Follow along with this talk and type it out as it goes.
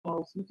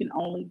close. You can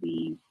only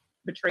be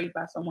betrayed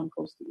by someone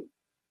close to you.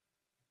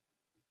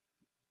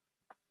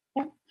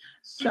 Okay.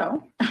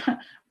 So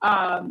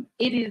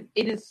it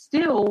is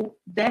still,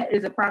 that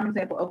is a prime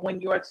example of when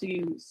you are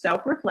to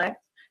self-reflect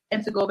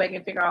and to go back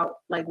and figure out,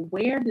 like,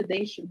 where did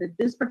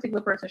this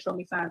particular person show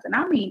me signs? And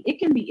I mean, it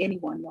can be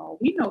anyone, y'all.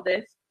 We know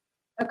this.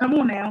 Come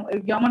on now.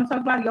 If y'all want to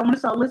talk about it, y'all want to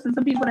start listening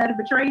to people that have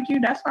betrayed you,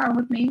 that's fine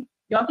with me.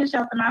 Y'all can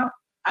shout them out.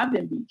 I've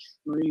been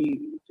betrayed.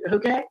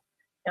 Okay?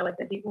 Y'all like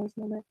that deep voice?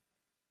 I'm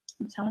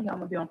telling y'all I'm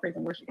going to be on praise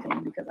and worship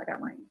team because I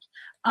got range.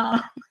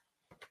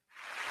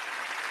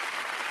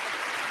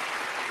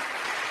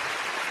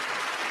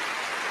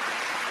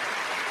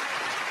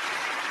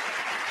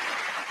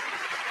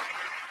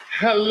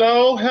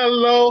 Hello,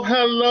 hello,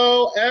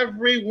 hello,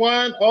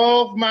 everyone,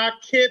 all of my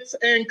kits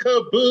and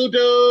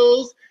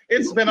caboodles.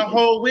 It's been a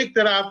whole week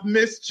that I've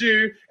missed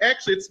you.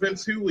 Actually, it's been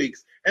 2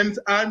 weeks, and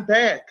I'm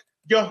back,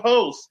 your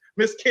host,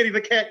 Miss Kitty the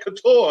Cat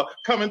Couture,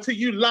 coming to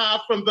you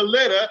live from the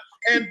litter,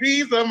 and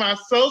these are my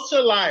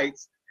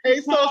socialites. Hey,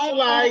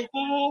 socialite.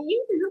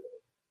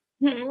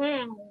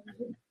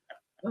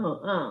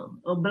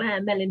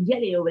 Blind Melon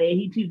Jelly over there,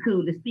 he too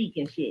cool to speak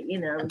and shit, you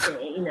know what I'm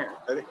saying,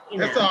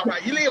 That's all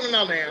right, you leave him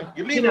alone now.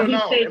 You leave him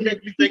alone.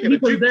 He's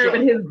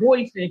preserving his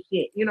voice and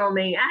shit, you know what I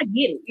mean? I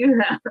get it, you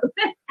know.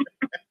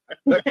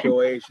 Look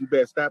your ass, you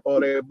better stop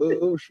all that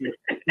bullshit.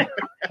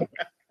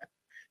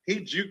 He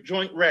juke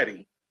joint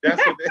ready.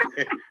 That's what that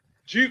is.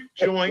 Juke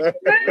joint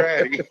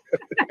ready.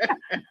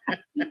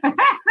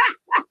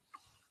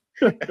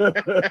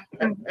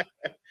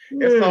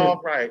 It's all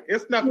right.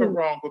 It's nothing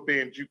wrong with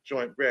being juke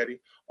joint ready.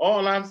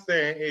 All I'm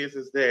saying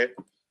is that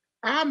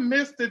I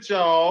missed it,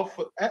 y'all.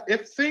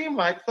 It seemed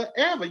like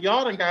forever.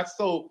 Y'all done got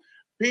so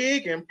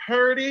big and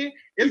purty.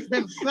 It's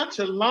been such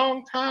a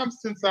long time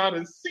since I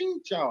done seen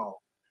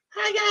y'all.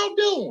 How y'all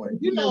doing?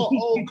 You know,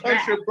 old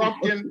country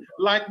bumpkin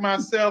like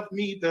myself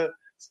need to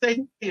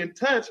stay in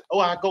touch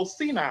or I go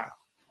senile.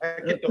 I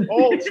get the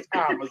old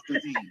timers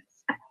disease.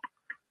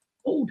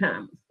 Old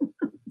timers.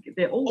 Get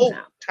that old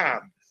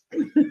timers.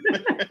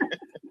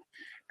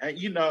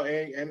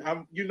 And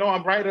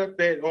I'm right up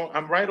there.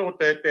 I'm right on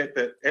that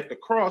at the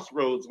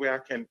crossroads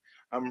where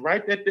I'm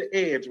right at the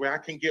edge where I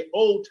can get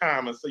old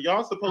timers. So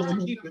y'all supposed to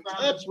keep in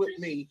touch with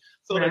me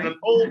so that an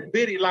old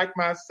biddy like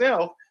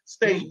myself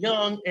stay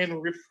young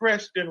and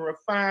refreshed and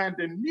refined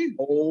and new.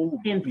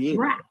 Old biddy.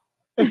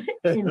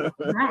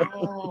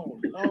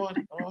 Oh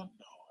Lord.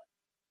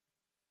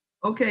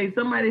 Okay,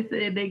 somebody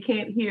said they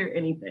can't hear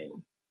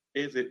anything.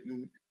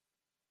 Can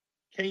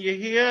you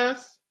hear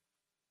us?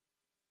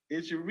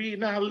 Is you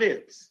reading our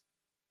lips?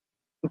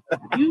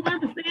 You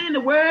understand the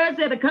words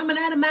that are coming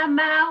out of my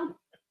mouth?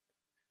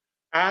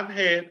 I've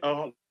had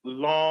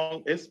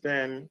it's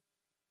been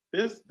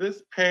this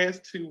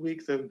past 2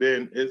 weeks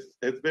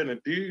it's been a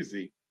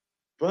doozy.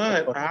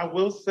 But I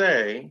will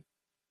say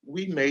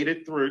we made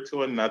it through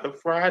to another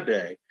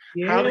Friday.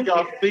 Yeah. How do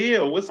y'all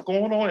feel? What's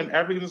going on in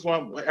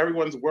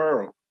everyone's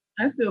world?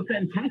 I feel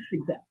fantastic.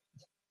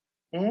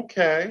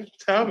 Okay.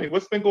 Tell me,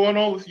 what's been going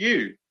on with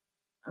you?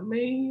 I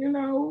mean,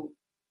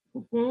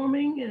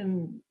 performing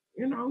and,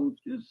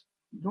 just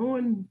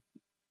doing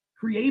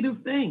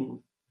creative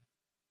things.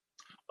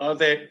 Are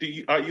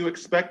you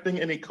expecting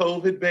any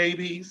COVID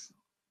babies?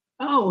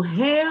 Oh,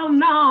 hell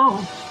no.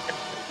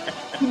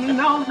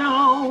 No.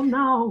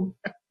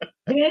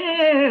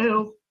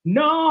 Hell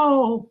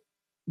no.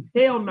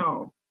 Hell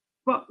no.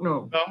 Fuck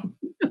no. No?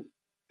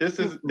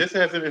 This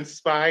hasn't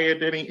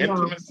inspired any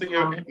intimacy?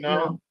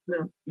 No.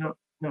 I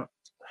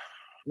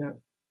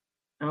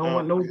don't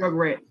want no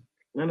rugrats.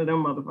 None of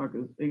them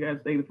motherfuckers. They gotta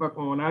stay the fuck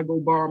on. I go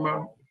borrow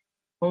my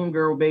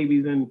homegirl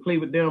babies and play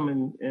with them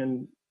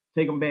and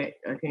take them back.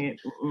 I can't.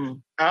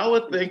 I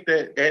would think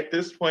that at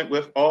this point,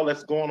 with all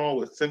that's going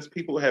on, since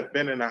people have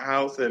been in the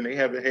house and they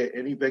haven't had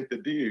anything to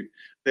do,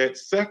 that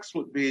sex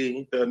would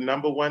be the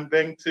number one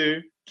thing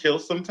to kill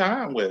some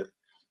time with.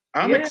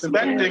 I'm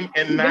expecting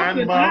in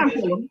 9 months.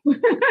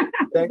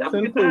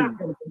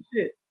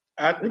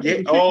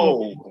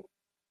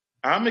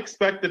 I'm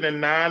expecting in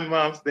 9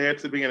 months there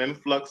to be an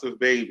influx of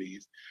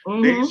babies.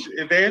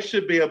 Mm-hmm. There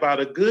should be about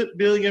a good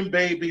billion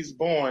babies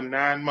born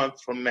 9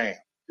 months from now.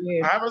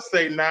 Yeah. I would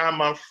say 9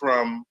 months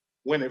from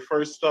when it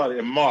first started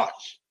in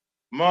March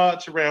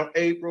around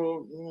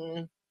April.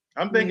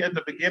 I'm thinking at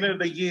the beginning of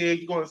the year,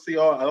 you're going to see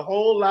a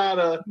whole lot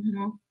of.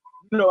 Mm-hmm.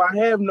 I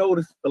have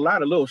noticed a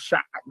lot of little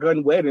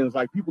shotgun weddings,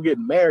 like people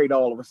getting married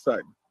all of a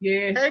sudden.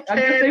 Yeah, hey, I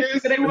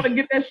guess they want to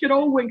get that shit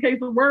over in case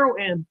the world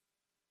ends.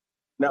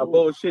 Now,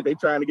 bullshit, they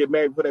trying to get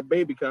married before that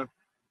baby comes.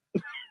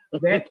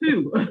 That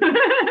too.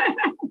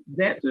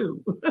 That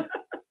too.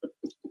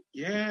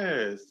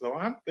 Yeah, so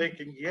I'm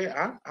thinking,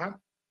 I'm I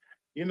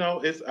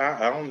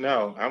don't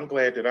know. I'm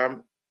glad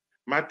that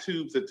my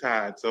tubes are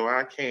tied, so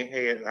I can't.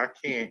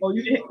 Oh,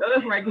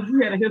 that's right, because you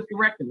had a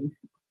hysterectomy.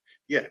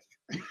 Yes.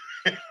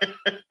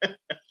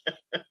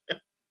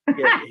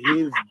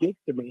 His dick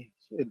to me.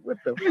 What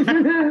the?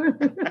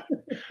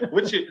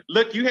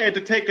 You had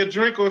to take a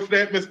drink with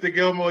that, Mr.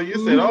 Gilmore. You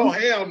said, "Oh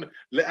hell,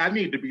 I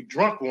need to be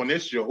drunk on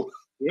this show."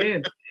 Yeah.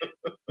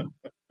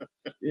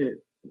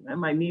 Shit, I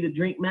might need a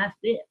drink myself.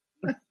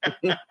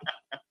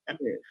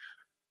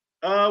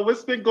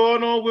 What's been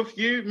going on with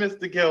you,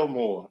 Mr.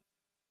 Gilmore?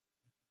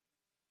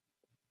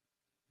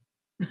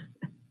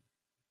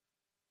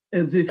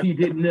 As if he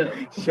didn't know.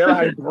 Should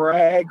I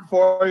brag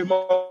for him?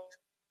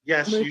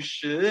 Yes, you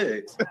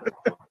should.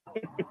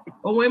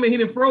 Oh, wait a minute,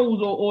 he done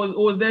froze,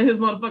 or is that his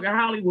motherfucking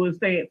Hollywood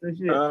stance and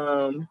shit?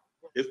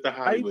 It's the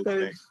Hollywood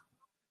thing.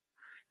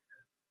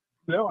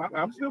 No,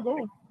 I'm still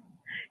going.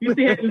 You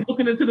see him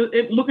looking into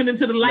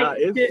the light.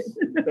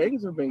 Nah,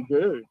 things have been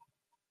good.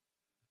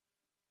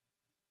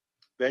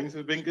 Things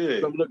have been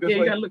good. Yeah,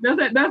 you gotta look.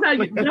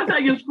 That's how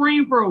your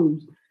screen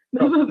froze.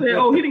 That's what I said.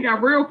 Oh, he done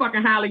got real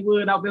fucking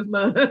Hollywood out this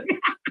mug.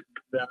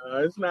 No,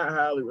 it's not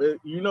Hollywood.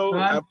 You know,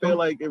 I feel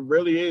like it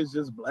really is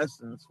just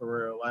blessings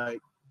for real. Like,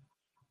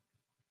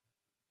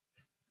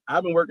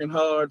 I've been working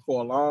hard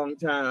for a long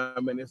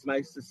time, and it's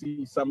nice to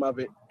see some of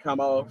it come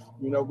off.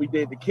 You know, we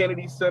did the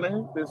Kennedy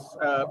Center this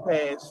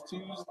past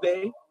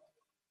Tuesday,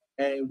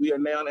 and we are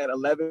now at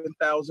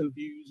 11,000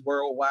 views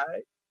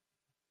worldwide,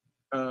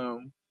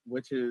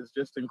 which is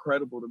just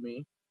incredible to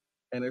me.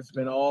 And it's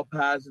been all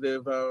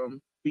positive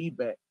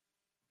feedback.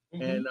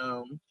 Mm-hmm.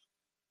 And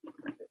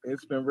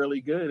it's been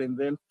really good. And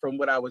then from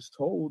what I was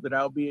told, that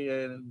I'll be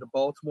in the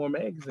Baltimore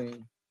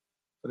Magazine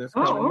for this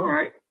coming month. All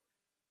right.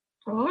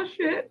 Oh,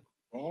 shit.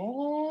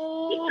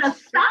 Oh. He's a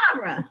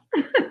star.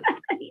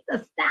 He's a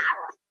star.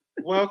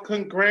 Well,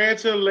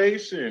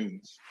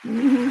 congratulations.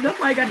 Mm-hmm. That's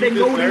why he got that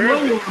golden glow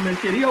on him and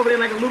shit. He over there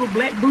like a little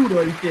black Buddha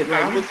and shit.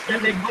 Like,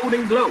 got that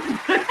golden glow.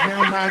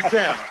 Now,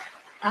 myself,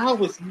 I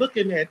was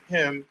looking at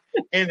him,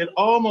 and it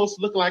almost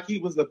looked like he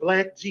was a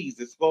black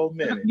Jesus for a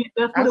minute.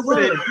 That's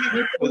what it was.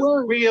 He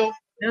was real.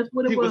 That's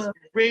what it was. He was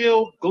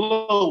real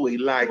glowy,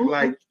 like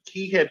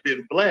he had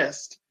been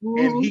blessed,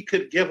 and he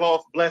could give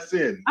off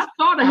blessings. I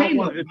saw the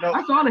halo.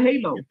 I saw the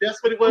halo.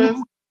 That's what it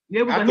was.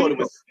 Yeah, it was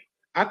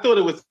I thought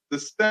it was the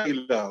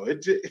study though.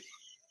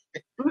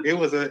 It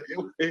was a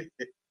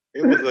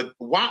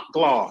wop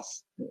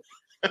gloss.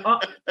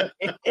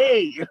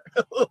 Hey.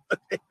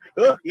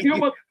 You know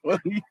what? That's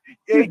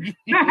it.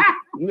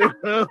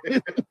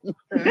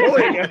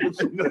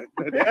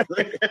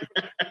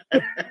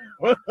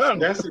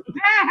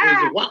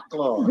 There's a wop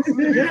gloss.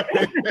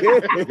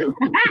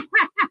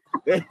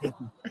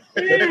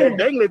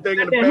 Dangly thing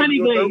in the back. Honey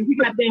glaze. He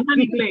got that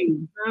honey glaze.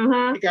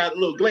 He got a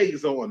little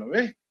glaze on him,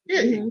 eh?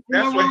 Yeah,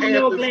 that's what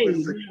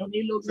happens.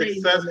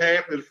 Success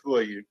happens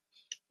for you.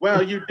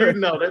 Well, you do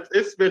know that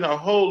it's been a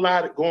whole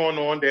lot going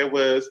on. There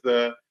was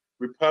the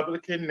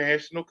Republican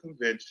National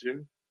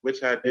Convention,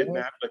 which I did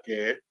not look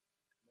at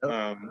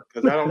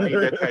because I don't need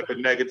that type of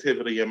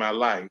negativity in my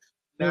life.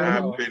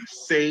 I've been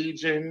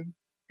saging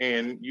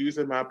and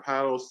using my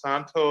Palo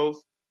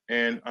Santos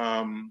and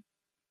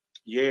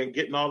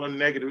getting all the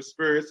negative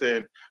spirits,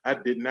 and I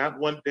did not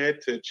want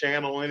that to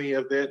channel any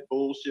of that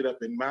bullshit up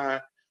in my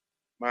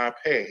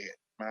pad,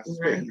 my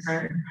space.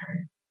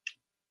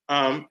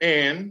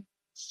 And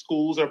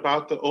schools are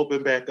about to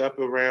open back up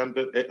around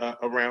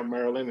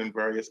Maryland and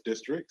various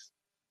districts.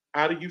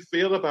 How do you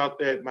feel about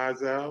that,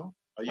 Mizell?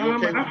 Are you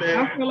okay with that?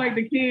 I feel like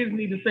the kids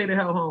need to stay the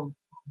hell home.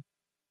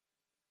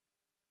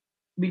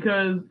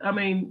 Because, I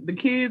mean, the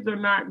kids are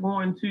not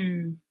going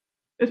to,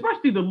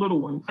 especially the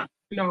little ones,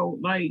 you know,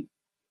 like,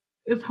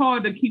 it's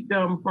hard to keep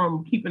them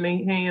from keeping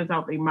their hands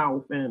out their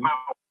mouth and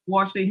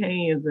wash their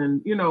hands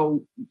and, you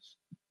know,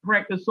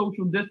 practice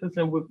social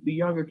distancing with the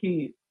younger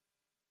kids.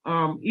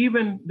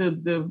 Even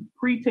the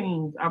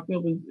preteens, I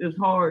feel is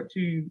hard to,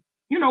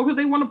 you know, because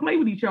they want to play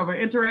with each other,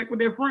 interact with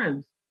their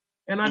friends.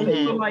 And I just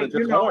feel like,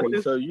 you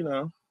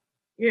know,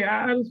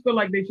 yeah, I just feel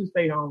like they should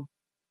stay home.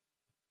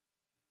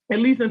 At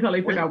least until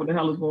they figure out what the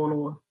hell is going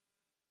on.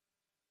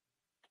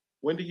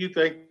 When do you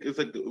think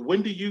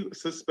when do you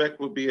suspect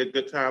would be a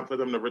good time for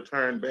them to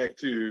return back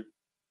to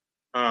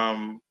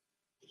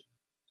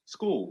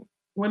school?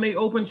 When they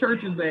open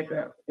churches back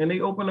up and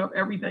they open up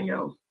everything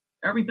else.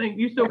 Everything,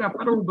 you still got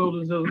federal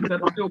buildings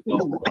that are still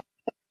closed.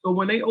 So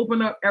when they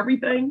open up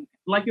everything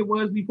like it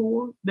was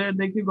before, then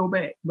they can go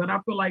back. But I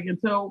feel like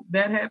until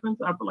that happens,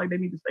 I feel like they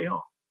need to stay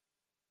home.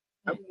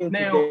 I mean,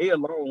 today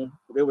alone,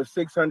 there were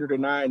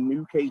 609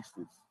 new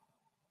cases.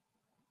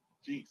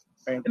 Jesus.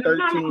 And if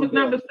I'm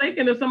not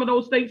mistaken, in some of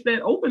those states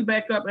that opened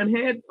back up and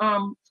had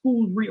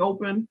schools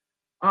reopen,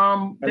 they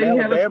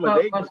had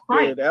a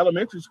spike. The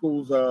elementary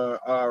schools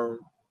are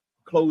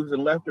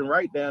closing left and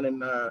right down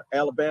in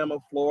Alabama,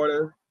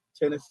 Florida,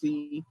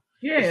 Tennessee,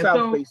 the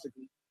South,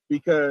 basically,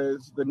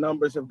 because the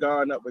numbers have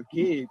gone up with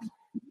kids.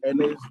 And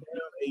there's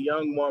now a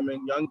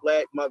young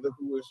black mother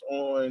who is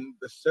on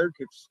the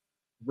circuits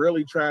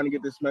really trying to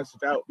get this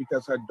message out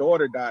because her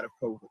daughter died of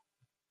COVID.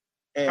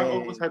 And how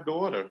old was her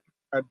daughter?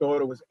 Her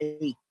daughter was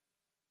 8.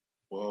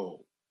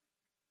 Whoa.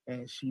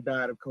 And she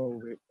died of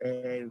COVID.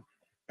 And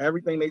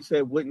everything they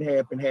said wouldn't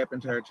happen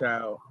happened to her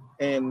child.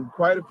 And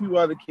quite a few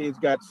other kids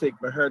got sick,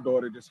 but her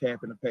daughter just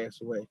happened to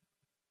pass away.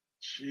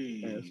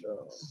 Jeez. And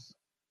so,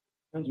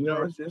 you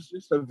know, it's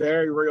just a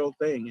very real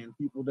thing. And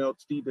people don't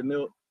see the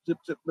nil.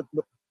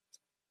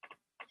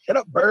 Shut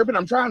up, Bourbon.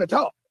 I'm trying to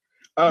talk.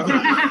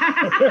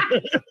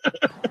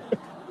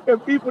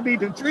 And people need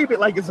to treat it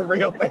like it's a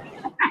real thing.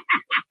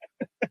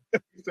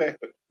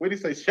 What do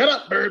you say? Shut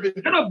up, Bourbon.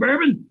 Shut up,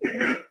 Bourbon.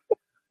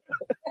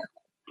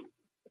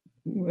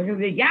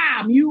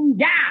 Yeah, you,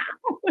 yeah.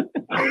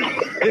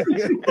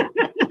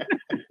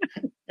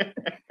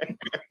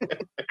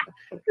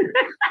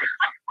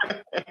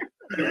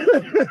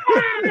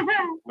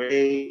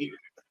 Wait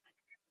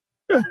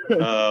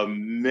a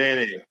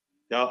minute.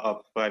 Y'all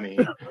are funny.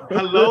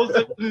 Hello,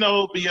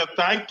 Zenobia.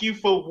 Thank you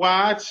for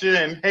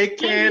watching. Hey,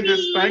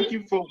 Candace. Thank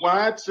you for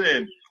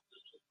watching.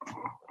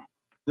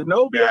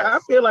 Zenobia, yes. I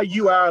feel like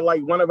you are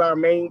like one of our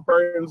main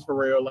friends for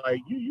real.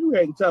 Like you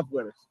hang tough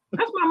with us.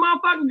 That's my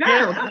motherfucking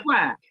girl. Yeah. That's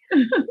why.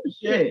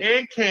 Shit.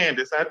 And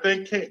Candace. I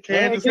think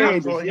Candace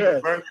comes on here.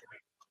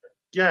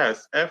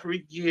 Yes,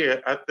 every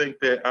year I think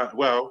that,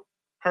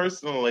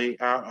 personally,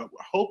 I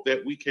hope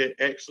that we can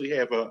actually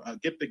have a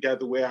get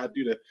together where I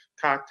do the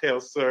cocktail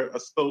a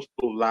social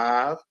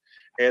live,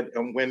 and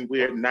when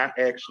we're not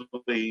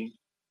actually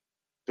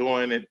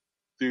doing it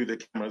through the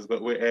cameras,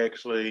 but we're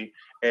actually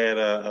at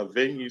a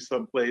venue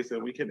someplace,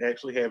 and we can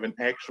actually have an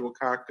actual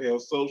cocktail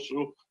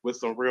social with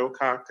some real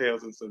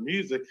cocktails and some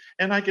music,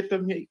 and I get to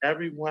meet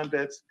everyone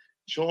that's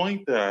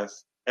joined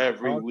us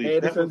every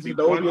week. That would be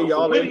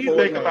wonderful. What do you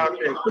think about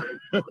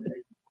that?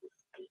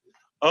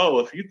 Oh,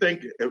 if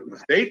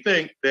they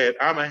think that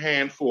I'm a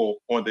handful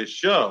on this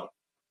show,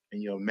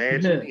 and you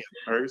imagine me in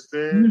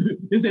person.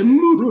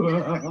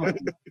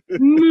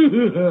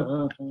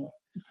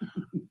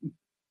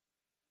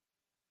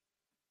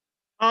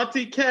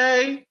 Auntie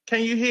K,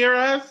 can you hear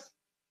us?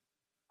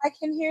 I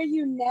can hear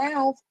you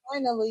now,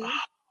 finally.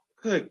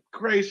 Good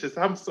gracious,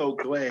 I'm so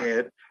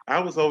glad. I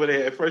was over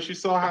there. At first, you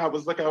saw how I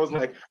was looking. I was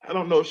like, I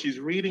don't know if she's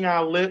reading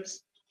our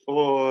lips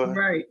or...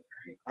 Right.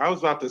 I was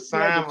about to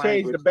sign language.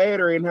 Change the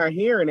battery in her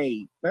hearing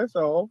aid. That's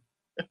all.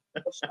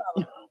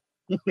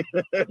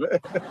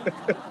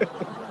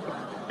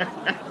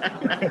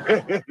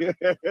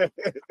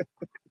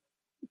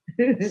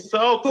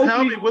 So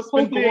tell me what's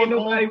been going on.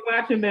 Nobody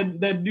watching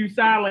that do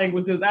sign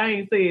language because I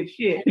ain't said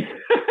shit.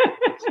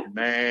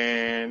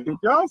 Man, did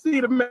y'all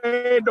see the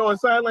man doing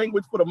sign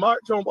language for the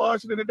March on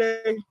Washington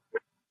today?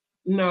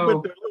 No.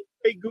 With the little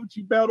fake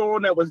Gucci belt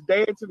on that was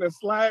dancing and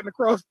sliding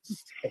across the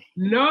stage.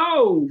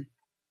 No.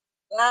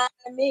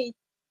 Lying me.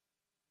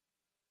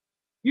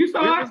 You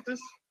saw it? This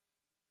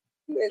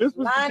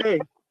was the day.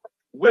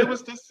 Where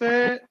was this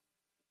at?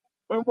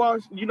 When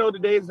Washington, you know,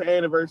 today is the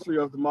anniversary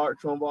of the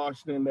March on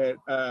Washington that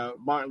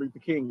Martin Luther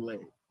King led.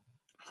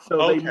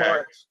 So they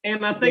marched.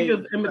 And I think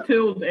it's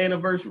Matilda's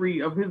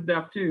anniversary of his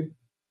death too.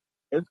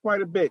 It's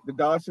quite a bit. The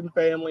Dawson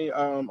family,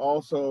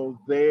 also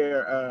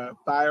their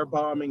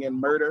firebombing and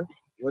murder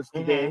was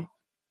today.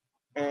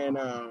 Mm-hmm.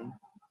 And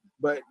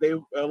but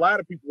a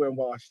lot of people were in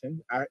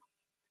Washington.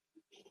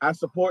 I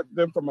support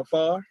them from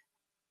afar.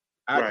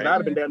 I'd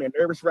have been down there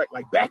nervous wreck,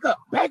 like back up.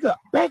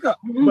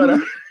 Mm-hmm. But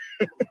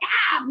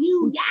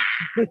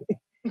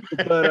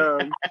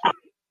but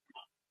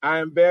I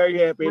am very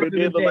happy. It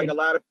did look like a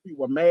lot of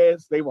people were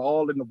masked. They were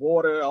all in the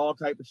water, all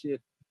type of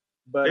shit.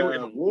 But they were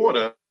in the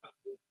water.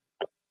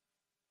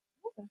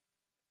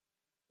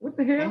 What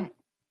the hell?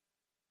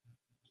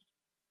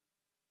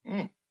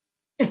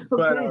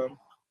 But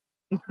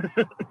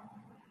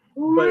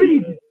but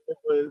it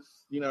was,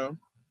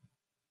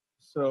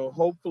 so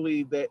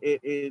hopefully that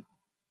it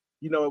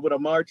what a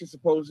march is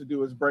supposed to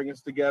do is bring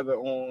us together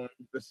on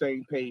the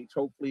same page.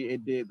 Hopefully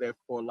it did that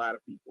for a lot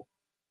of people.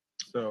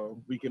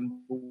 So we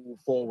can move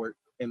forward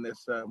in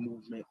this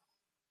movement.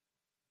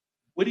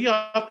 What do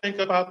y'all think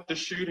about the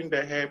shooting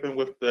that happened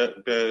with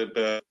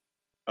the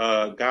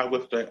guy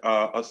with the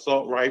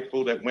assault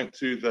rifle that went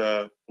to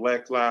the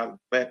Black Lives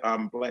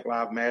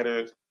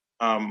Matter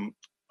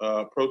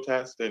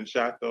protest and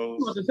shot those?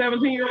 What, the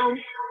 17-year-old?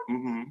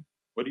 Mm-hmm.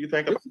 What do you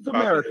think about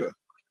America?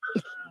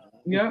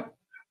 Yeah.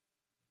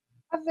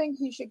 I think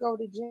he should go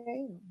to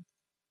jail.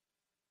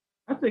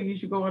 I think he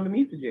should go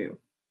underneath the jail.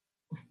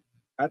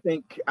 I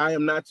think I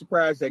am not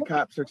surprised that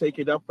cops are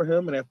taking it up for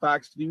him and that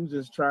Fox News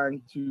is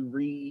trying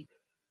to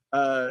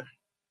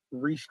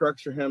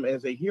restructure him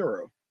as a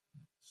hero.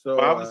 So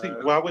what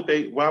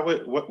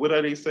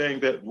are they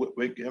saying that would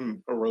make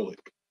him heroic?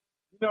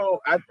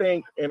 I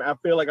think, and I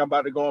feel like I'm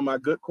about to go on my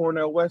good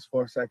Cornel West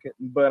for a second,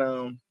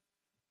 but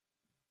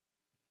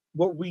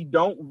what we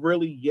don't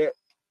really yet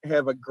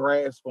have a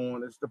grasp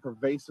on is the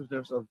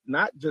pervasiveness of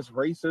not just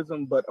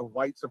racism, but of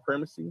white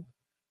supremacy,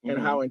 and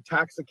how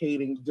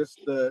intoxicating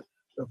just the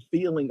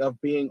feeling of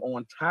being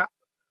on top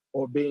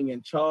or being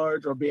in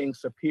charge or being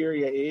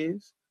superior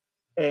is.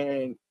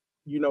 And,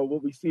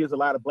 what we see is a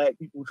lot of Black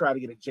people try to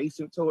get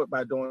adjacent to it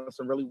by doing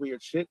some really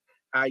weird shit,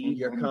 i.e.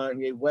 your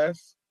Kanye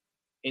West,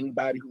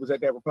 anybody who was at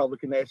that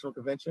Republican National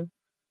Convention.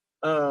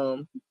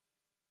 And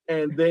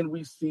then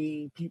we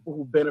see people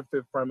who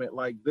benefit from it,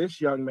 like this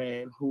young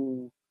man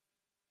who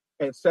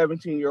at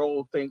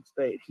 17-year-old thinks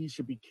that he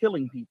should be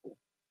killing people.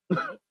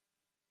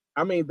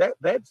 I mean,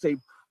 that's a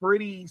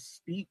pretty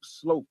steep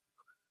slope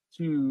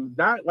to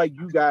not like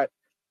you got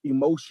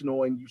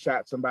emotional and you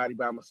shot somebody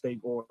by mistake,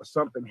 or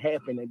something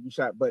happened and you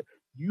shot, but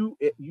you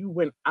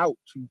went out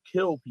to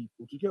kill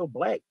people, to kill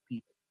Black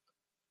people.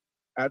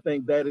 I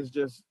think that is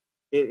just,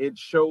 it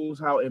shows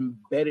how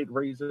embedded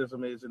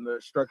racism is in the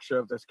structure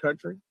of this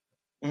country,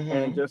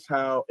 and just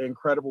how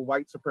incredible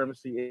white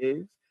supremacy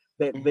is,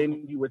 that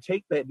then you would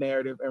take that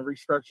narrative and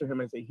restructure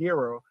him as a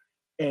hero,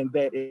 and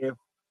that if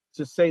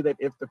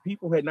the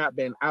people had not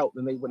been out,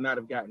 then they would not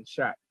have gotten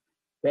shot.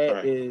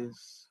 That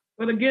is.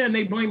 But again,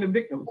 they blame the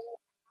victims.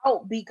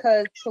 Oh,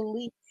 because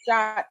police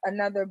shot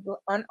another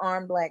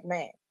unarmed Black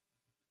man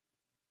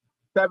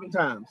 7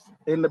 times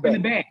in the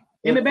back.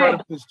 In the back.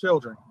 Front of his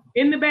children.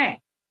 In the back.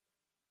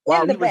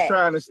 While he was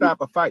trying to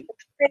stop a fight.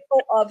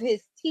 Of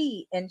his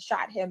teeth and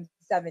shot him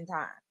 7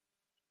 times.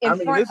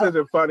 This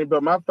isn't funny,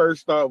 but my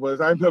first thought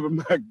was, I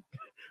remember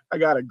I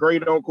got a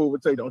great uncle who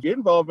would say, "Don't get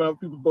involved in other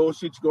people's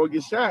bullshit, you're gonna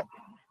get shot."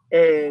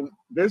 And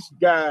this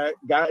guy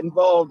got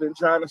involved in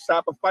trying to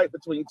stop a fight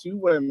between 2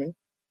 women,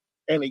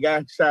 and he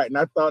got shot. And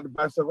I thought to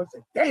myself, I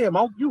said, "Damn,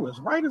 you was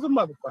right as a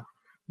motherfucker."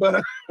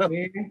 But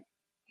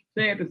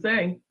sad to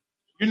say.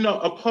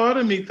 A part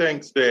of me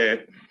thinks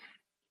that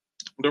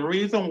the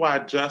reason why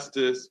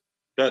justice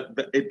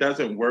it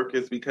doesn't work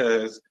is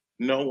because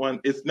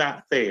it's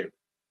not fair.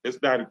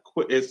 It's not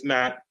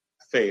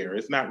fair.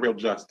 It's not real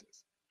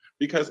justice.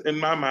 Because in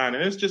my mind,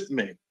 and it's just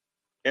me,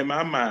 in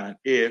my mind,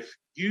 if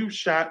you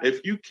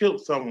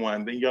killed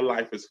someone, then your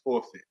life is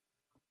forfeit.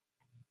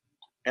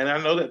 And I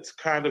know that's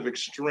kind of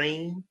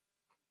extreme,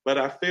 but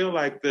I feel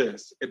like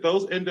this: if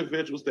those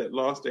individuals that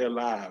lost their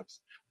lives,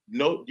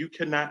 you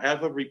cannot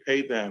ever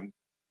repay them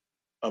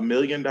 $1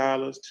 million,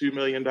 $2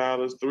 million,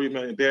 $3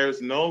 million.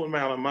 There's no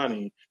amount of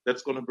money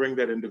that's going to bring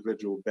that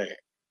individual back.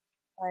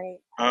 Right.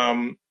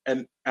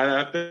 And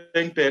I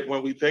think that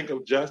when we think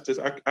of justice,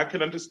 I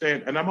can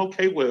understand, and I'm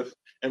okay with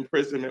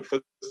imprisonment for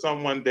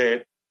someone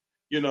that,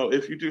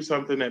 if you do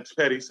something that's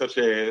petty, such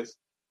as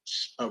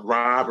a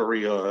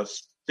robbery or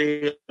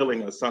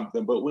stealing or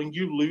something. But when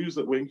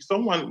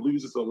someone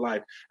loses a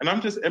life, and I'm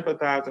just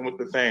empathizing with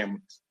the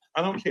families,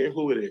 I don't care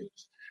who it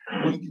is.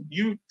 When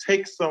you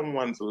take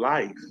someone's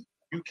life,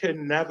 you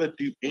can never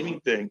do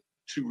anything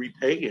to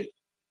repay it.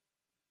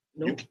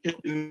 Nope. You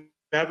can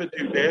never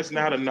do. There's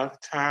not enough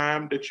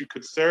time that you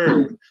could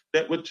serve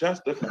that would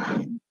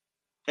justify it.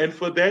 And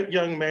for that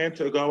young man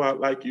to go out,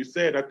 like you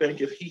said, I think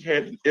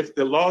if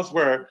the laws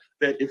were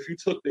that if you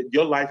took that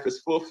your life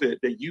is forfeit,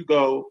 that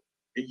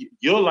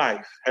your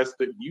life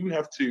you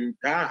have to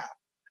die.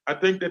 I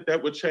think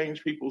that would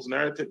change people's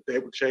narrative.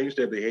 That would change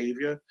their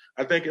behavior.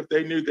 I think if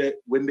they knew that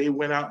when they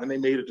went out and they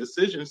made a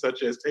decision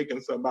such as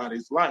taking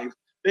somebody's life,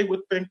 they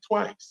would think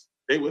twice.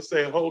 They would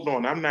say, hold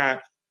on, I'm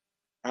not,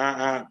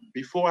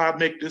 before I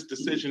make this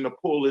decision to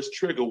pull this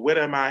trigger, what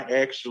am I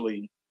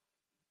actually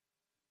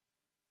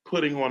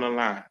putting on a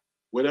line?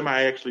 What am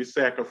I actually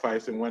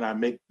sacrificing when I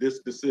make this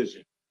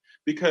decision?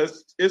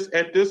 Because it's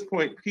at this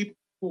point, people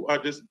are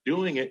just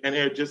doing it, and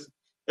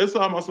it's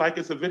almost like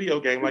it's a video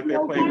game, like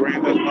they're playing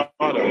Grand Theft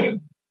Auto.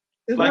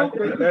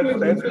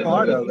 That's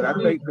part of it. I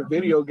think the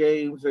video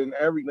games and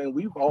everything,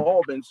 we've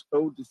all been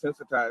so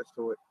desensitized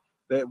to it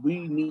that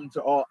we need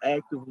to all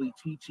actively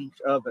teach each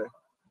other,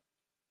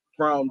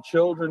 from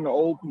children to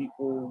old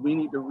people. We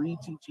need to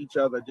reteach each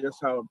other just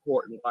how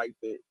important life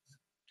is.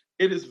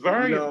 It is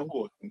very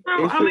important.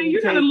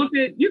 You got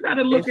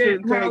to look at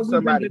how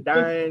somebody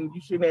dying.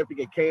 You shouldn't have to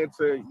get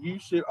cancer. You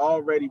should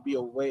already be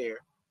aware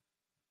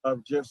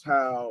of just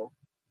how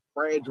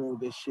fragile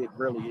this shit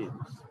really is.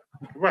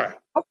 Right.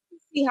 I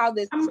see how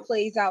this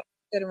plays out,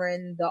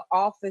 considering the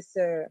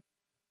officer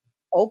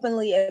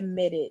openly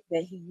admitted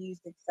that he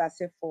used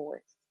excessive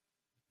force,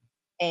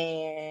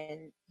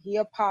 and he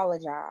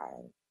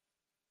apologized,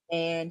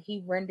 and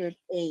he rendered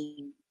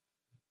aid.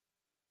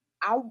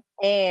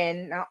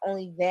 And not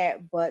only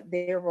that, but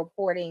they're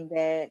reporting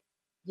that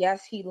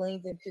yes, he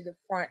leans into the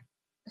front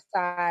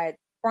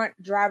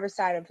driver's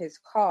side of his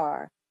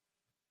car,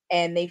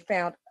 and they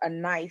found a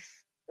knife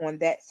on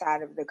that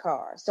side of the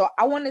car. So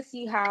I want to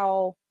see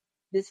how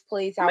this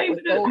plays out.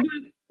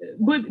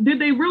 But did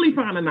they really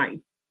find a knife?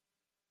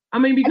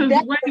 Because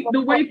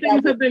the way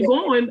things have been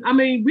going,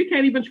 we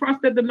can't even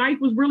trust that the knife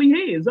was really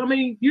his.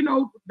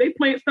 They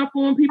plant stuff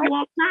on people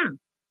all the time.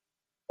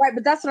 Right,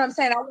 but that's what I'm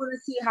saying. I want to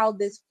see how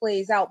this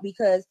plays out,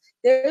 because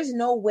there's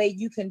no way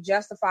you can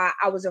justify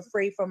I was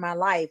afraid for my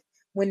life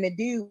when the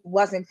dude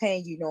wasn't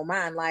paying you no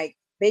mind. Like,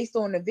 based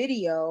on the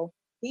video,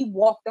 he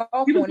walked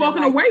off. He was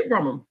walking away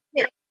from him.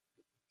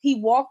 He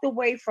walked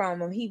away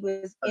from him. He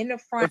was in the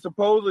front. But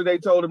supposedly they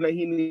told him that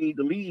he needed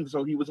to leave,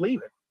 so he was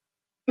leaving.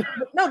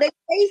 No, they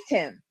tased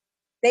him.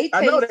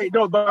 I know they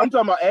don't, but I'm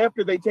talking about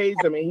after they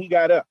tased him and he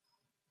got up.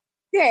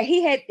 Yeah,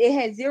 it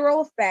had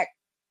zero effect.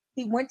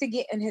 He went to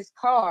get in his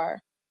car,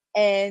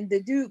 and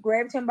the dude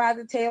grabbed him by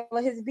the tail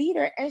of his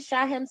beater and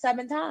shot him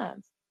 7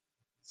 times.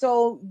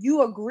 So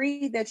you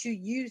agree that you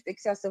used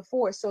excessive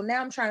force. So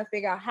now I'm trying to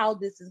figure out how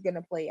this is going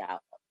to play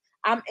out.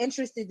 I'm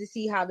interested to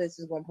see how this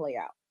is going to play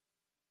out.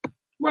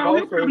 Well,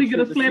 he'll probably get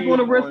a slap on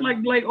the wrist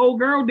like old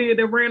girl did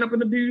that ran up in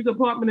the dude's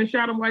apartment and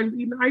shot him while he was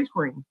eating ice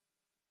cream.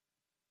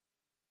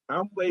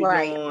 I'm waiting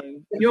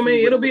on. You know what I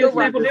mean? It'll be a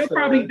sample.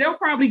 They'll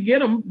probably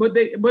get him, but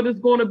it's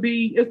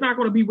not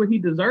gonna be what he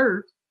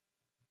deserves.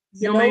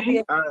 You know what I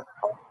mean?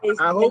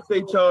 I hope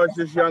they charge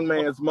this young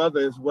man's mother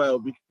as well,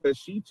 because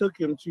she took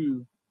him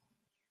to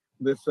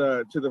this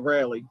to the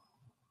rally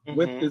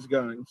with his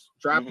guns,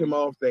 dropped him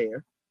off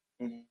there.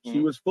 She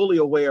was fully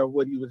aware of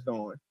what he was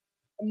doing.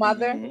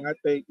 Mother? And I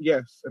think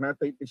yes, and I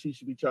think that she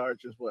should be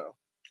charged as well.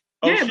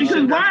 Yeah,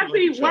 because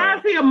why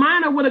is he a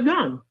minor with a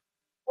gun?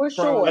 For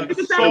sure.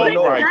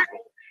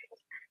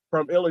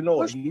 From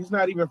Illinois. He's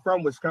not even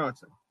from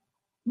Wisconsin.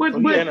 But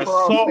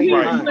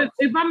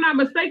if I'm not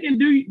mistaken,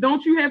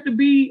 don't you have to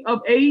be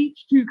of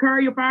age to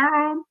carry a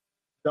firearm?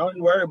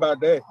 Don't worry about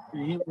that.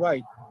 He's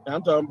white.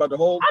 I'm talking about the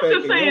whole thing. I'm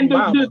just saying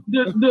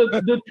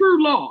the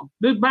true law.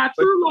 By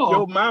true law.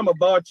 Your mama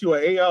bought you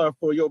an AR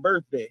for your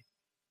birthday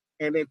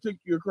and then took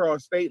you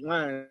across state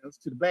lines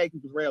to the Black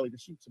People's Rally to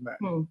shoot somebody.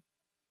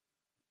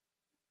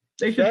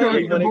 They should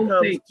Sadly, when it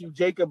comes to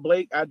Jacob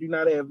Blake, I do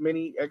not have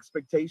many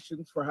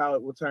expectations for how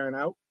it will turn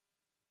out.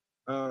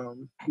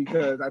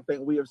 Because I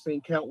think we have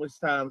seen countless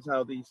times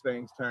how these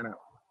things turn out.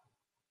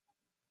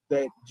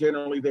 That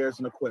generally there's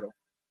an acquittal.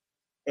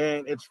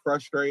 And it's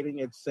frustrating,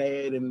 it's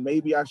sad, and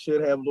maybe I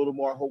should have a little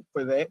more hope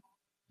for that.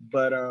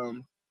 But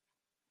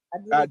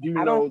I do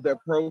know that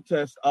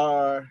protests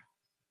are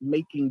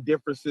making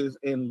differences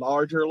in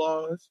larger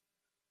laws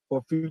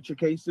for future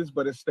cases,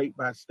 but it's state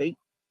by state.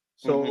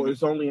 So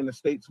it's only in the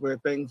states where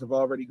things have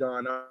already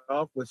gone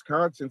off.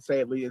 Wisconsin,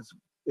 sadly,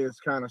 is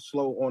kind of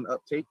slow on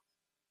uptake.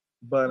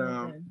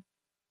 But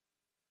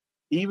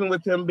even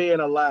with him being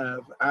alive,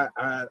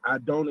 I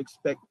don't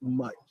expect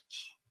much.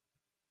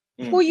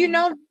 Well, you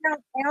know,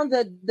 now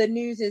the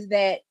news is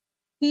that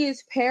he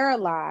is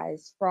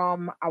paralyzed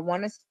from, I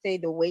want to say,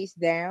 the waist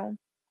down,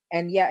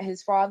 and yet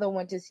his father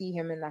went to see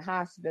him in the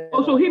hospital.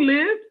 Oh, so he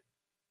lived?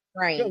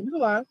 Right. Yeah, he's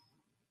alive.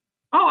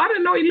 Oh, I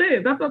didn't know he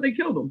lived. I thought they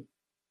killed him.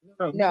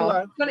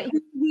 No,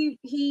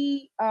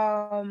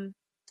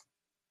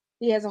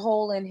 he has a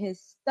hole in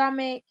his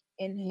stomach,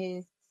 in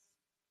his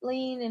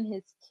spleen, in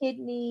his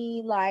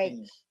kidney, like.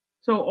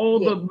 So all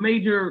the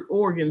major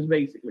organs,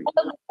 basically.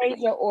 All the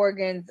major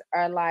organs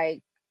are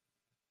like.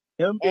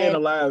 Him being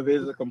alive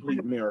is a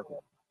complete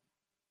miracle.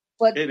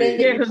 But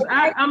because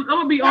I'm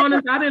gonna be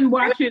honest, I didn't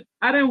watch it.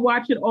 I didn't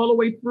watch it all the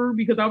way through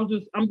because I'm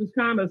just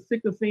kind of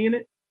sick of seeing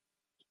it.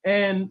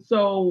 And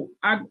so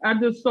I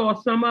just saw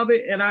some of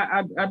it and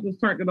I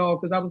just turned it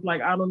off because I was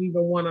like, I don't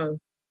even want to.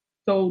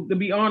 So to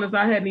be honest,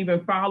 I hadn't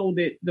even followed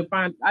it to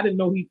find. I didn't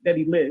know that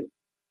he lived.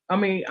 I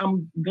mean,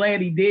 I'm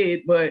glad he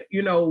did, but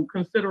you know,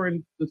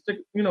 considering the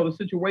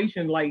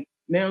situation, like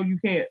now you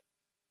can't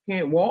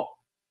walk.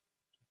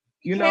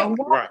 You know,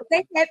 right.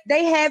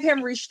 They have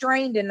him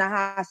restrained in the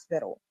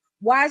hospital.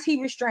 Why is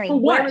he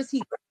restrained? Where is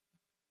he?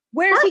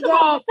 Where is he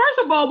going?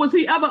 First of all, was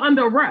he ever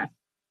under arrest?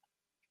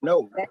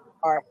 No.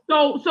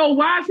 So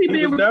why is he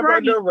being restrained? Never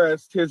under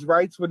arrest. His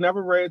rights were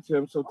never read to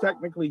him. So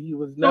technically, he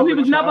was never. So he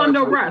was never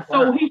under arrest.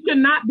 So he should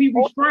not be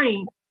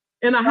restrained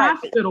in a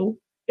hospital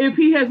if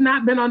he has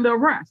not been under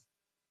arrest.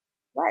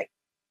 Right.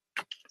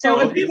 So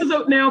if he was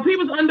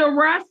under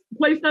arrest,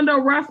 placed under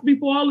arrest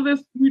before all of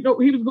this, you know,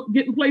 he was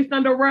getting placed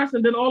under arrest,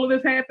 and then all of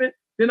this happened,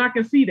 then I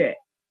can see that.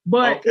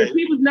 But if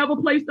he was never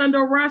placed under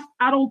arrest,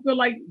 I don't feel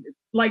like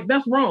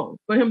that's wrong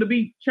for him to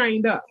be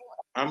chained up.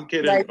 I'm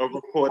getting a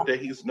report that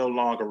he's no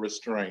longer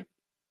restrained.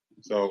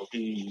 So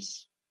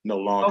he's no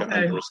longer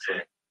under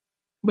restraint.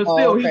 But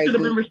still, he should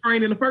have been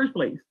restrained in the first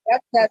place.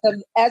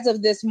 As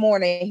of this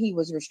morning, he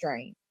was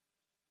restrained.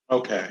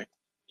 Okay.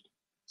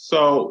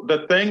 So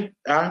the thing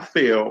I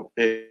feel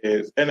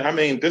is, and I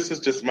mean, this is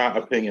just my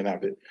opinion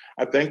of it.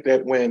 I think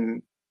that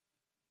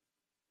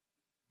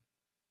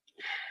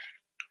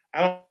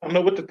I don't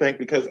know what to think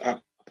because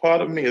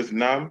part of me is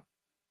numb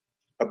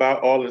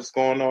about all that's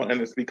going on, and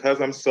it's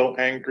because I'm so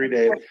angry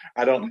that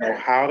I don't know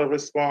how to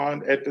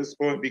respond at this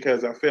point,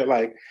 because I feel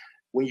like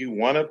when you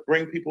want to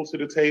bring people to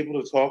the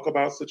table to talk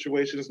about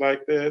situations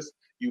like this,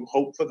 you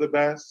hope for the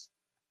best.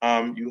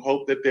 You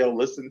hope that they'll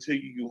listen to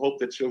you. You hope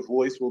that your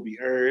voice will be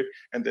heard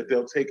and that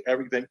they'll take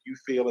everything you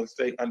feel and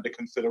say under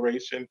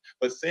consideration.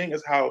 But seeing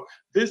as how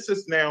this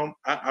is now,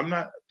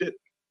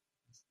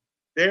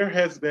 there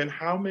has been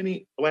how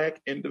many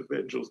Black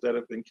individuals that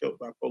have been killed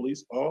by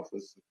police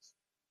officers?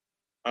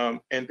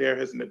 And there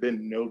has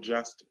been no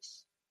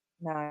justice.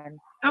 None.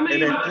 I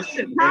mean,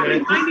 probably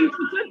 90%,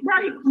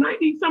 right?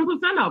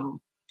 90-some% of them.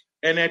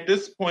 And at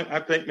this point, I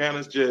think now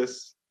it's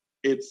just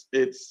it's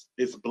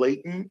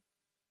blatant.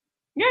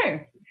 Yeah.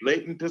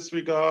 Blatant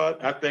disregard.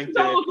 I think it's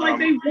almost like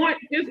they want.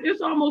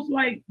 It's almost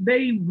like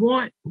they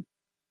want,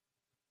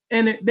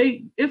 and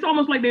it's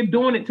almost like they're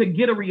doing it to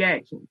get a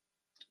reaction.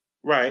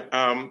 Right.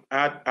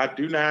 I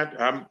do not.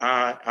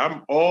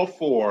 I'm all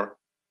for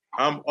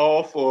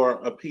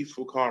a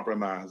peaceful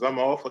compromise. I'm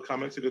all for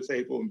coming to the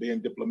table and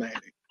being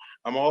diplomatic.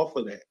 I'm all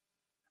for that.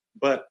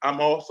 But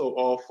I'm also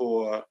all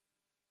for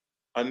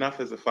enough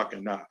is a fucking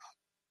enough.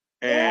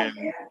 And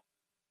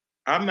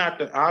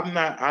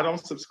I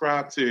don't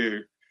subscribe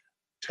to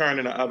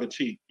turning the other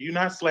cheek. You're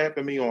not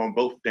slapping me on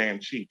both damn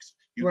cheeks.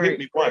 You hit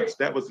me once.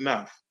 That was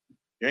enough.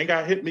 You ain't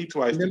got to hit me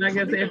twice. And then I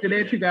guess after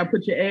that, you got to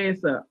put your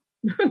ass up.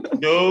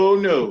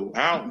 No.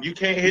 You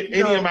can't hit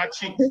any of my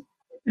cheeks.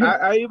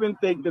 I even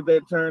think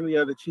that turn the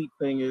other cheek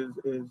thing is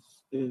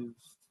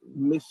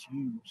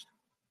misused.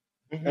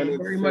 Mm-hmm. And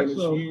it's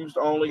used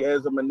only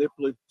as a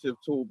manipulative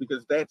tool,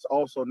 because that's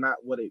also not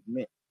what it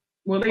meant.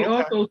 Well, they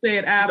also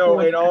said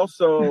and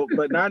also,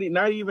 but not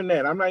even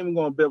that. I'm not even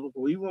going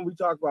biblical. Even when we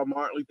talk about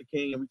Martin Luther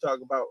King and we talk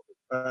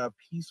about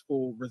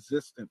peaceful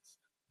resistance,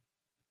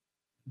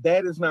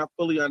 that is not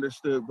fully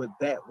understood what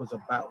that was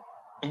about.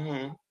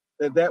 Mm-hmm.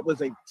 That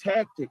was a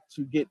tactic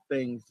to get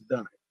things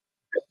done.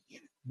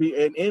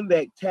 And in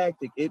that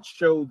tactic, it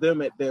showed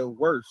them at their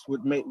worst,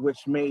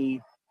 which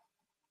made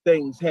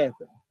things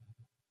happen.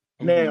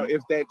 Mm-hmm. Now,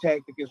 if that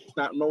tactic is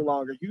no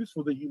longer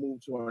useful, then you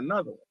move to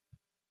another one.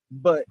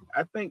 But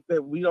I think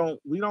that we don't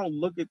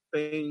look at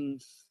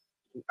things.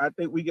 I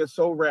think we get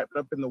so wrapped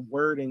up in the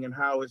wording and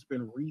how it's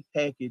been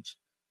repackaged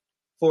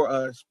for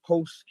us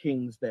post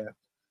King's death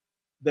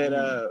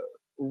that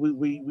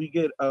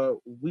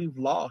we've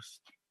lost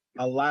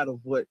a lot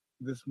of what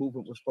this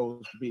movement was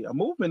supposed to be. A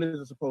movement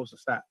isn't supposed to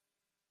stop.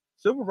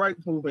 Civil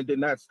rights movement did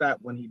not stop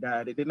when he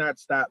died. It did not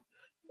stop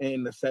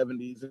in the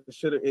 70s.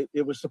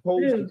 It was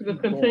supposed to be a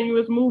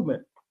continuous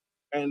movement.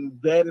 And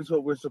that is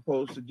what we're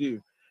supposed to do.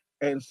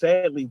 And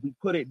sadly, we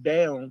put it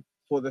down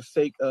for the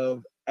sake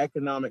of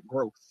economic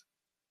growth,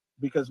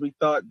 because we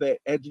thought that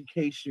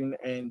education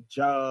and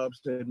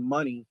jobs and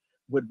money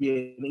would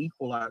be an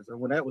equalizer,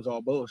 when that was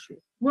all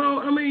bullshit. Well,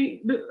 I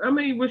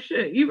mean, with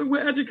shit, even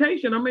with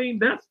education,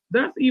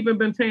 that's even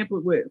been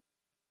tampered with.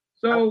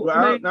 So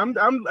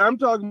I'm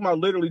talking about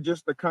literally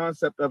just the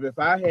concept of, if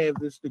I have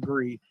this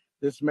degree,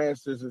 this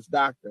master's, this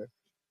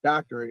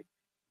doctorate,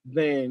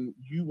 then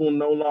you will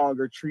no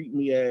longer treat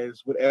me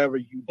as whatever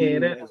you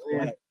do as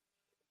black.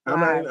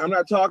 I'm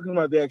not talking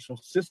about the actual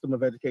system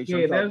of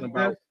education. I'm talking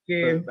about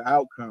the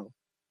outcome.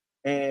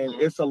 And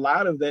it's a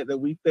lot of that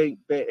we think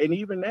that, and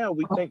even now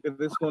we think that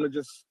it's going to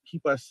just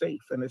keep us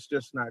safe, and it's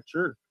just not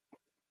true.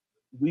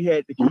 We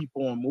had to keep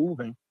on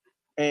moving,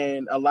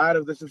 and a lot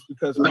of this is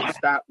because we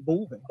stopped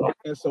moving,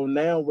 and so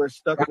now we're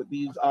stuck with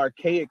these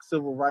archaic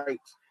civil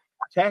rights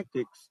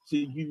tactics to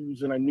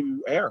use in a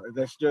new era.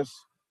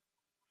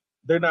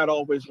 They're not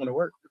always going to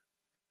work.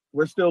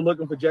 We're still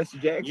looking for Jesse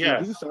Jackson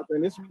to do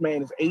something. This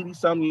man is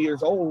 80-some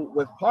years old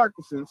with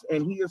Parkinson's,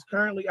 and he is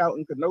currently out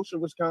in Kenosha,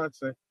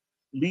 Wisconsin,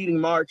 leading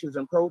marches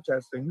and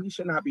protesting. He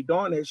should not be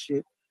doing that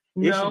shit.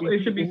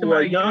 It should be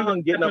somebody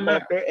young getting up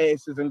off their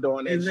asses and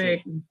doing that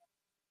shit.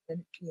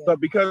 But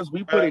because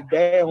we put it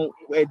down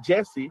at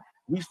Jesse,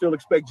 we still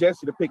expect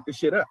Jesse to pick the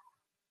shit up.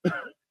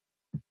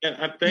 And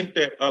I think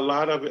that a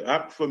lot of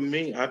it, for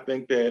me, I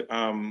think that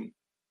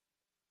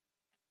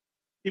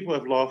people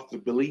have lost the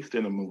belief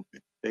in the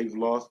movement. They've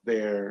lost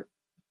their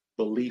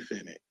belief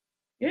in it.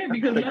 Yeah,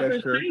 because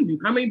nothing's changing.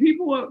 I mean,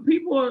 people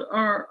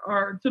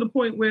are to the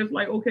point where it's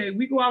like, okay,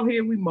 we go out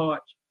here, we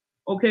march.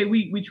 Okay,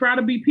 we try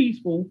to be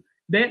peaceful.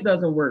 That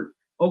doesn't work.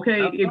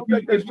 Okay, if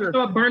you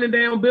start burning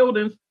down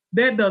buildings,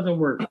 that doesn't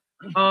work.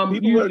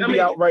 People wouldn't be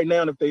out right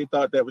now if they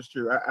thought that was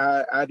true.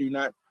 I do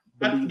not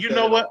believe that.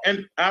 Know what?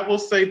 And I will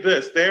say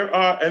this: there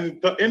are,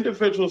 and the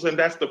individuals, and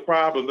that's the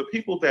problem. The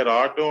people that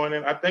are doing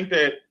it, I think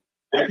that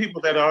the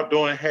people that are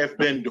doing it have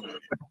been doing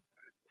it.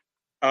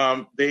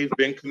 They've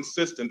been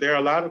consistent. There are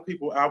a lot of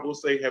people, I will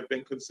say, have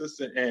been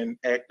consistent in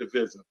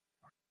activism,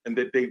 and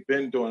that they've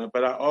been doing it.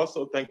 But I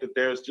also think that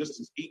there's just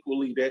as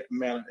equally that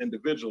amount of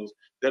individuals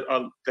that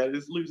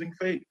is losing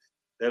faith,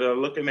 that are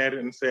looking at it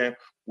and saying,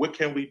 "What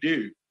can we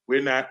do?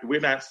 We're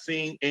not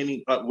seeing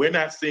any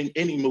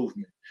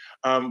movement.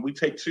 We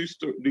take two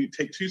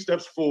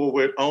steps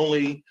forward,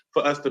 only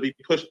for us to be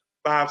pushed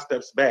 5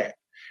 steps back,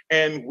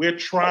 and we're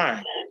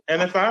trying."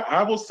 And if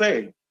I will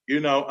say,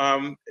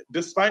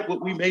 despite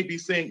what we may be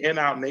seeing in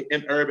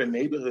urban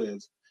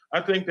neighborhoods,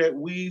 I think that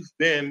we've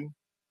been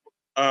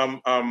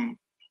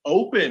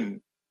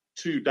open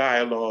to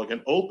dialogue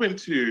and open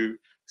to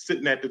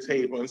sitting at the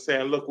table and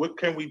saying, "Look, what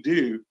can we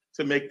do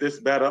to make this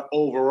better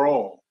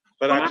overall?"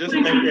 But I just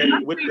think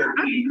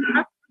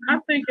that I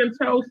think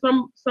until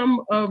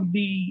some of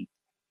the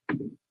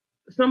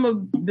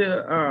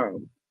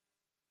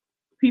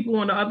people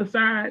on the other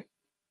side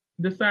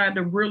decide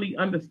to really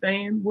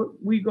understand what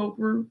we go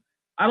through,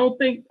 I don't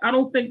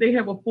think they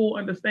have a full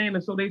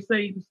understanding. So they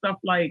say stuff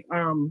like,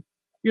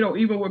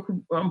 even with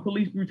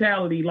police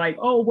brutality, like,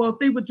 "Oh, well, if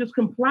they would just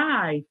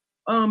comply,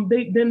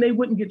 then they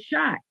wouldn't get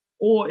shot.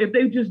 Or if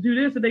they just do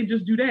this or they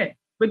just do that."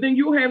 But then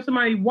you'll have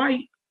somebody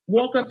white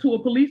walk up to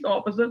a police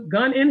officer,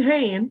 gun in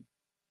hand,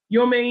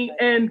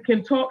 and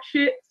can talk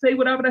shit, say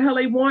whatever the hell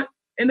they want,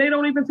 and they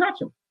don't even touch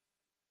them.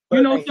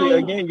 So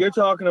again, you're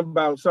talking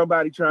about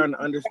somebody trying to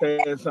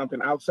understand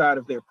something outside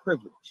of their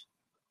privilege.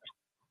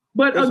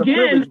 But it's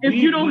again, if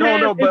you don't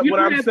have, but what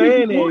I'm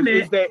saying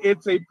is that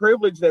it's a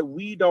privilege that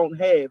we don't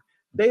have.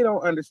 They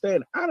don't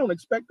understand. I don't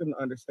expect them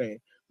to understand.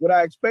 What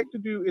I expect to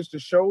do is to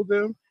show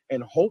them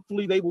and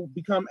hopefully they will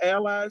become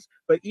allies.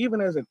 But even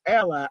as an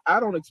ally,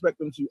 I don't expect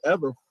them to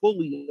ever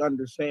fully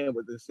understand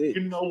what this is.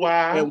 You know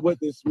why? And what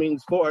this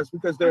means for us,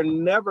 because they're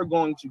never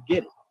going to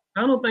get it.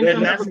 I don't think they're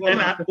never going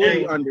to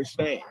fully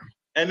understand.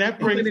 And that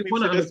brings me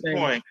to this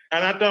point.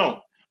 And I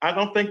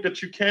don't think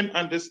that you can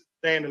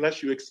understand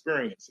unless you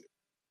experience it.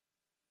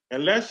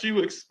 Unless you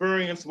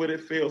experience what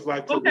it feels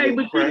like to be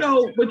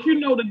oppressed. But you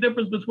know the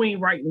difference between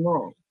right and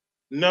wrong.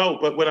 No,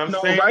 but what I'm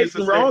saying right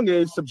and wrong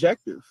is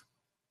subjective.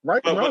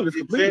 Right and wrong is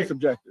completely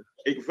subjective.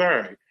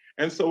 Exactly.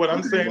 And so what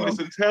I'm saying is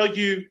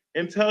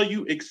until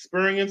you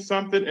experience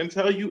something,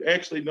 until you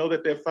actually know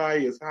that fire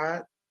is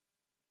hot,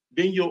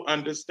 then you'll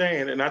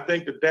understand. And I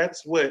think that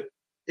that's what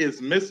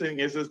is missing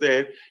is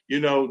that,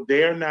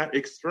 they're not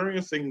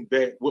experiencing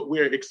what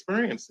we're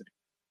experiencing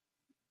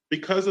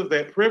because of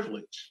that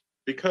privilege,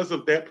 because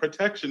of that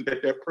protection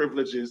that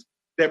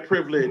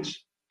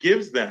privilege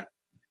gives them.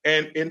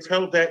 And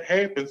until that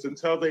happens,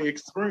 until they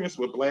experience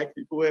what Black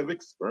people have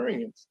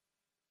experienced,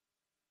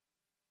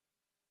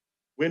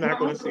 we're not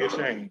going to see a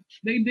change.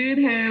 They did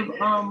have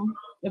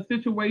a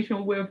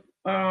situation with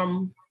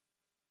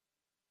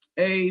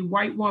a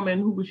white woman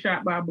who was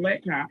shot by a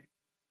Black cop.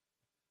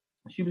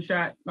 She was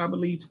shot, I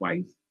believe,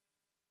 twice.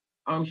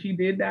 She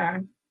did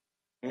die,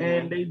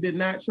 and they did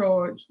not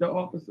charge the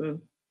officer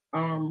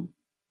for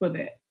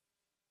that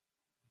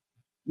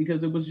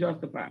because it was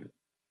justified.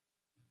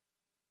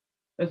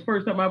 That's the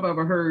first time I've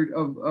ever heard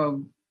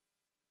of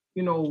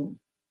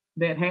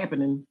that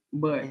happening,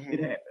 but it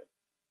happened.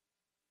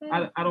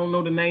 I don't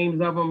know the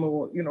names of them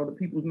or the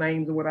people's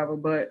names or whatever,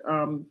 but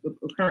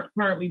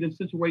currently the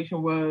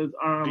situation was.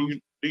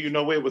 Do you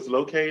know where it was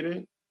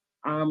located?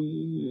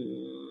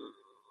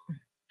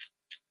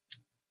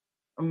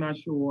 I'm not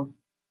sure,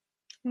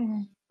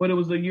 but it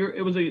was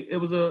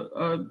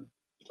a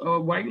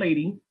white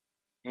lady.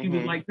 She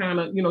was like kind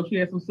of, she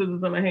had some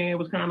scissors in her hand,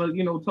 was kind of,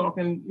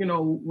 talking,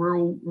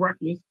 real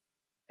reckless.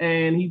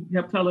 And he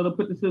kept telling her to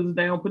put the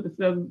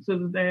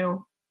scissors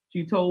down.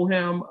 She told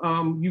him,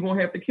 you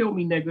gonna have to kill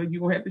me, nigga.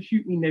 You gonna have to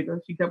shoot me, nigga.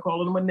 She kept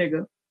calling him a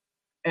nigga.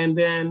 And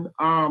then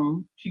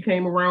she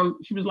came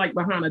around, she was like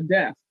behind a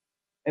desk.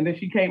 And then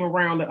she came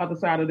around the other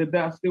side of the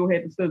desk, still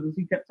had the scissors.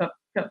 He kept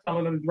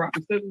telling her to drop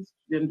the scissors,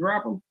 didn't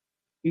drop them.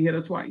 He hit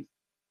her twice.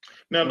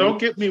 Now, don't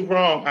get me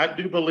wrong. I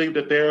do believe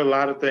that there are a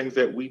lot of things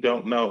that we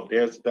don't know.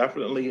 There's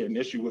definitely an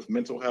issue with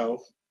mental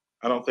health.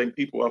 I don't think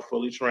people are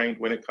fully trained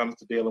when it comes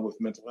to dealing with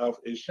mental health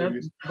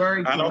issues.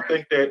 I don't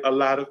think that a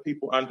lot of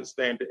people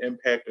understand the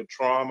impact of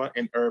trauma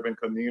in urban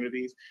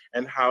communities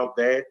and how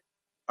that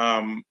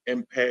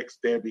impacts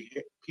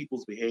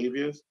people's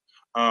behaviors.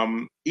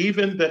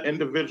 Even the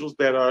individuals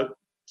that are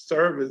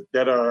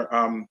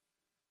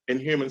in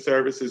human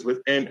services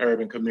within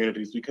urban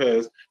communities,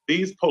 because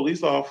these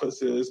police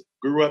officers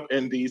grew up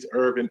in these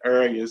urban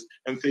areas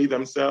and they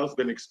themselves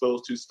been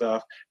exposed to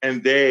stuff,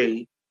 and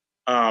they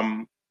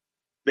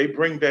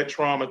bring that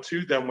trauma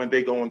to them when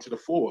they go into the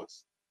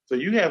force. So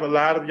you have a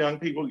lot of young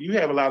people, you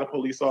have a lot of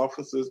police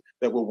officers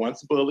that were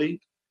once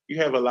bullied. You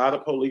have a lot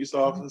of police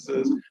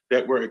officers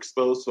that were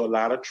exposed to a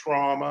lot of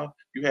trauma.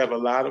 You have a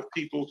lot of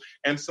people.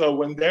 And so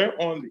when they're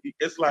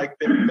it's like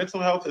their mental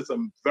health is a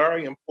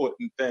very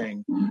important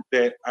thing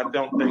that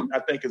I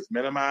think is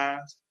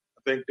minimized.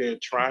 I think they're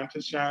trying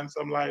to shine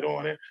some light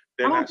on it.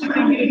 From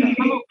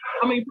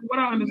what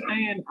I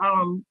understand,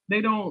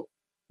 they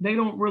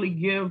don't really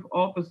give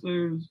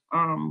officers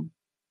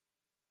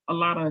a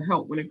lot of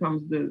help when it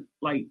comes to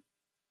like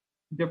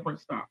different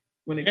stuff.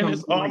 When it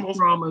comes to like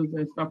traumas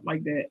and stuff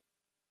like that.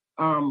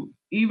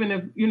 Even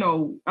if,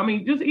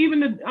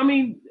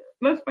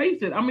 let's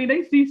face it.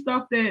 They see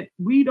stuff that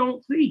we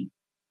don't see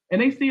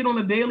and they see it on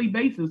a daily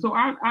basis. So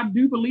I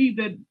do believe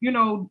that,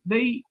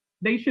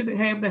 they should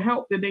have the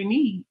help that they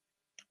need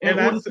in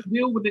order to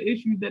deal with the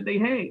issues that they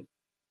have.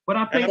 But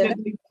I think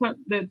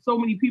that so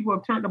many people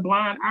have turned a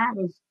blind eye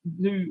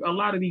to a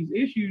lot of these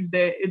issues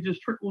that it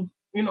just trickles,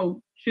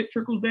 shit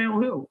trickles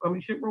downhill.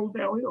 Shit rolls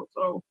downhill.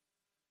 So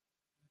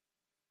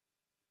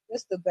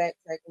just to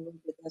backtrack a little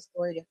bit, that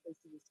story that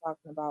Christy was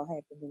talking about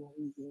happened in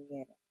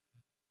Louisiana.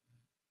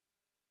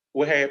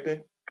 What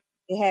happened?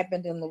 It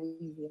happened in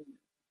Louisiana.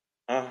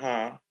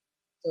 Uh-huh.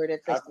 Story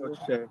that Christy was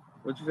saying.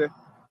 What you say?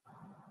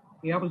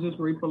 Yeah, I was just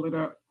re-pull it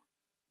up.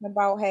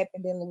 About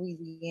happened in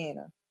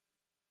Louisiana.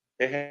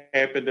 It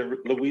happened in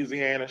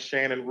Louisiana.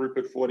 Shannon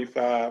Rupert,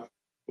 45,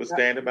 was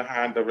standing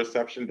behind the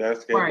reception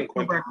desk at the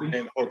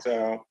Quinton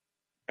Hotel.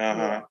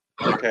 Uh-huh.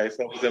 Yeah. Okay,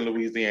 so it was in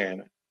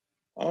Louisiana.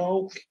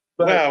 Oh,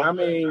 but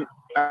well,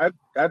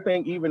 I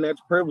think even that's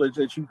privilege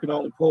that you can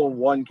only pull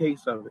one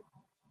case of it.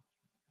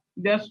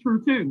 That's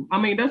true too.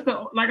 That's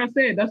like I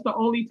said, that's the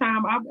only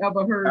time I've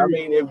ever heard.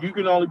 If you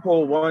can only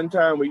pull one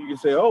time where you can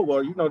say, oh,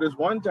 well, this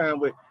one time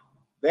with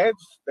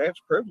that's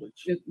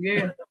privilege.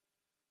 Yeah.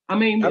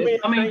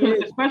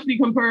 Especially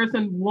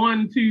comparison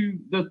one to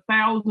the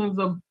thousands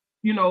of,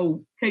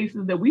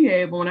 cases that we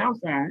have on our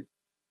side,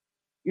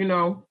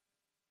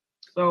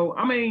 So,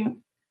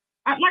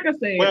 like I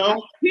said,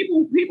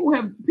 people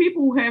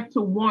have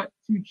to want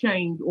to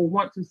change or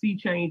want to see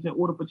change in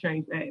order for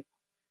change to happen.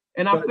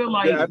 And I feel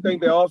like I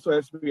think there also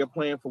has to be a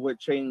plan for what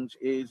change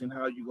is and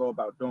how you go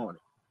about doing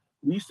it.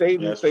 We say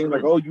these things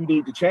like, "Oh, you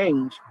need to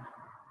change,"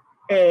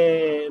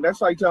 and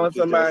that's like telling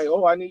somebody,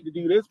 "Oh, I need to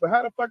do this," but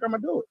how the fuck am I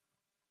do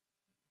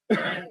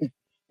it?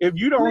 If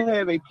you don't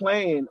have a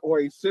plan or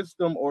a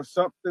system or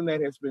something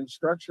that has been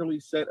structurally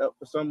set up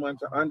for someone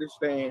to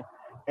understand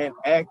and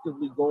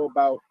actively go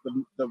about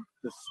the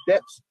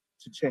steps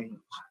to change.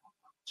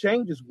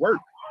 Change is work.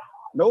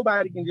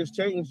 Nobody can just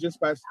change just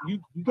by you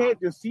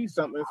can't just see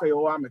something and say,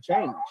 "Oh, I'm a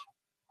change."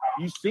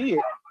 You see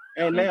it,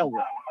 and now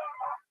what?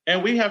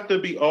 And we have to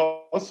be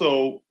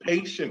also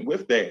patient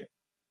with that.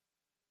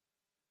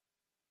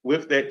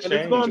 With that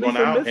change on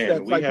our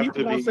end. Like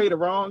people gonna say the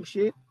wrong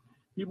shit.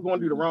 People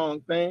gonna do the wrong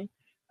thing.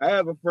 I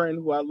have a friend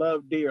who I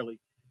love dearly,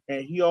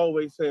 and he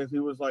always says, he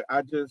was like,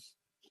 "I just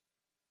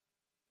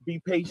be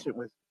patient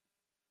with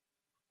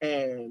it."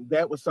 And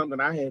that was something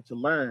I had to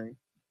learn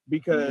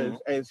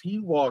because as he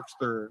walks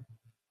through,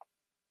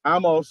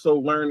 I'm also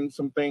learning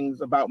some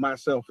things about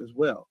myself as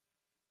well.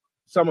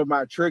 Some of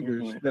my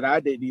triggers that I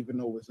didn't even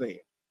know was there.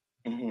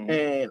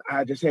 And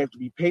I just have to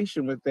be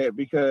patient with that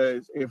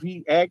because if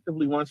he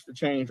actively wants to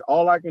change,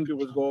 all I can do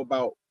is go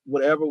about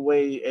whatever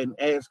way and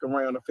ask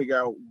around to figure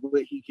out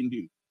what he can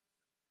do.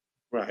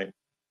 Right.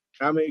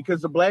 I mean,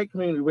 because the Black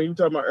community, when you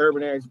talk about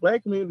urban areas,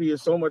 Black community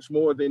is so much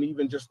more than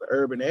even just the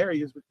urban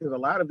areas because a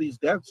lot of these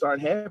deaths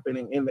aren't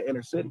happening in the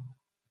inner city.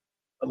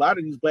 A lot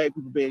of these Black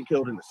people being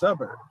killed in the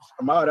suburbs.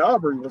 Ahmaud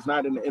Arbery was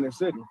not in the inner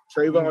city.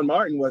 Trayvon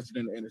Martin wasn't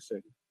in the inner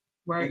city.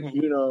 Right.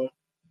 You know,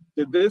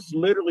 this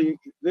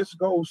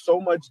goes so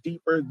much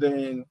deeper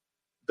than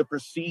the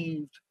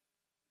perceived,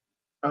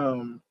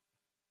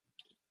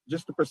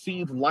 just the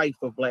perceived life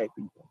of Black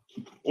people.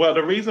 Well,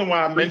 the reason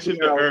why I mentioned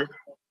the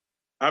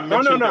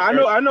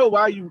I know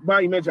why you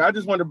mentioned. I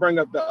just want to bring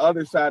up the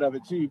other side of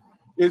it too.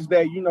 Is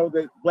that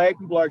that Black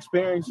people are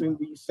experiencing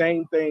these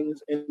same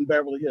things in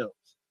Beverly Hills.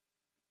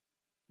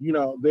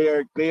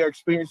 They are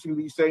experiencing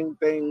these same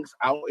things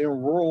out in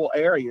rural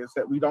areas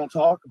that we don't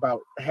talk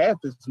about half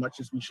as much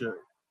as we should.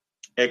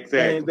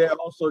 Exactly. And they're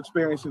also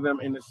experiencing them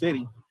in the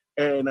city.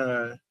 And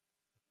I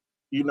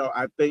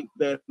think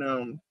that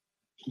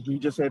we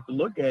just have to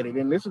look at it.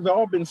 And this has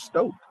all been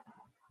stoked.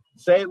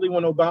 Sadly,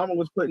 when Obama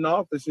was put in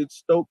office, it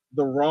stoked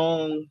the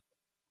wrong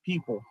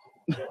people.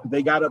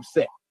 They got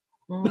upset.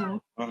 And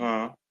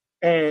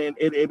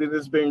it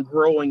has been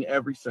growing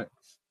ever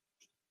since.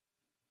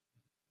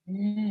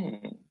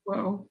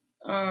 Well,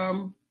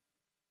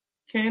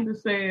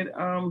 Candace said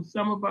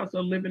some of us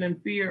are living in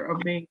fear of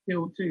being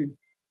killed too.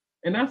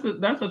 And that's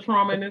a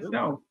trauma in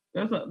itself.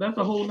 That's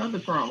a whole nother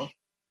trauma.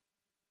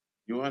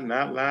 You are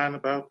not lying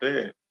about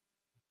that.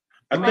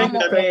 I think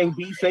that saying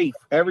 "be safe"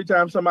 every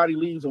time somebody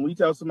leaves, and we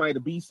tell somebody to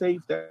be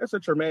safe, that's a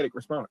traumatic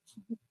response.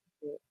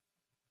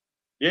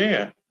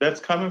 Yeah,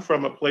 that's coming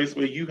from a place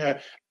where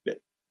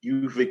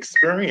you've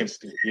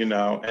experienced it,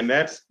 and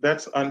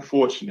that's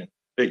unfortunate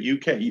that you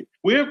can't.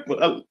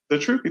 The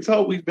truth be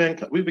told, we've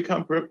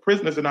become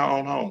prisoners in our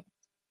own home.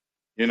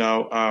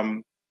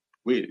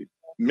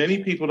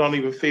 Many people don't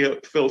even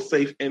feel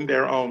safe in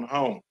their own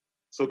home.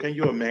 So can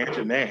you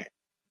imagine that?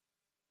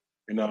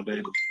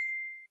 Nobody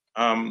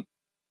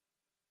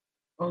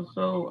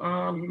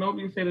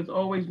said it's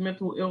always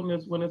mental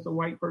illness when it's a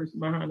white person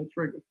behind the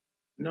trigger.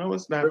 No,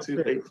 it's not too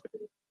late.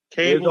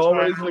 There's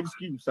always an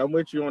excuse. I'm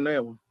with you on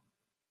that one.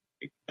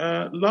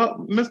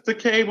 Mr.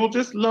 Cable,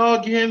 just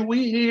log in.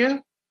 We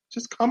here.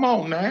 Just come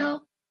on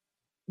now.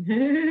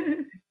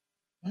 Get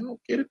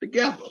it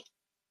together.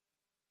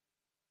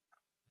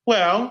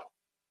 Well,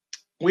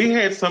 we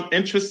had some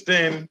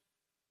interesting.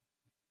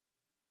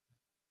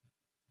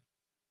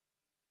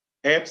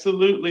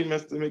 Absolutely,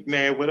 Mr.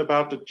 McNair. What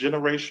about the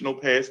generational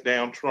passed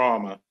down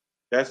trauma?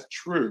 That's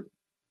true.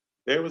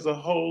 There was a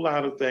whole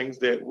lot of things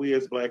that we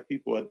as Black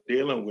people are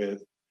dealing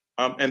with.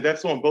 And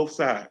that's on both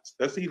sides.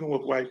 That's even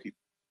with white people.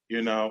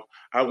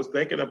 I was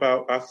thinking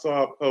about, I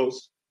saw a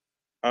post.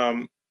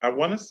 I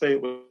want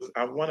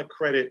to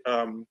credit,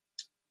 who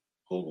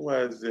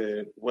was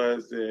it?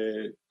 Was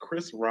it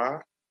Chris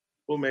Rock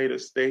who made a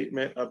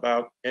statement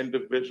about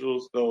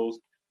individuals, those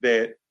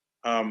that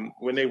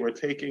when they were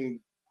taking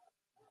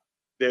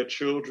their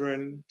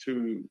children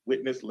to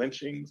witness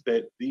lynchings,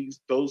 that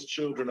those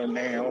children are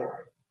now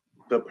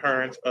the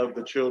parents of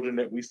the children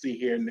that we see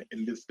here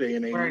in this day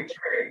and age. Right.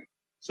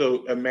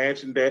 So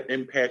imagine that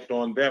impact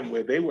on them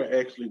where they were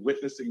actually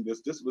witnessing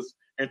this. This was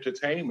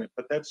entertainment,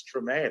 but that's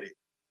traumatic,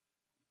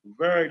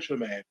 very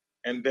traumatic,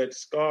 and that's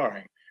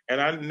scarring. And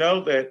I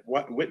know that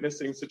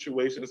witnessing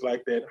situations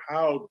like that,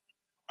 how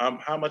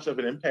much of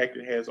an impact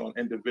it has on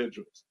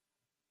individuals.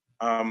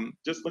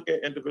 Just look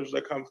at individuals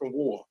that come from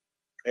war.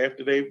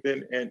 After they've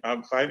been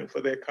fighting for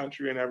their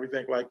country and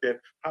everything like that,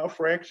 how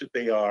fractured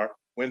they are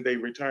when they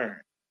return.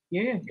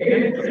 Yeah,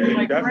 they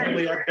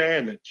definitely are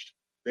damaged.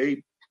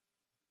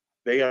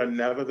 They are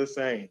never the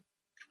same.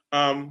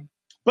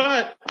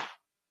 But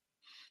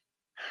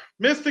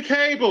Mr.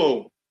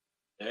 Cable.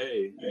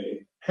 Hey,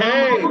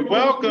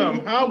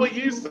 welcome. How are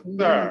you,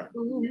 sir?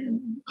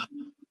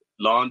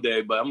 Long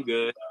day, but I'm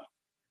good.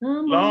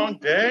 Long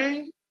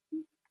day?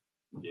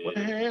 Yeah. What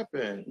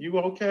happened? You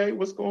okay?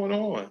 What's going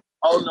on?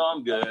 Oh no,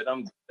 I'm good. I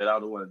don't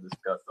want to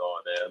discuss all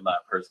that. A lot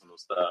of personal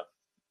stuff.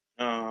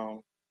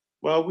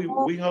 Well,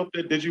 we hope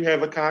that. Did you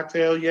have a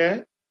cocktail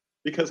yet?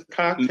 Because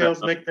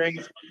cocktails make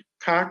things.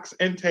 Cocks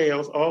and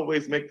tails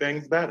always make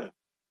things better.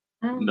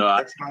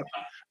 No,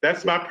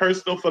 that's my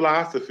personal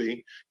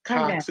philosophy.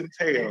 Cocks and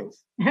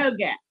tails.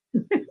 Okay.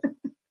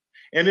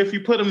 And if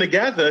you put them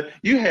together,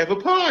 you have a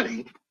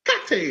party.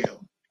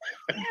 Cocktail.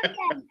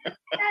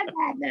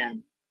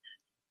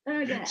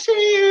 Okay.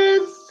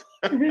 Cheers.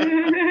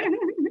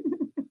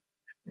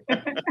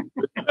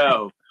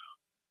 No,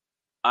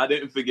 I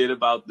didn't forget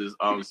about this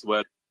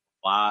sweater.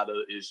 A lot of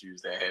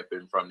issues that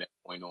happened from that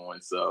point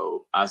on,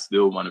 so I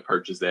still want to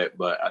purchase that,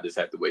 but I just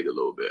have to wait a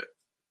little bit.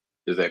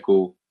 Is that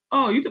cool?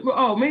 Oh,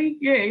 me?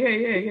 Yeah,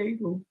 you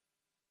cool.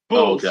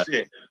 Bullshit.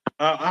 Okay.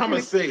 I'm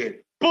gonna say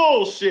it.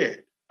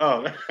 Bullshit.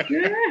 Oh.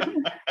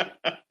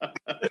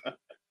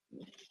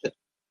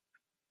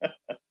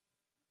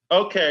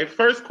 Okay,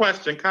 first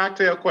question,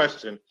 cocktail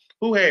question.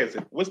 Who has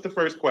it? What's the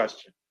first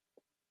question?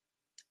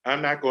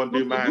 I'm not going to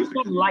do mine. Do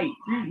something light.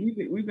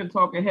 We've been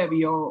talking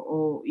heavy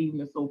all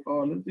evening so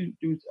far. Let's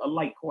do a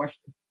light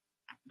question.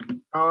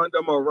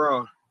 Condom or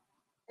raw?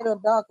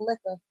 Dark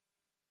liquor.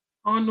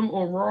 Condom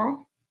or raw?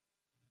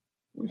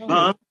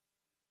 Huh?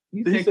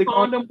 You said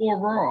condom or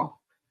raw?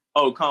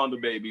 Oh,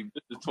 condom, baby.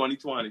 This is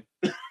 2020.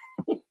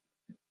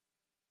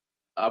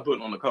 I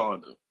put on a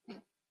condom.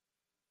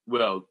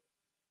 Well,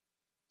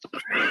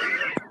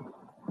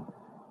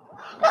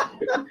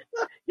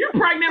 you're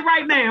pregnant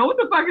right now. What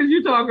the fuck is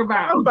you talking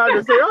about? I was about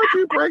to say, aren't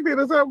you pregnant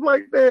or something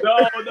like that? No,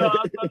 I was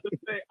about to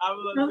say.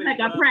 Looks like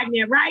I'm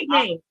pregnant right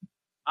now.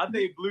 I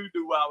think Blue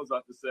knew what I was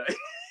about to say.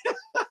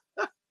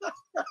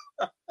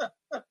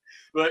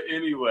 But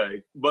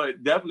anyway,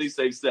 definitely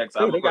safe sex.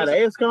 Hey, they got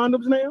ass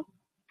condoms now?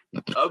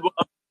 Well,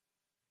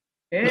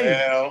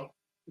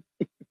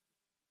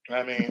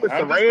 I mean, put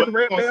some red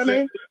wrap down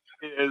there?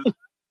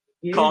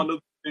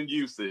 Condoms in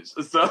usage.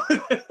 So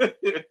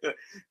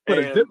put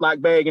a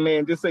Ziploc bag in there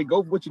and just say,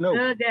 go for what you know.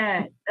 Oh,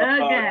 God. Oh,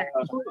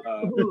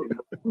 God.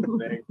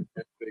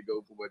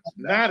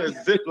 Not a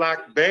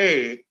Ziploc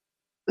bag.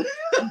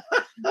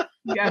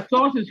 You got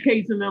sausage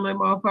casing in that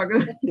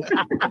motherfucker.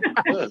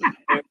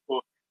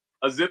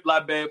 A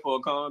Ziploc bag for a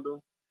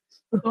condom?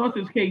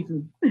 Sausage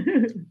casing.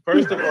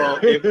 First of all,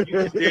 if you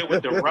can deal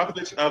with the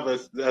roughage of a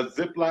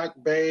Ziploc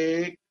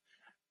bag,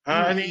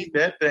 honey,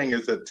 that thing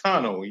is a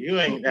tunnel. You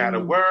ain't got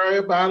to worry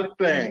about a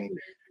thing.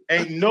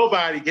 Ain't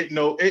nobody get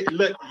no.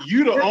 Look,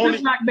 you the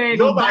only.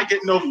 Nobody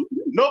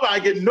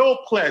get no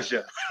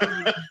pleasure.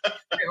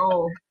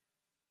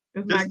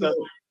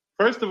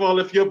 First of all,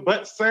 if your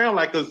butt sound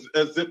like a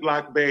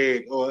Ziploc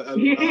bag or a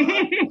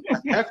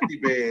hefty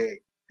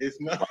bag, it's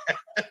not.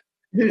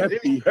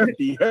 Hefty.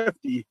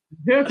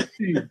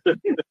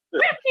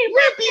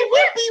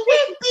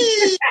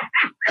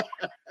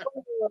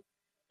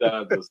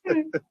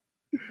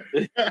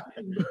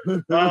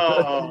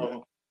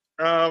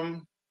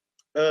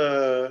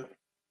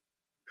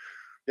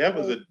 That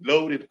was a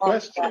loaded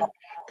question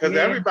because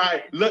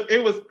everybody look.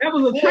 That was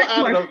a trick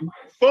question.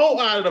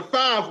 4 out of the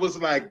 5 was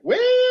like, well.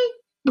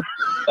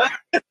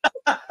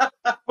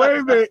 Wait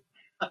a minute.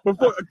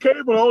 Before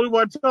Cable, the only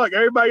one talk.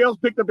 Everybody else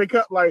picked up their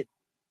cup like.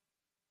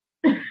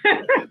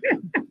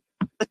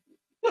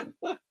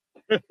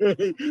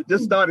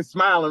 Just started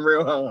smiling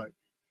real hard.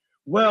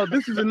 Well,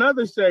 this is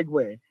another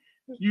segue.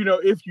 You know,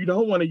 if you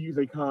don't want to use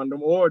a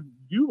condom or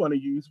you want to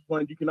use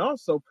one, you can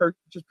also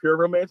purchase Pure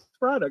Romance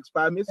products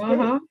by Miss K.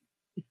 You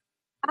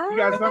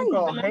got something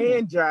called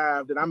Hand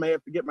Jive that I'm gonna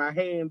have to get my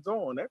hands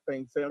on. That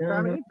thing sounds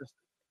kind of interesting.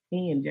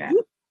 Hand Jive.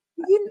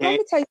 Let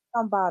me tell you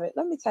something about it.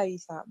 Let me tell you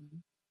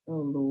something. Oh,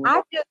 Lord.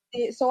 I just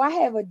did. So I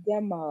have a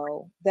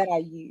demo that I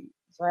use,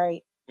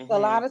 right? Mm-hmm. So a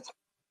lot of times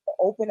I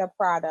open a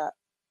product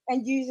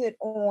and use it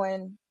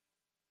on,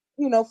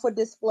 for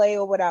display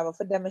or whatever,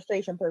 for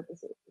demonstration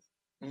purposes.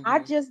 Mm-hmm. I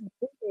just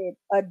did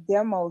a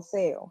demo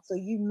sale, so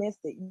you missed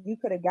it. You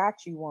could have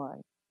got you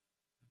one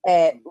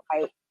at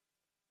like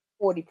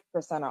 40%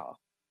 off.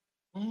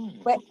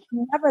 But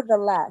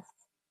nevertheless,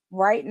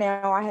 right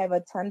now I have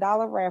a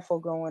 $10 raffle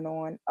going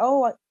on.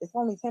 Oh, it's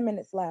only 10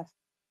 minutes left.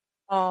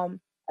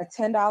 A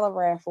 $10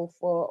 raffle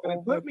for.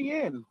 Put me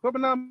in. Put my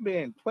number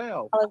in.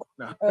 12.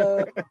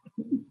 No.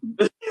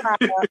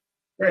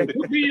 Hey,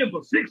 put me in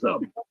for 6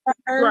 of them.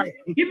 Right.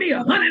 Give me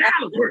 $100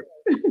 worth.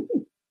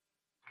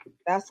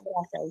 That's what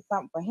I say.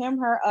 Something for him,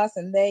 her, us,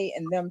 and they,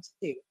 and them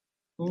too.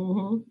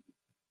 Mm-hmm.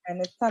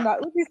 And it's $10.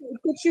 What did you say?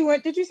 Put you in?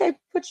 Did you say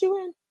put you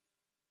in?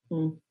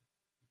 Mm.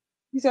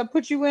 You said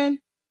put you in?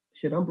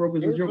 Shit, I'm broke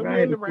as a joke. I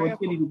had to afford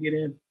Kitty to get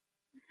in.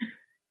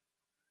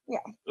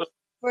 Yeah.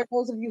 For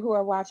those of you who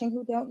are watching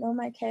who don't know,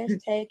 my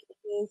hashtag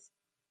is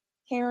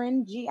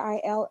Karen,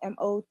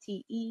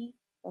 GILMOTE.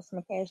 That's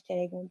my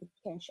hashtag on the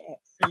cash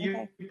apps.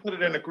 Can you put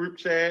it in a group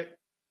chat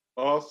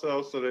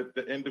also so that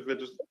the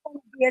individuals.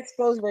 The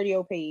Exposed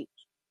Radio page.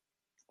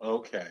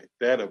 Okay,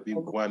 that'll be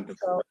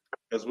wonderful.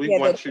 Because we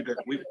want you to.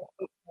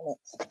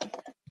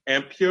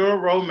 And Pure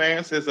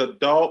Romance is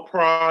adult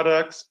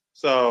products,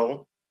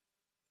 so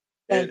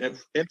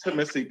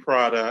intimacy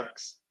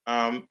products.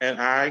 And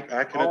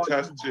I can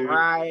attest to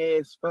dry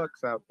ass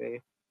fucks out there.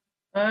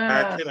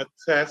 I can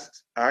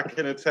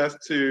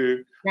attest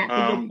to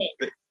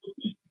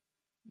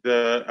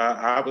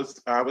I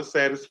was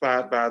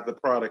satisfied by the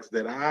products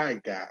that I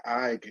got.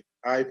 I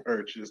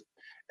purchased,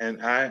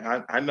 and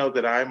I know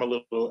that I'm a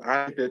little.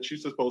 I think that you're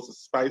supposed to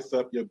spice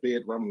up your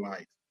bedroom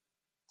life.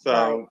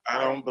 So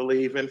I don't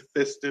believe in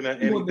fisting or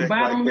anything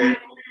like that.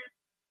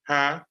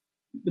 Huh?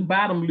 The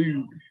bottom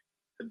lube.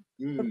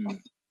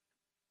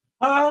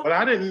 But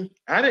I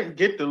didn't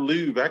get the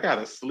lube. I got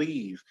a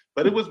sleeve,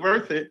 but it was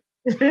worth it.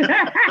 Thank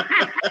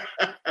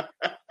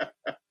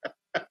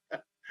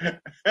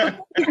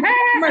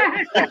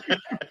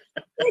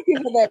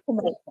you for that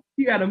promotion.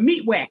 You got a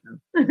meat whacker.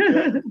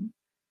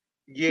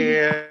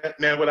 Yeah.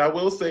 Now, what I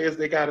will say is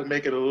they got to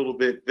make it a little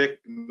bit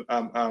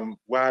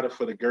wider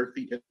for the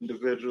girthy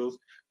individuals,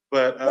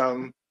 but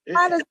it's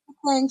snug.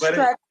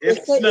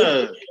 It's pretty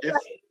snug.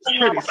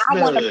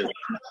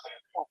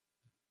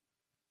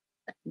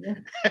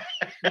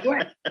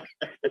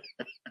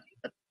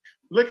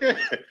 Look at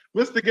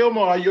Mr.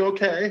 Gilmore. Are you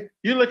okay?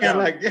 You looking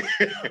like the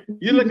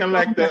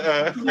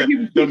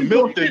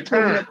Milton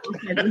turn.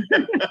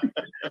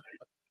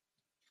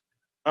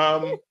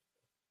 I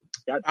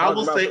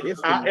will say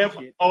I am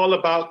all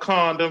about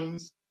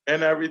condoms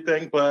and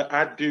everything, but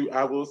I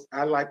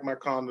like my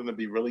condom to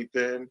be really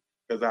thin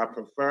because I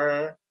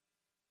prefer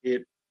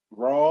it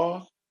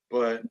raw,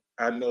 but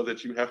I know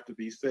that you have to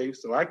be safe,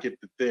 so I get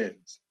the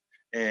thins.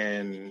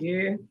 And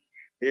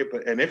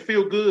and it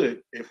feel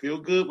good. It feel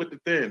good with the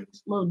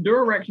thins. Well,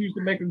 Durex used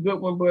to make a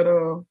good one, but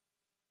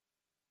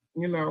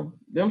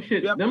them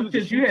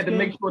shits you had to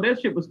make sure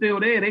that shit was still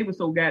there. They were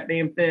so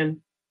goddamn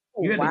thin.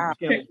 You had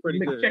to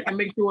check and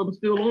make sure it was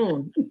still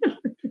on.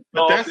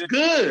 But that's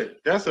good.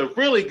 That's a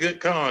really good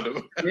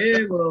condom. Yeah,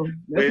 well,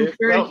 that's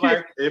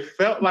it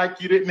felt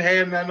like you didn't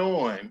have none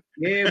on.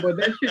 Yeah, but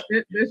that shit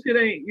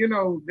ain't,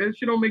 that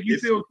shit don't make you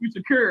feel too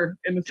secure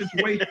in the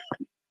situation.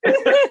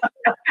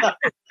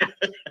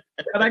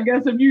 And I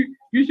guess if you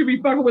should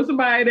be fucking with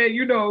somebody that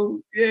it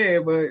don't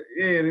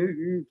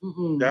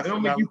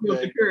make you feel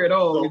secure at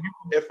all. So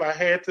if I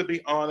had to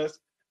be honest,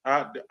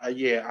 I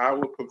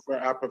would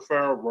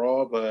prefer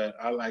raw, but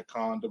I like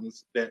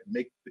condoms that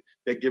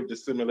give the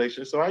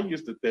simulation. So I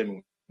use the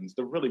thin ones,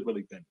 the really,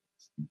 really thin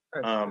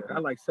ones. I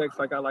like sex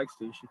like I like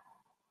sushi.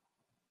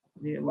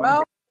 Yeah,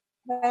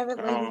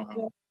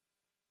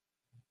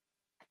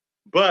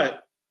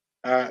 but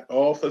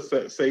all for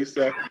safe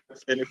sex,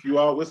 and if you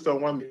are with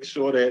someone, make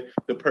sure that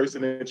the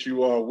person that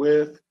you are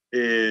with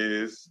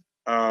is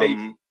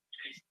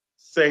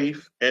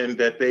safe and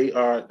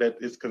that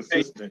is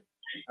consistent.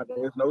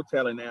 There's no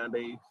telling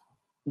nowadays.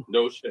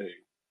 No shade.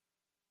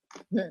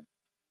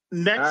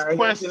 Next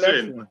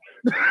question.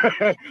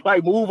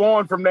 Like, move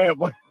on from that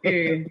one.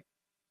 Yeah.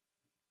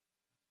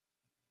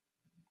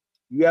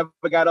 You ever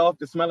got off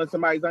to smelling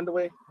somebody's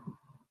underwear?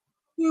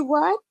 You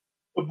what?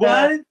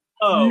 What?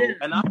 Oh, no.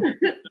 And I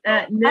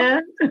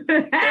no.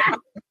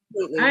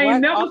 I ain't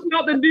never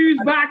smelled the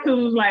dude's box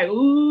and was like,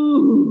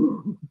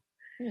 ooh.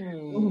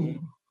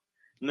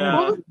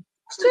 No.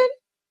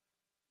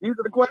 These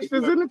are the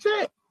questions in the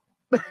chat.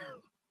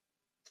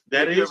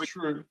 That is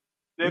true.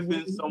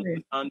 Sniffing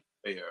someone's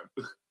underwear.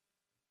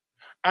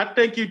 I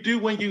think you do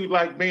when you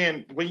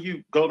when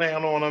you go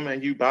down on them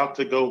and you about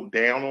to go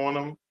down on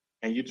them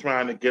and you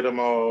trying to get them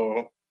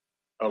all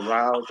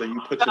aroused and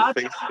you put your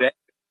face.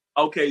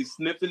 Okay,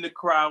 sniffing the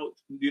crouch,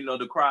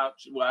 the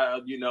crouch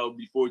while,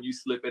 before you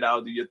slip it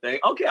out, do your thing.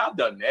 Okay, I've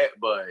done that,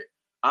 but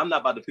I'm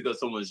not about to pick up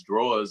someone's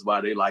drawers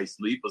while they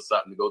sleep or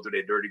something to go through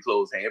their dirty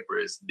clothes hamper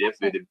and sniff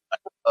it.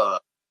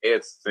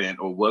 Ass scent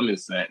or woman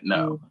scent.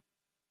 No.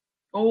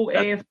 Old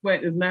ass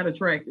sweat is not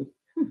attractive.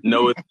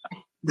 No, it's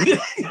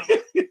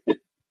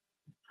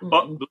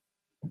not.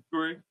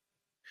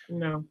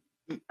 No.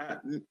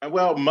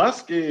 Well,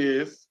 musk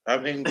is,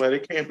 but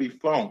it can't be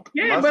funk.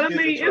 Yeah, musk but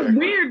it's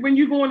weird when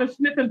you going to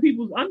sniffing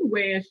people's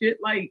underwear and shit.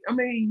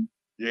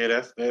 Yeah,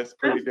 that's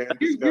pretty damn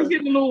disgusting. You're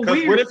getting a little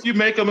weird. What if you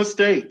make a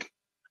mistake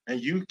and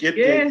you get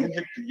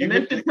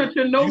touch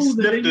your nose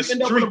and then you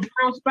end up with a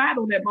brown spot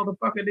on that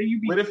motherfucker? Then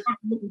you be fucking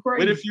looking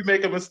crazy. What if you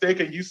make a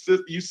mistake and you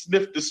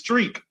sniff the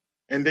streak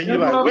and then you're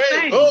that's like,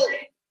 wait, oh.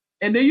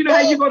 And then how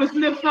you go to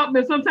sniff something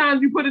and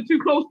sometimes you put it too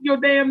close to your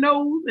damn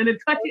nose and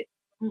it touch it.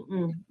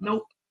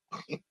 Nope.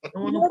 I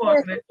don't want to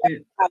fuck that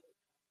shit.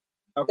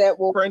 A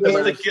friend of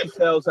mine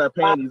sells her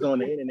panties on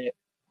the internet.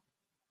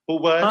 Who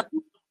what?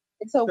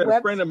 It's a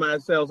friend of mine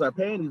sells her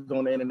panties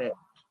on the internet.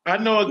 I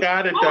know a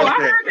guy that does I that.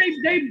 heard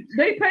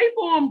they pay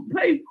for them,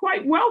 pay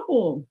quite well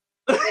for them.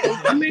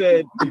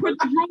 You put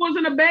the drawers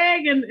in a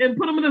bag and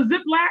put them in a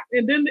Ziploc,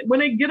 and then when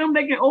they get them,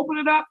 they can open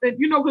it up. And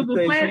because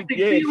the plastic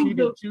seals. She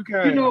did two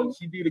kinds.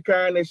 She do the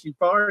kind that she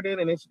farted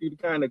in, and then she do the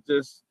kind that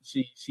just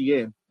she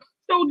in.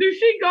 So do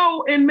she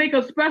go and make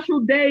a special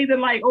day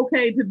that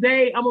okay,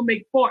 today I'm gonna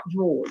make fart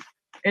drawers,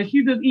 and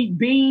she just eat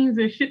beans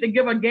and shit to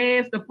give her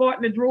gas to fart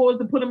in the drawers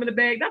to put them in the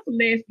bag? That's some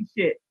nasty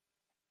shit.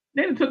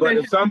 But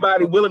if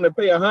somebody willing to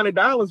pay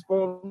 $100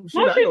 for them,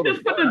 shit, she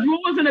just put the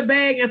drawers in the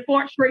bag and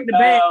fart straight in the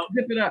bag,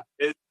 zip it up.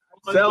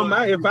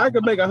 If I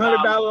could make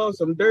 $100 on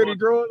some dirty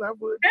drawers, I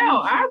would.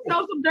 Hell, I'd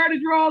sell some dirty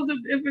drawers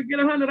if it get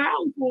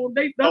 $100 for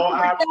them.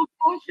 That's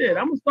bullshit.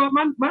 I'm gonna start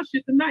my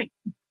shit tonight.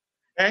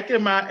 Back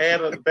in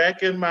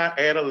my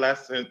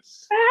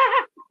adolescence,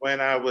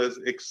 when I was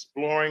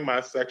exploring my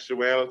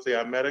sexuality,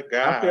 I met a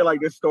guy. I feel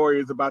like this story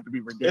is about to be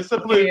ridiculous. It's a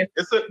blue.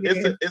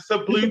 It's a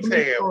blue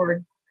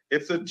tail.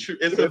 It's a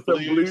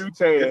blue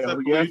tail.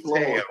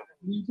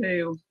 Blue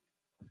tail.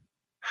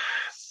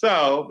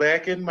 So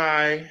back in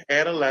my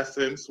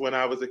adolescence, when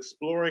I was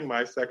exploring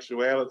my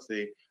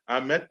sexuality, I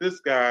met this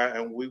guy,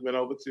 and we went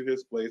over to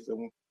his place,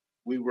 and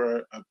we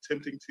were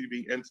attempting to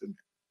be intimate.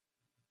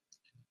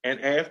 And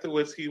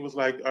afterwards, he was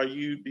like, do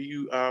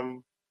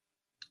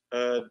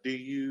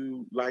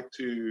you like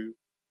to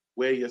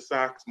wear your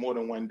socks more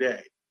than one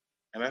day?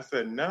 And I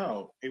said,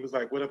 no. He was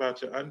like, what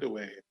about your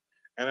underwear?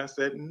 And I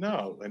said,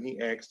 no. And he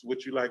asked,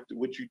 would you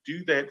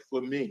do that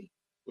for me?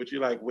 Would you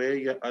like wear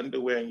your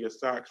underwear and your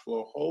socks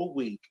for a whole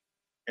week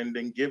and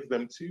then give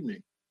them to me?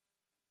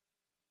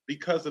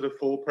 Because of the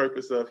full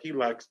purpose of he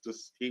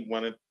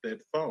wanted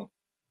that phone.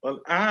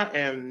 Well, I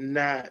am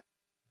not.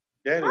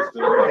 That is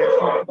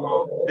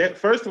that.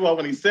 First of all,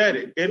 when he said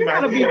it, in my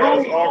head, I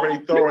was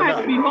already throwing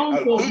up.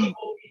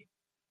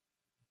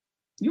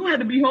 You had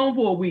to be home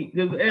for a week.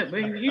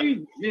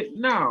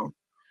 No.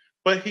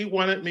 But he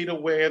wanted me to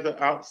wear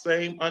the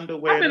same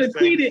underwear. I'm gonna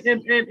tweet it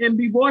and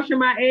be washing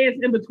my ass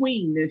in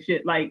between this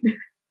shit. Like,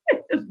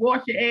 just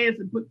wash your ass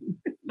and put.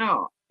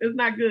 No, it's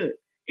not good.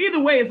 Either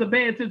way, it's a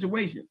bad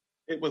situation.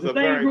 It was a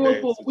very bad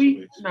situation. For a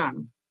week, nah.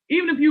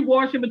 Even if you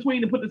wash in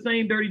between and put the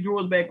same dirty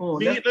drawers back on.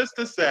 Needless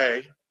to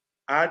say,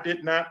 I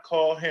did not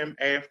call him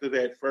after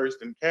that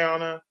first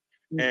encounter,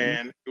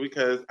 and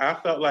because I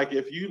felt like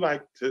if you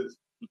like to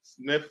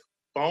sniff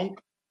funk,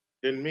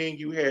 then me and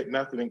you had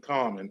nothing in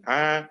common.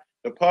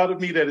 The part of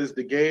me that is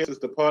the gayest is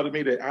the part of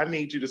me that I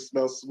need you to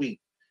smell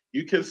sweet.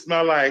 You can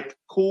smell like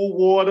cool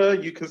water.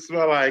 You can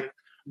smell like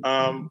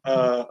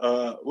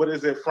what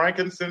is it,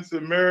 frankincense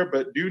and myrrh,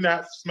 but do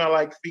not smell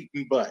like feet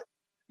and butt,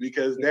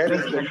 because that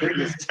is the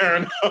biggest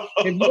turn off.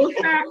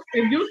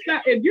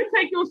 If you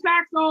take your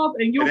socks off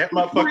and that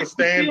motherfucker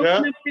stand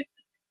up,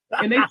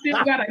 and they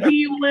still got a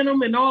heel in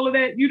them and all of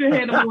that, you done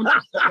had them on.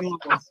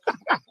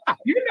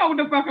 You know what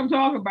the fuck I'm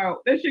talking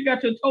about. That shit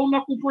got your toe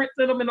knuckle prints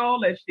in them and all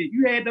that shit.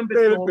 You had them.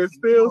 It's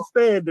still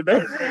standing.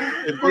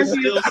 It's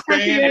still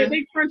standing.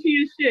 They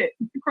crunchy as shit.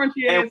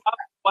 Crunchy ass.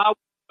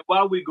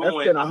 While we going,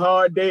 that's been a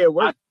hard day at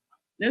work.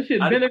 That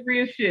shit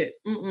vinegary as shit.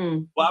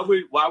 While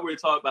we're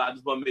talking about, I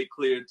just want to make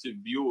clear to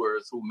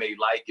viewers who may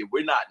like it,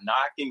 we're not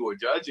knocking or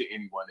judging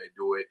anyone that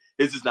do it.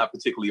 This is not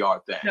particularly our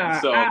thing.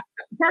 Nah,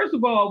 first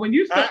of all, when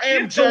you I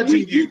am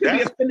judging you.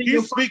 He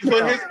speaks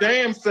for his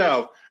damn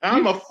self.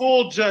 I'm a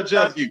full judge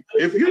of you.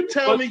 If you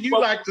tell me you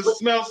like to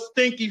smell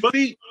stinky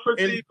feet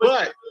and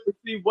butt.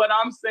 See, what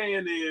I'm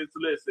saying is,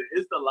 listen,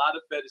 it's a lot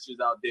of fetishes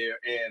out there,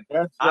 and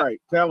that's right.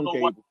 Tell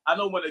them, I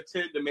don't want to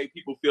tend to make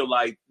people feel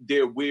like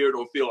they're weird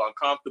or feel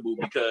uncomfortable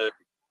because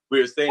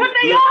we're saying. But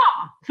they are.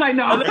 Say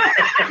no. I'm not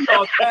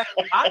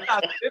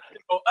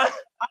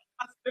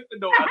sniffing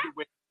no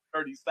underwear,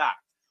 dirty socks.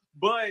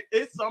 But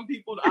it's some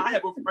people. I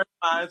have a friend of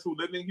mine who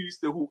live in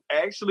Houston who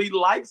actually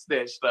likes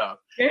that stuff.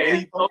 Yeah.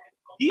 And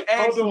he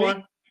asked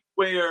me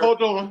where.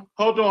 Hold on.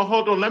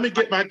 Let me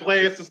get my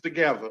glasses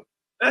together.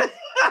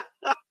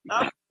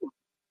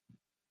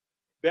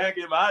 Back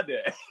in my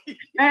day.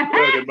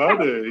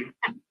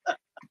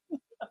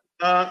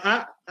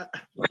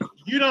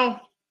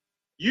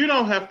 You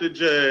don't have to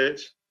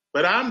judge,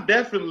 but I'm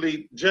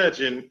definitely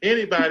judging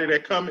anybody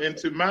that come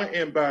into my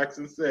inbox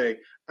and say,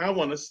 I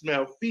want to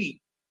smell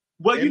feet.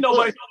 Well, you know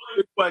what?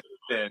 Good question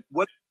then.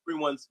 What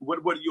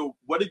are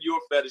your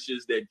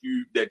fetishes that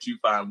you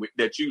find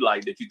that you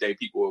like, that you think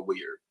people are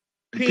weird?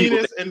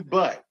 Penis and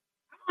butt.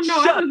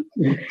 No,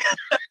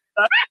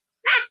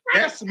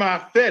 that's my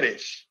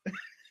fetish.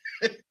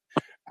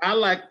 I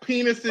like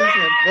penises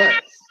and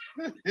butts.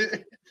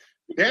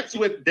 That's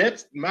my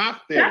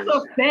fetish. That's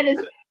a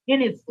fetish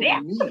in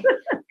itself.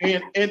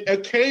 And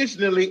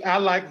occasionally I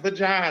like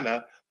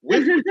vagina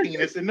with the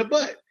penis in the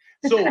butt.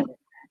 So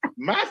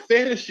my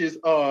fetishes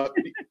are.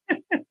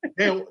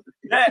 And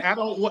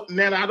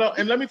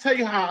let me tell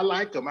you how I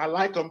like them. I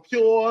like them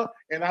pure,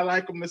 and I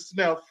like them to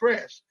smell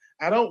fresh.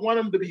 I don't want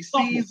them to be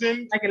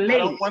seasoned. Like a lady. I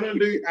don't want them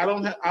to.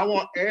 I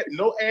want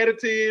no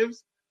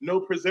additives,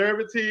 no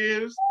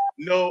preservatives,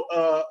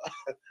 I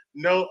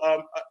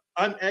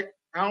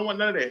don't want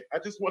none of that. I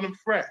just want them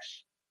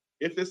fresh.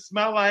 If it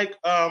smell like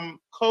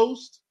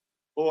Coast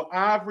or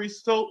Ivory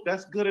soap,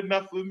 that's good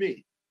enough for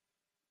me.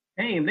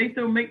 Damn, they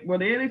still make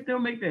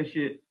that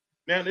shit.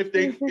 Now,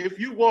 if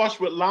you wash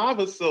with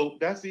lava soap,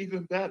 that's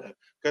even better.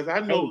 Because I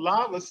know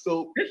lava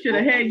soap. This should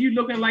have had you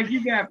looking like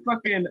you got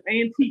fucking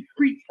antique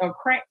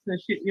cracks and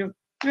shit. You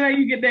know,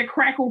 you get that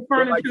crackle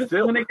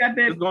furniture when they got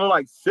that. It's going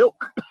like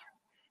silk.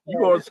 You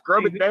gonna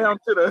scrub it down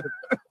to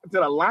to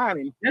the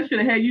lining. That should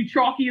have had you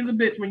chalky as a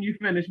bitch when you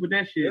finished with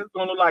that shit. It's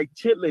gonna look like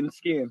chitlin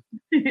skin.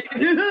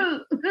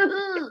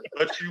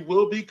 But you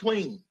will be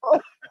clean.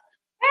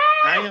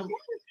 I am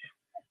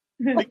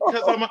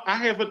because I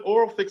have an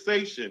oral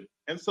fixation,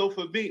 and so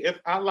for me, if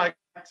I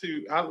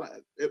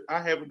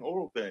have an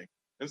oral thing,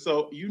 and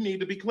so you need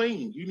to be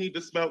clean. You need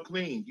to smell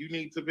clean. You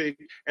need to be,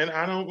 and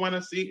I don't want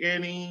to see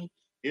any,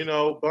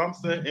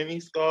 bumps and any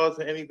scars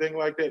or anything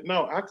like that.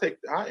 No, I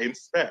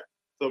inspect.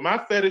 So my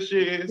fetish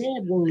is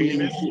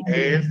penis,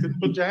 ass, and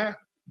vagina.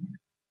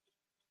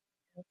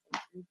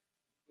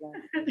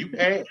 You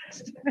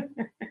asked.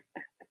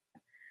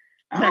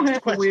 I don't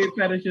have weird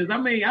fetishes. I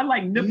mean, I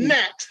like nipples.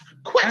 Next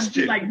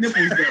question. I like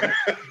nipples.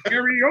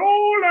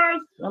 Areolas.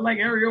 I like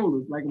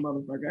areolas like a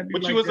motherfucker.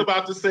 What you was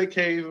about to say,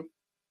 Cave?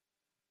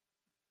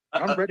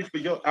 I'm ready for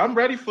you. I'm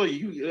ready for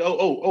you.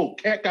 Oh,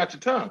 cat got your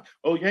tongue.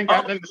 Oh, you ain't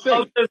got nothing to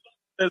say.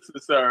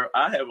 Listen, sir,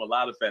 I have a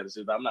lot of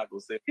fetishes. I'm not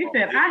gonna say. He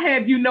said, "I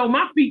have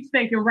my feet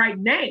stinking right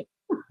now."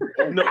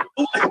 No.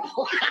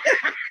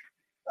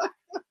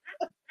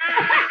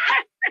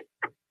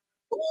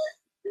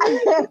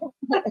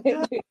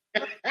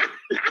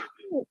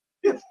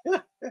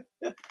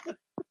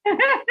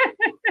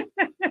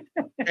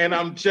 And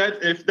I'm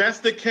if that's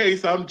the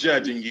case, I'm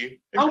judging you.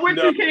 I'm with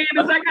you,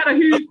 Candace. I got a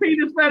huge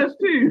penis fetish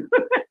too.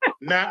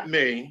 Not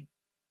me.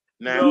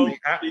 No,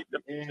 I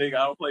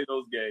don't play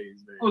those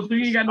games, man. Oh, so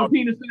you ain't got no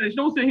penis fetish?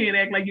 Don't sit here and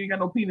act like you ain't got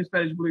no penis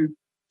fetish, Blue.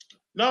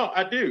 No,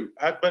 I do.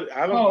 But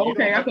I don't. Oh,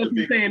 okay. I thought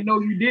you were saying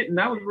no, you didn't.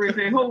 I was ready to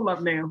say, hold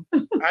up now.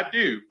 I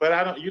do, but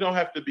I don't. You don't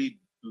have to be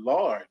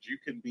large. You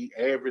can be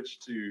average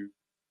to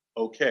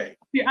okay.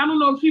 See, I don't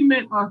know if she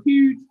meant a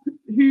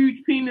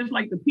huge penis,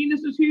 like the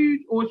penis is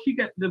huge, or she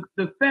got the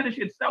fetish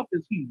itself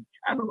is huge.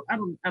 I don't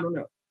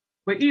know.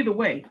 But either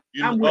way,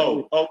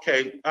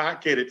 okay, I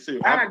get it too.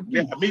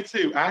 Yeah, me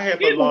too. I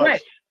have either a large.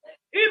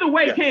 Either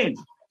way, Candy,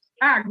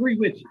 I agree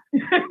with you.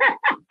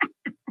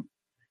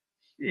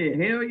 Yeah,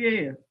 hell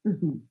yeah.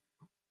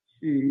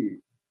 Shit.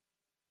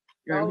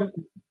 Well,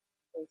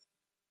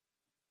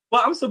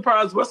 I'm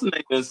surprised what's the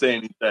name didn't say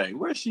anything.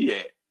 Where's she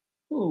at?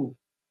 Who?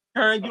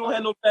 Karen, you don't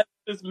have no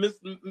fetishes, Miss.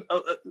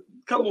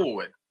 Come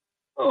on.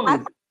 I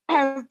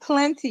have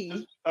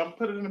plenty.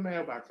 Put it in the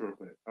mailbox real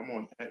quick.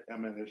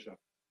 I'm at this show.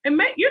 And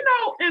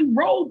and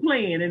role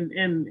playing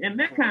and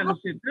that kind of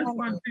shit. That's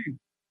fun too.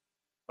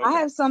 I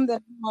have some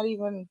that I'm not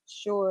even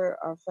sure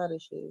are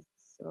fetishes.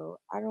 So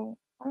I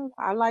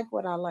like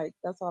what I like.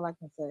 That's all I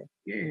can say.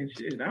 Yeah,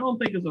 shit. I don't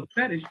think it's a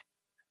fetish.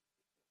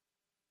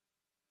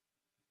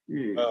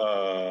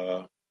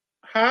 Yeah.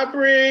 Hi,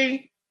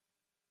 Bree.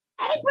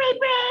 Hey,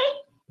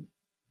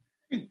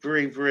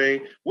 Bree.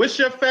 Bree. What's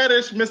your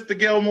fetish, Mr.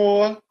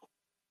 Gilmore?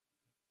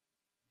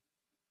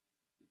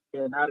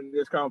 And out of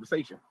this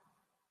conversation.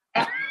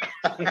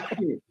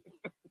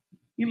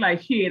 You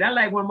like shit. I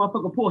like when a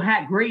motherfucker pour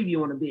hot gravy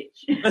on a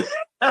bitch.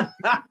 Chop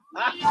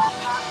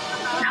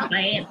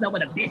my ass over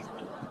the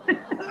biscuit.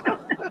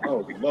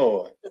 Oh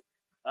Lord.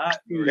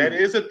 That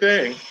is a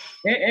thing.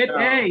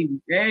 Hey,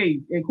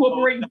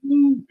 incorporating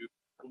food.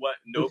 What?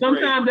 No.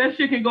 Sometimes that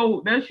shit can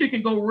go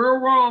real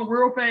wrong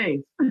real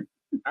fast.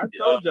 I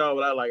told y'all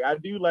what I like. I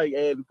do like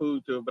adding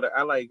food to it, but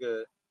I like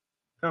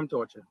cum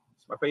torture.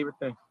 It's my favorite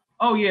thing.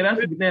 Oh yeah,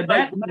 that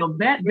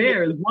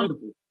there is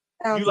wonderful.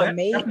 Sounds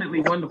amazing.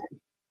 Definitely wonderful.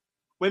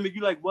 Wait a minute,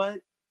 you like what?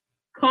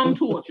 Cum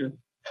torture.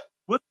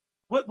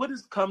 What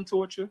is cum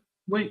torture?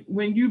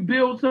 When you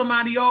build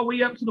somebody all the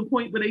way up to the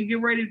point where they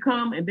get ready to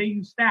come, and then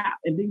you stop,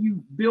 and then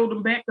you build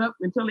them back up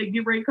until they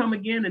get ready to come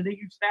again, and then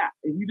you stop,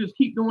 and you just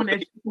keep doing that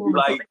shit for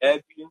them.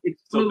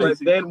 So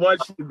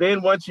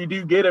then once you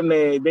do get them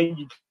there, then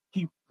you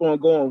keep on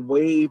going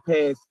way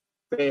past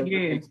that.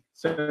 Yeah.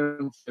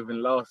 Sensitive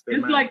and lost.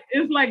 It's like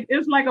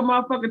a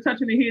motherfucker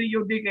touching the head of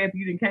your dick after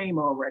you done came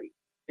already,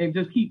 and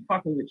just keep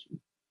fucking with you.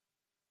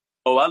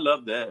 Oh, I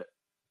love that.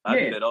 I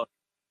do that all.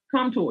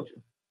 Cum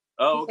torture.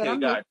 Oh, okay,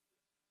 got it.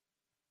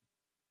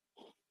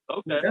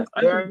 Okay.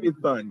 Very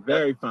fun.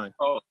 Very fun.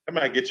 Oh, I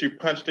might get you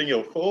punched in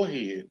your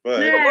forehead,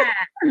 but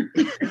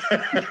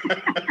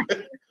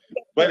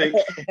but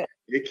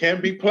it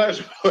can be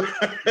pleasurable.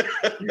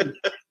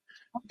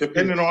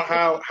 Depending on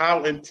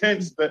how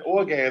intense the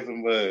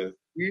orgasm was.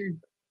 Yeah.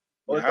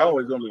 Well, it's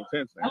always gonna be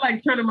intense. I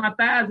like turning my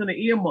thighs into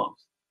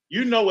earmuffs.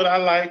 You know what I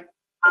like?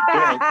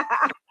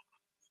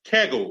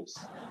 Kegels.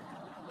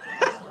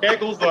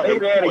 Kegels are say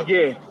that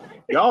again.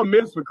 Y'all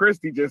missed what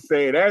Christy just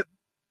said. That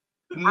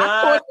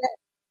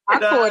I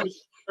caught it.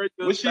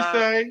 What's she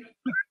say?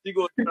 She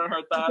gonna turn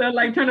her thighs. I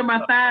like turning my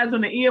thighs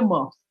into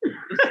earmuffs.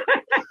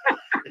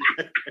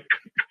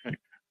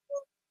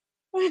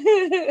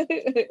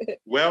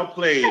 Well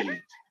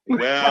played.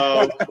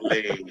 Well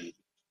played.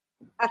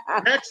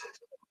 Next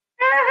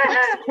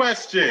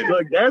question.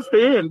 Look, that's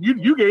the end.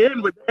 You get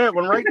in with that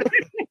one right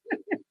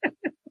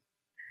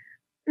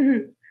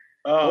there.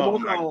 Oh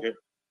my God.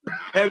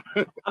 I don't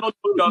know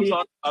what y'all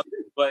talking about,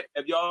 but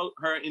have y'all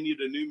heard any of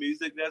the new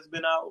music that's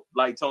been out?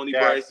 Like Tony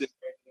Bryson,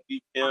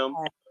 Kim?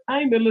 I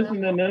ain't been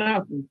listening to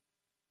nothing.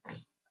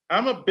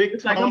 I'm a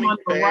big Tony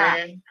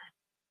fan.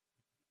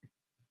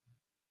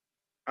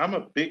 I'm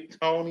a big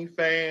Tony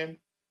fan,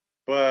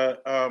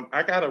 but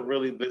I gotta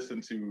really listen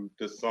to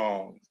the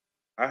songs.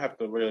 I have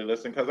to really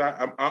listen because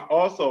I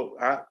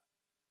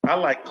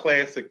like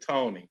classic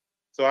Tony,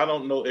 so I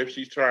don't know if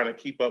she's trying to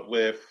keep up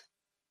with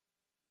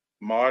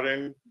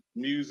modern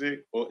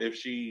music or if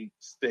she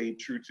stayed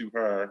true to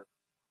her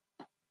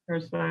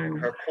sound,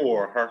 her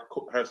core sound.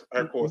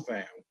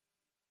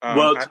 I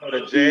know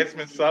that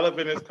Jasmine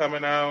Sullivan is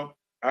coming out.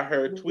 I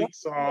heard Tweet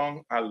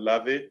Song. I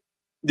love it.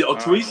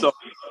 Tweet Song.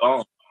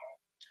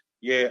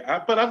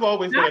 Yeah, but I've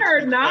always. I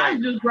heard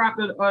Nas just dropped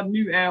a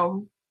new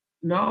album.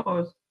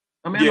 Nas.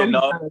 I mean, I know he's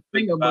not a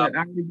singer, but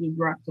I think he just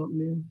dropped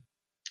something in.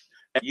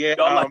 Yeah.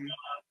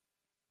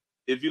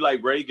 If you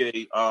like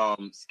reggae,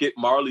 Skip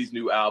Marley's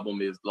new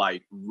album is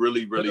like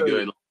really, really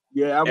good.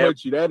 Yeah, I'm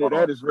with you.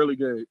 That is really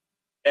good.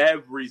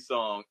 Every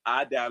song,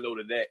 I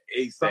downloaded that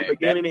ASAP. From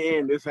beginning to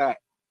end, it's hot.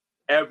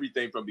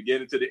 Everything from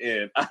beginning to the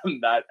end.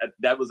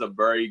 That was a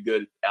very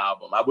good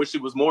album. I wish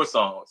it was more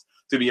songs.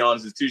 To be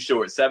honest, it's too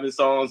short. 7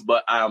 songs,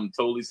 but I'm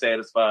totally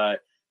satisfied.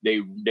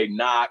 They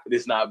knock.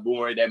 It's not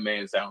boring. That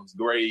man sounds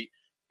great.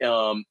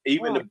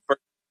 Even the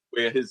first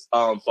where his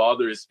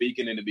father is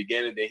speaking in the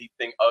beginning, then he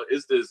think, oh,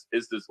 is this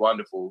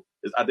wonderful?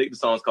 I think the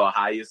song's called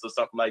Highest or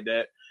something like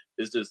that.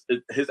 It's just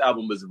his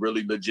album is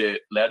really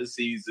legit.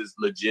 Lettuce's is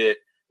legit.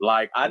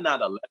 Like, I'm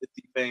not a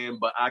Lettuce fan,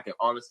 but I can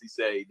honestly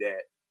say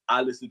that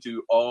I listened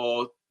to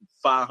all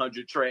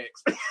 500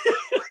 tracks.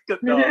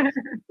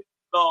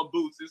 Long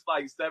Boots. It's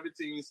like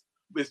 17.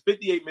 It's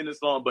 58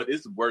 minutes long, but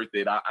it's worth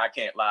it. I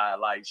can't lie.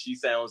 Like, she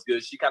sounds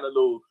good. She kind of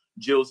little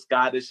Jill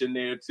Scottish in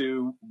there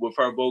too with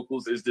her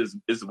vocals.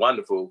 It's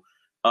wonderful.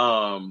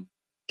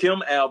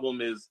 Kim album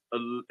is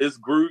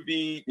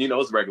groovy. You know,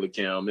 it's regular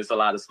Kim. It's a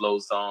lot of slow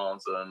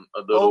songs and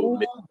a little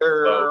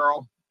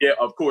girl. Yeah,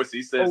 of course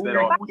he says that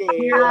on.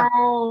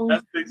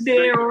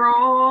 They're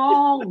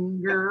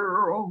wrong,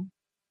 girl.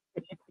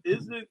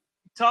 Is it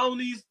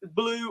Tony's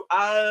Blue?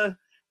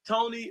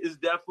 Tony is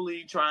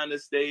definitely trying to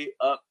stay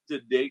up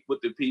to date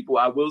with the people.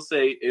 I will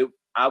say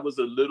I was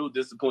a little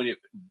disappointed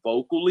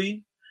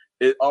vocally.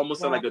 It almost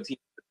sounded like a Tina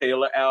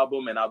Taylor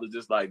album, and I was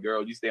just like,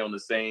 girl, you stay on the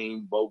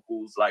same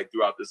vocals like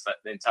throughout the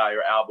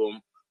entire album,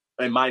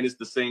 and minus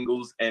the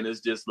singles, and it's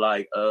just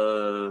like,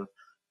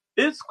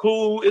 it's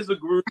cool. It's a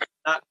group,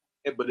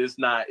 but it's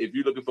not. If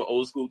you're looking for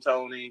old school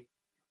Tony,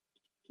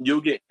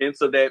 you'll get hints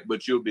of that,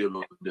 but you'll be a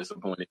little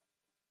disappointed.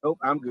 Oh,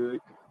 I'm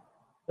good.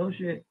 Oh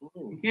shit!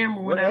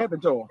 Camera what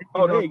happened to him?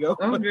 Oh, there you go.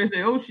 I was gonna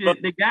say, oh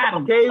shit, they got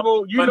him.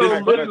 Cable, you know,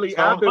 literally,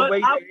 I've been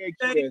waiting to ask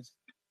you this.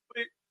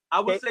 I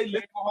would say,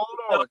 hold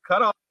on,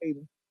 cut off,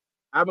 Cable.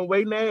 I've been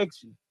waiting to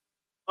ask you.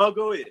 Oh,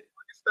 go ahead.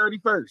 It's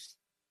 31st.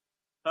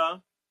 Huh?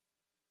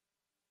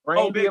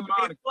 Brandy and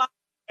Monica.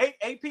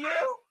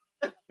 APL?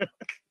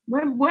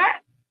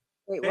 What?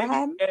 Wait, what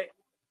happened?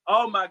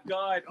 Oh my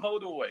God!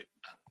 Hold on.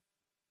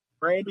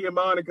 Brandy and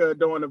Monica are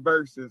doing the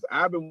verses.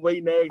 I've been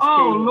waiting to ask.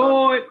 Oh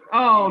Lord!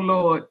 Oh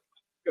Lord!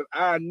 Because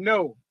I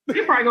know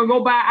you're probably gonna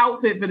go buy an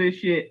outfit for this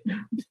shit.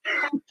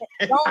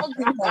 Don't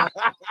do that.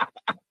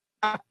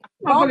 I'm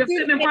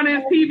sitting in front of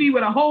his TV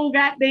with a whole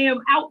goddamn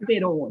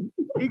outfit on.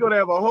 He gonna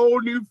have a whole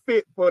new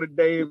fit for the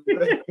day.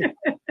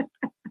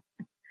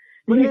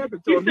 What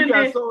happened to him? He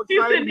got so excited.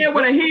 He's sitting there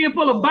with a head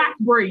full of box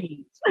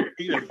braids.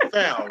 He done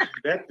found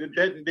that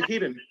he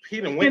done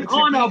went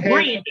on a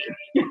brand.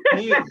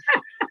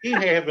 He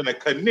having a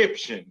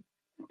conniption.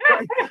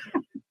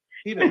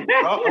 He done,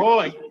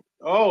 Everybody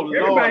Lord.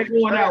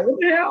 going out. What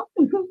the hell?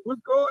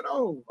 What's going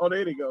on? Oh,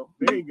 there you go.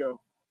 There you go.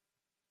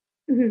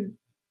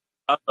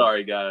 I'm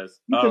sorry, guys.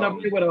 He's sitting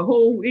up there with a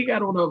whole. He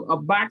got on a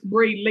box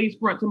braid lace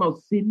front. Talking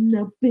about sitting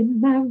up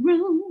in my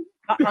room.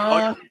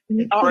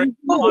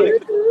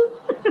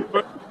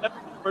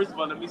 First of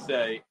all, let me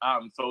say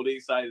I'm totally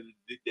excited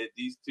that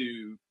these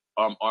two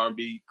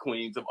R&B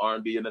queens of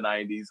R&B in the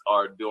 90s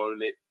are doing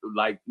it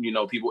like, you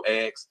know, people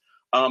ask.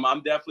 I'm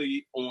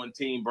definitely on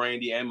Team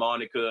Brandy and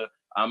Monica.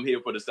 I'm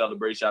here for the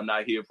celebration. I'm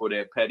not here for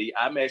that petty.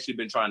 I've actually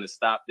been trying to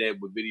stop that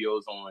with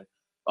videos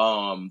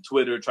on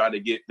Twitter, trying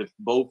to get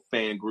both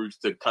fan groups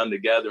to come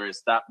together and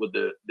stop with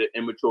the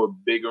immature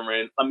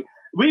bickering. I mean,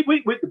 we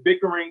with the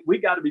bickering, we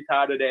got to be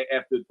tired of that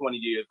after 20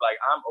 years. Like,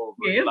 I'm over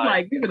it. Yeah, it's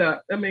like, give it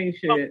up. I mean,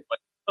 shit.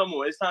 Come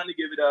on, it's time to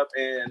give it up.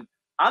 And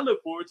I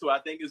look forward to it. I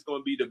think it's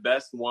going to be the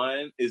best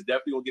one. It's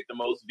definitely going to get the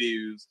most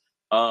views.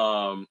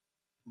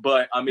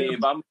 But, I mean,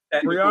 if I'm...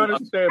 Brianna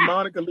said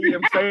Monica leave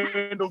them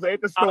sandals at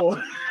the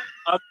store.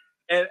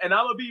 And I'm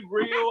going to be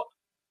real...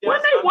 When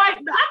they white, I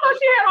thought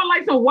she had on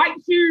like some white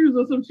shoes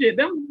or some shit.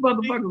 Them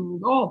motherfuckers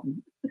was awful.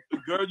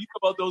 Girl, you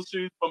come out those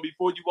shoes from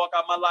before you walk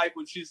out my life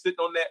when she's sitting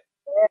on that.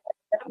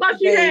 I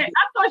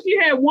thought she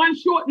had one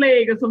short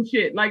leg or some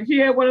shit. Like she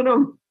had one of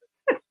them.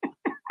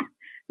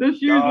 Those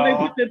shoes where they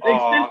put the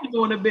extensions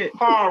on a bit.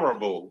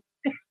 Horrible.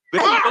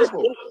 Those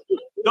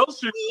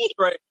shoes are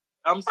straight.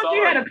 I'm sorry.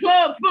 She had a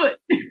club foot.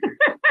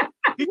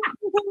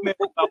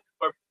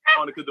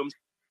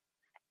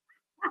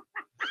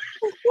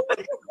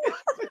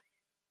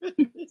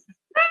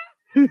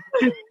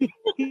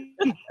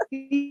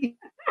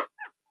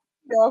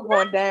 Y'all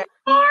going down.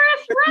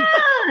 Forrest,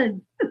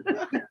 run!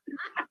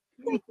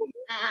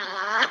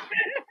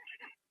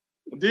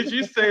 Did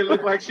you say it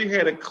looked like she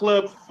had a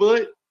club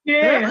foot?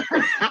 Yeah.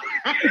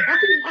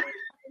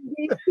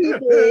 He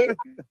did.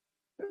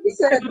 He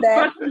said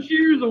that. Special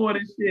shoes on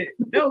and shit.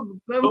 That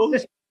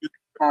was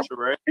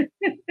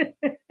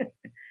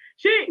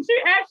She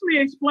actually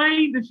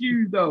explained the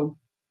shoes though.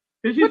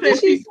 Because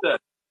she said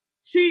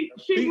she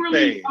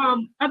really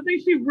I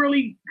think she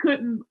really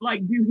couldn't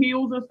like do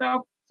heels and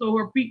stuff. So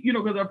her feet, you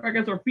know, because I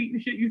guess her feet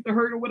and shit used to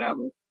hurt or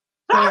whatever.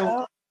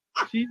 So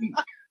she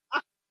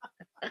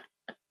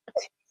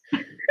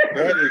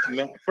That is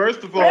not.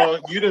 First of all,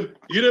 you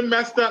done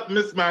messed up,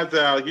 Miss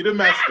Mizell. You done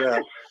messed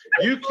up.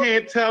 You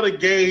can't tell the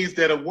gays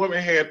that a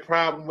woman had a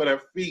problem with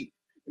her feet.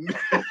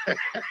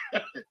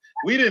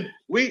 We in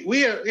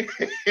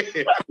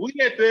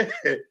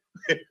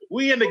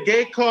the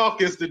gay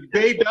caucus, the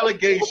gay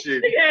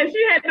delegation. Yeah,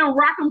 she had no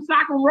rock'em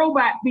sock'em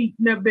robot feet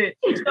in that bitch.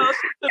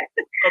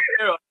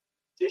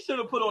 She should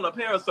have put on a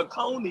pair of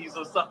Saucony's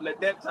or something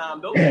at that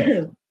time. Those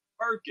were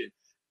working.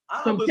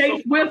 Some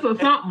K-Swiss or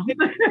something.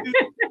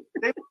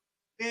 They were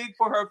big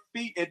for her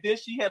feet, and then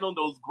she had on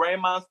those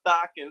grandma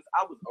stockings.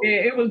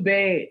 Yeah, it was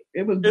bad.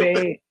 It was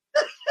bad.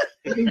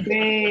 It was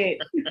bad.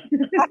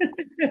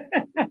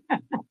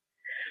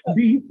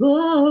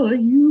 Before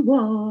you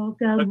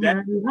walk out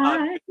my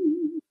life.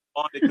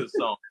 Monica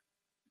song.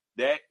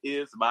 That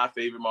is my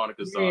favorite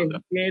Monica song.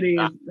 Yeah, it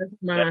is. That's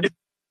mine.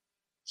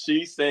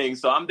 She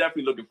sings, so I'm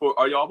definitely looking forward.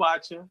 Are y'all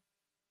watching?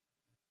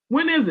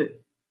 When is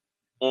it?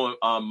 On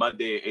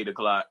Monday at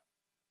 8:00.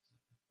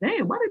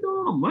 Damn, why they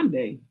doing on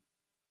Monday?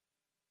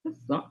 That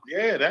sucks.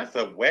 Yeah, that's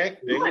a whack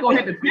thing. You ain't gonna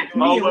have to text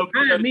me and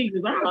remind me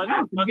because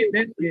I forget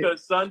that shit.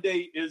 Because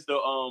Sunday is the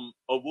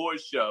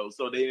awards show,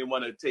 so they didn't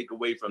want to take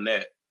away from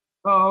that.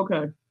 Oh,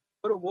 okay.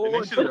 What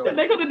awards show?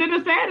 They could have did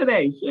it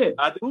Saturday. Shit.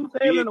 Who's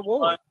having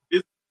awards?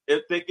 I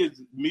think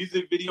it's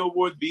music video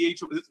awards,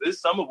 VH. There's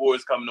some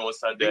awards coming on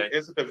Sunday.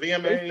 Is it the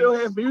VMAs? They still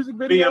have music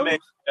videos? VMAs,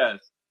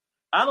 yes.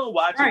 I don't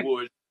watch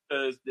awards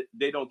because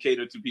they don't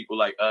cater to people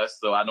like us,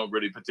 so I don't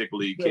really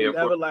particularly care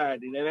never for.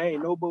 lied. That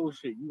ain't no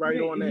bullshit. You right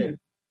on that.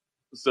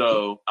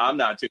 So I'm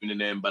not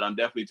tuning in, but I'm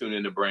definitely tuning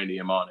in to Brandy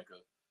and Monica.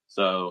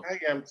 So I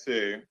am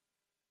too,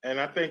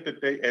 and I think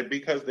that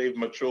because they've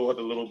matured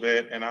a little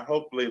bit, and I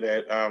hopefully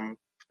that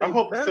I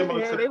hope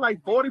similar to they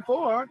like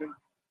 44, aren't they?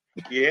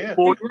 Yeah,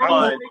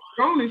 41.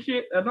 Grown and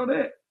shit. I know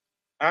that.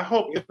 I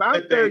hope if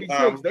I'm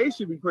 36, they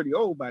should be pretty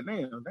old by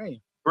now. Damn.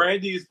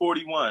 Brandy is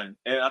 41,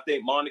 and I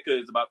think Monica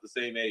is about the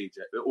same age,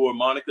 or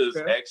Monica's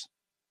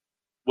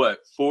actually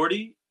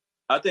 40?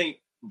 I think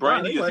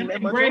Brandy is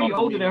Brandy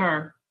older than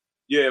her.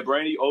 Yeah,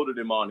 Brandy older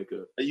than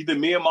Monica. Either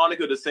me and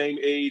Monica the same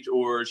age,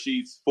 or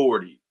she's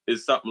 40.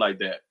 It's something like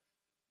that.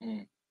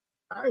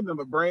 I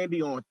remember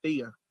Brandy on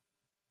Thea.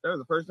 That was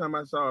the first time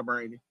I saw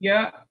Brandy.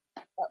 Yeah.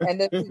 And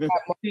then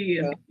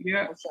Thea.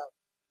 Yeah.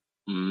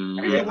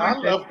 Yeah, I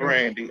love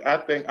Brandy. I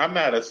think I'm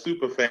not a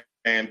super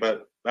fan,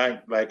 but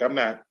like I'm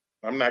not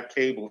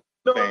cable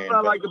fan. What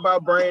I like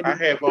about Brandy, I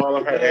have all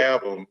of her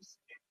albums.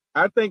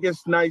 I think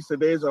it's nice that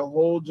there's a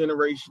whole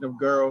generation of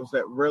girls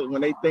that really,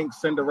 when they think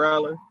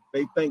Cinderella,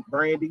 they think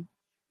Brandy.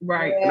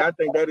 Right. And I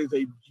think that is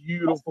a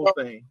beautiful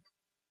thing.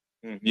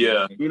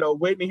 Yeah. You know,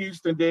 Whitney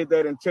Houston did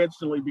that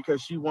intentionally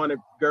because she wanted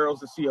girls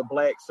to see a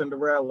black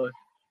Cinderella.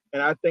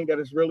 And I think that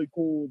it's really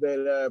cool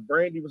that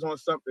Brandy was on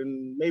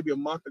something maybe a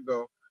month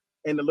ago.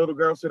 And the little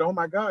girl said, "Oh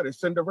my God, it's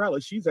Cinderella.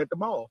 She's at the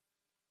mall."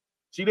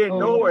 She didn't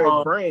know her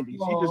as Brandy.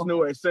 She just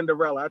knew her as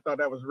Cinderella. I thought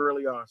that was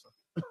really awesome.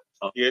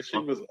 Yeah, she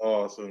was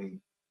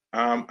awesome.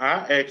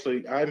 I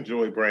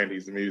enjoy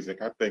Brandy's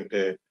music. I think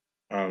that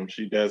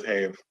she does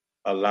have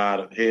a lot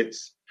of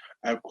hits.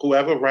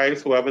 Whoever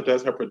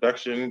does her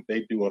production,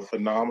 they do a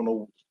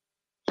phenomenal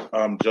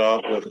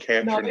job with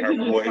capturing her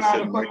voice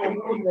and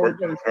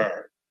working with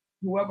her.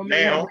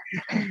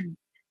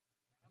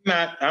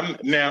 Now,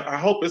 I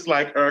hope it's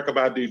like Erykah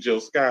Badu,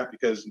 Jill Scott,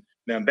 because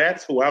now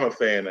that's who I'm a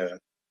fan of.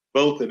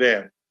 Both of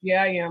them.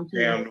 Yeah, I am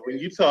too. And when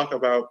you talk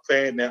about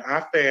fan, now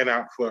I fan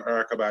out for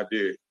Erykah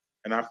Badu,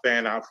 and I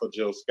fan out for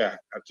Jill Scott.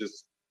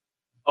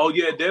 Oh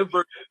yeah,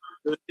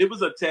 it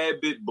was a tad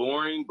bit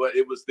boring, but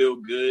it was still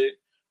good.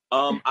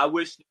 I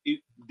wish they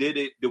did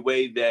it the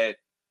way that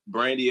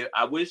Brandy.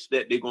 I wish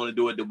that they're going to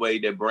do it the way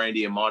that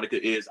Brandy and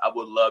Monica is. I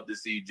would love to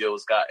see Jill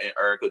Scott and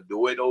Erykah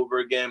do it over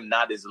again.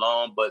 Not as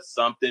long, but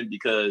something,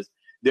 because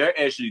they're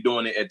actually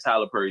doing it at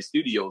Tyler Perry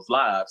Studios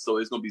live. So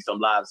it's going to be some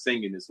live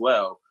singing as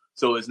well.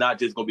 So it's not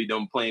just going to be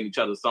them playing each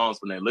other's songs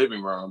from their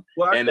living room.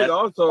 Well, I think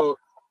also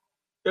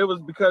it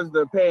was because of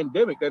the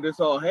pandemic that this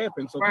all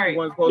happened. So people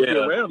weren't supposed to be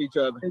around each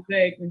other.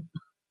 Exactly.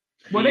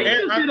 Well, they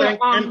just did a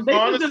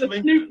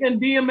Snoop and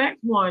DMX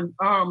one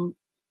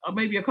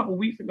maybe a couple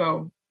weeks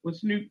ago with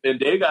Snoop. And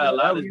they got a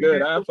lot of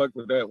good. I fucked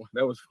with that one.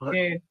 That was fun.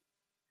 Yeah.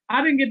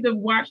 I didn't get to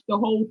watch the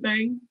whole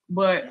thing,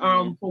 but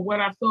for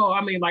what I saw,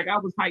 I mean, like I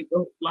was hyped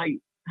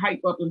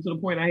up until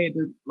the point I had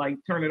to like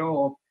turn it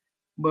off.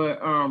 But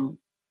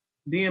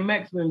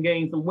DMX then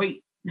gained some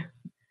weight.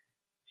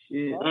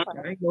 Shit,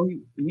 I ain't know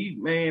he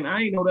man,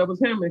 I ain't know that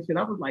was him and shit.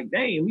 I was like,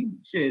 damn, he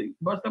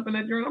bust up in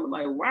that joint. I was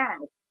like, wow.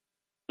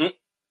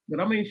 But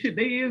I mean, shit,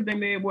 they is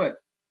damn near what,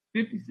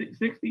 56,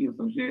 60 or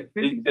some shit.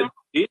 50 something.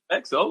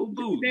 DMX old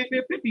dude.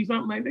 50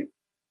 something like that.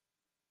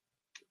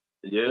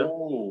 Yeah.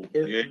 Oh,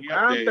 if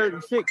I'm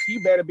 36,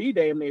 you better be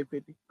damn near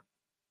 50.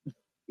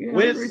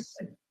 Yeah,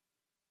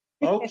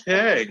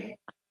 okay.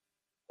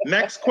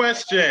 Next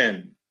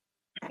question.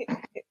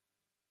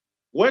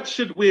 What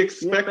should we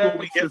expect when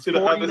we get to the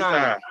 49. Other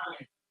side?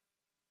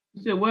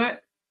 You said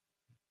what?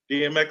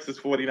 DMX is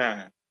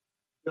 49.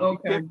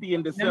 Okay. 50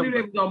 in December. I knew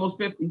they was almost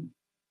 50.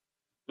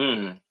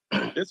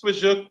 This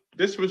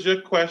was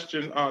your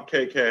question,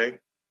 KK.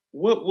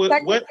 What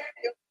wasn't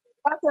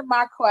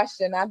my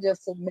question. I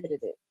just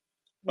submitted it.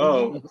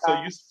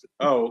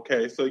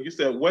 Okay. So you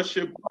said what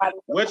should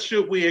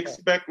we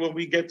expect when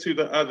we get to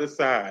the other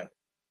side?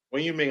 What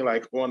do you mean,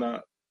 like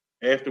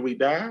after we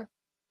die?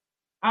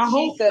 I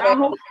hope. I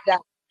thought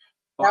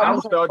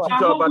you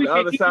talked about the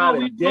other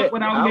side of death.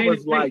 I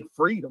was like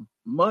freedom,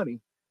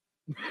 money.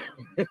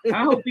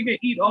 I hope we can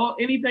eat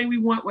anything we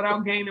want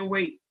without gaining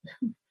weight.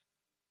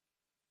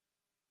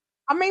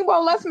 I mean,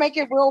 well, let's make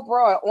it real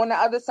broad. On the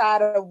other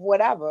side of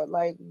whatever,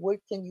 like, what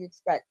can you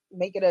expect?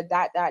 Make it a ...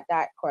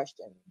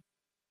 question.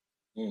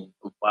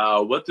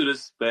 Wow, what to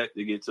expect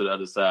to get to the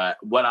other side?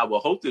 What I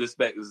would hope to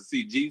expect is to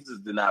see Jesus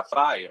deny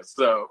fire.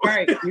 So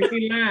right, you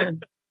be lying.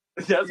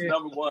 That's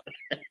number one.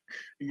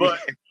 But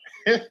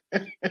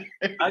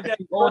I got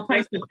all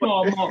types of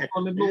claw marks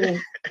on the door,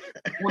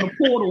 on the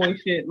portal and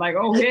shit. Like,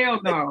 oh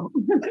hell no.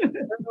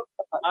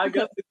 I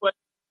guess the question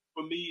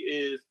for me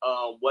is,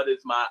 what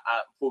is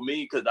for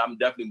me, because I'm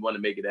definitely going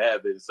to make it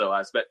heaven. So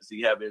I expect to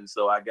see heaven.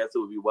 So I guess it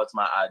would be what's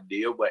my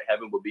idea, what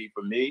heaven would be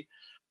for me.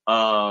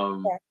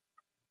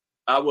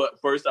 I would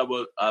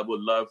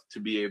love to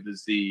be able to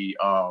see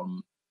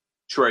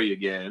Trey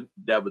again.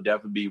 That would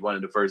definitely be one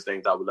of the first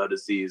things I would love to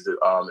see is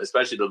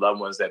especially the loved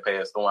ones that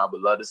passed on. I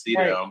would love to see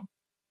them.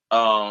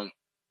 And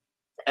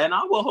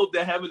I will hope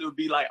that heaven would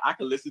be like I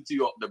can listen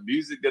to the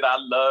music that I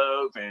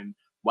love and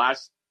watch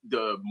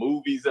the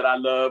movies that I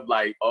love,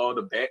 like all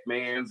the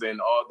Batmans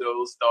and all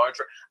those Star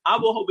Trek. I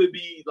will hope it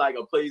be like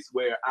a place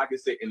where I can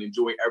sit and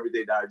enjoy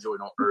everything that I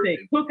enjoyed on Earth.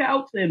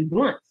 Cookouts and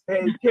blunts.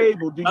 Hey,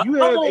 Cable, do you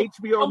have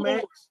HBO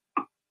Max?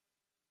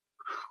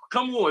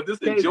 Come on,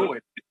 just enjoy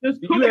it. Do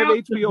you have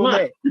HBO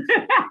Max?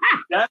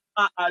 That's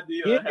my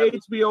idea. Get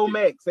HBO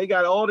Max. They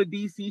got all the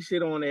DC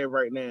shit on there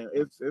right now.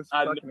 It's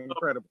fucking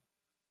incredible.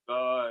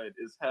 God,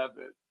 it's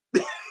heaven.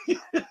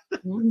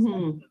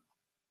 Mm-hmm.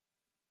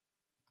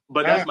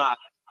 But that's my.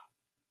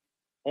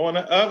 On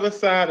the other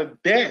side of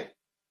that.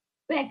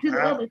 Back to the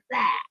other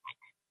side.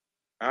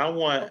 I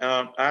want.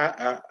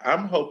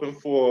 I'm hoping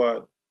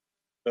for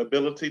the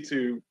ability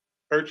to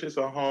purchase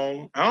a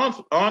home.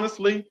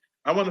 Honestly,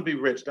 I want to be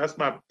rich. That's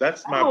my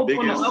biggest.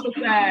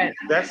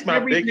 That's my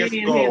biggest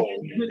goal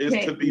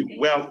is to be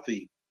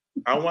wealthy.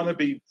 I want to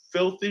be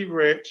filthy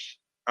rich.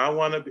 I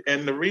want to be,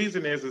 and the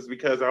reason is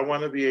because I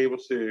want to be able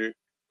to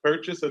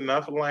purchase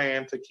enough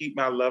land to keep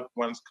my loved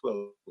ones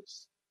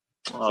close.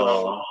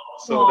 So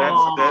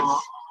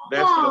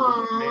that's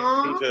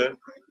the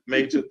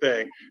major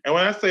thing. And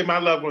when I say my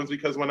loved ones,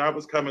 because when I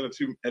was coming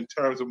in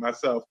terms of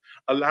myself,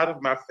 a lot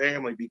of my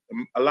family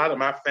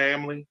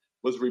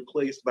was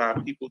replaced by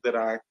people that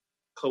I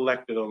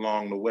collected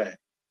along the way.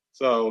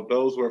 So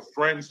those were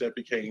friends that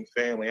became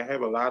family. I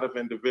have a lot of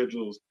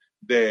individuals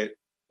that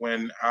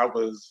when I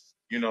was,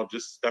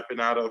 just stepping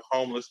out of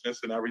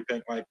homelessness and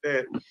everything like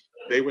that,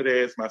 they were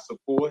there as my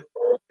support.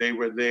 They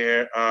were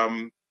there,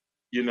 and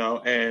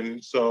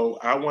so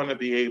I want to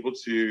be able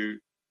to,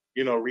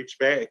 reach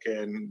back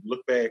and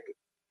look back.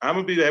 I'm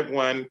going to be that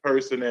one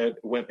person that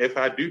if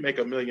I do make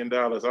 $1 million,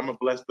 I'm going to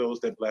bless those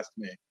that blessed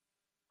me.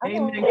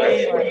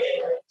 Amen.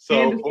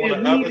 So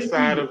on the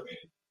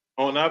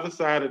other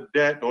side of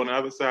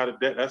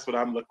debt, that's what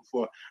I'm looking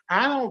for.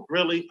 I don't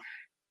really,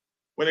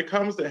 when it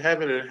comes to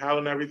heaven and hell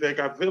and everything,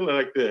 I feel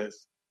like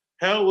this.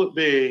 Hell would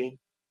be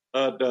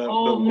all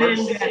the men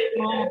worst. That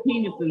small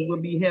penises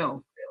would be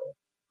hell.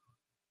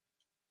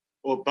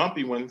 Or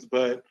bumpy ones,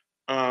 but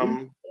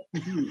I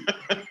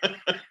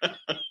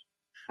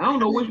don't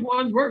know which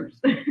one's worse.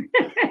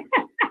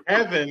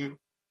 Heaven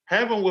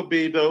would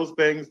be those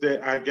things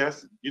that I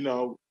guess,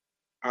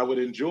 I would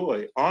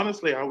enjoy.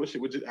 Honestly, I wish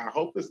it would I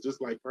hope it's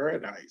just like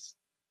paradise.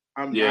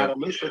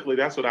 Realistically,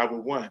 that's what I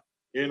would want.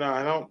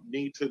 I don't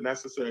need to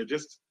necessarily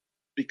just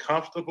be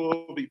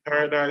comfortable, be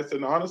paradise.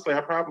 And honestly, I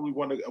probably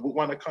would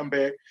want to come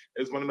back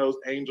as one of those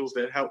angels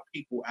that help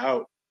people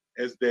out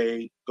as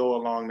they go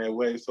along their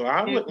way. So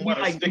I wouldn't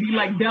want to be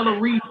like Della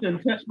Reese and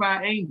Touched by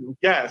an Angel.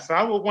 Yes,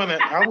 I would want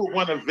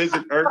to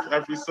visit Earth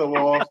every so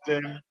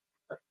often.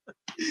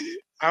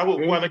 I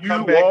would want to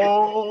come back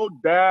all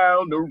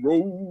down the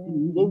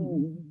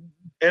road.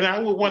 And I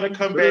would want to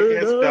come back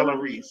as Della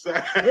Reese.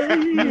 I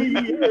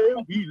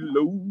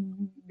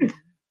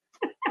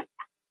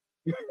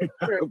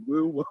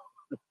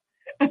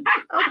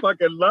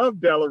fucking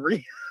love Della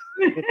Reese.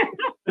 You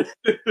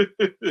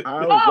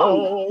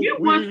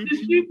want to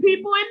shoot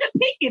people in the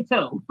pinky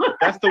toe.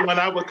 That's the one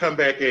I would come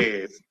back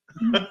as.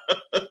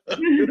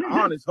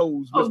 Honest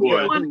hoes. You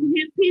want to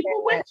hit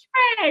people with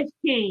trash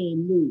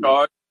cans.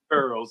 Charge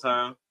girls,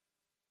 huh?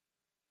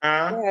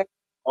 Huh?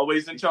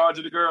 Always in charge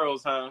of the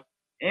girls, huh?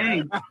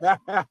 Hey.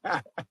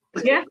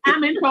 Yes,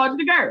 I'm in charge of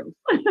the girls.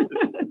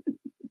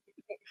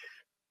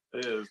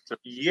 Because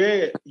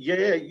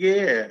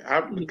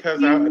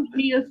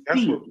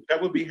that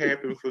would be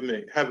happening for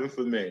me. Heaven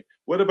for me.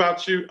 What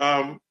about you,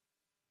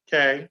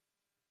 Kay?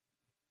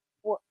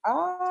 Well,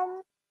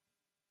 I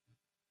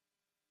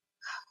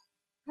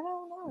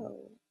don't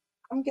know.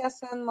 I'm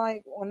guessing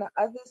like on the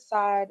other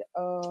side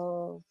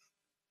of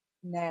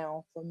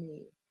now for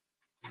me,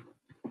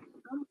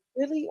 I'm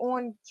really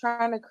on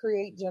trying to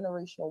create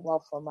generational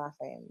wealth for my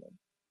family.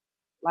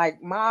 Like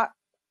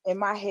in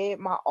my head,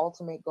 my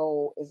ultimate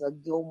goal is a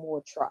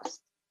Gilmore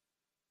trust.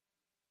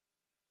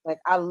 Like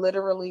I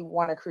literally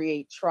want to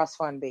create trust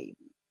fund babies.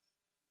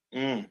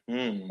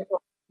 Mm-hmm.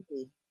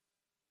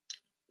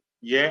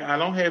 Yeah, I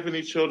don't have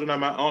any children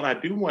of my own. I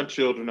do want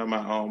children of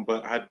my own,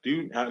 but I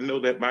know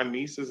that my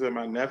nieces and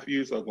my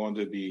nephews are going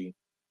to be,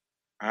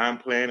 I'm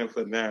planning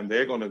for them.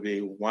 They're going to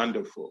be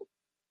wonderful.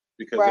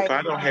 Because if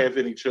I don't have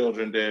any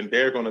children, then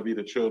they're going to be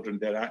the children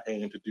that I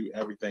aim to do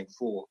everything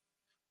for.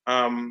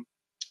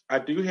 I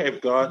do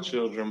have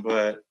godchildren,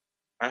 but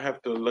I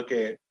have to look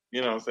at,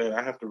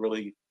 I have to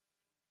really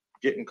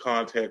get in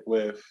contact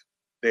with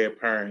their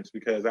parents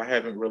because I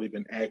haven't really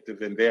been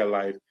active in their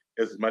life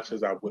as much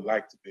as I would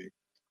like to be.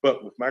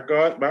 But with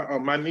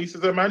my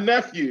nieces and my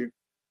nephew,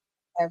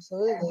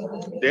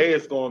 absolutely, they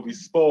is going to be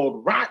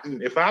spoiled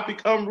rotten. If I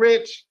become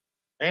rich,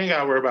 I ain't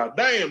got to worry about a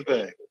damn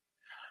thing.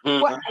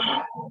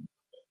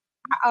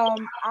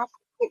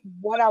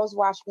 What I was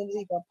watching, it was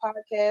either a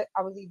podcast,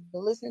 I was either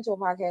listening to a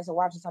podcast or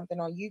watching something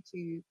on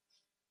YouTube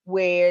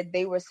where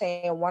they were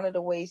saying one of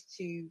the ways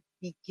to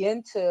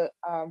begin to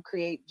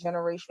create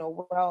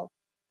generational wealth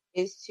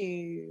is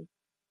to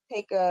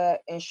take a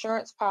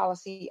insurance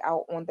policy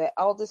out on the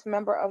eldest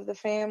member of the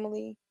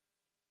family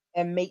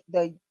and make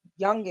the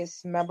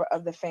youngest member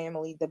of the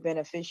family the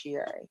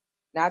beneficiary.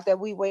 Not that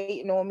we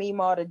waiting on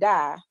Meemaw to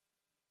die,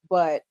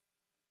 but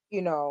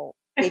it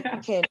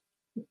can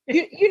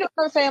you know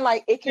what I'm saying?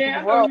 Like it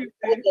can grow at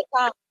the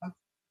time.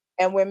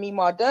 And when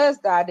Meemaw does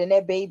die, then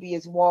that baby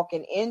is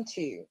walking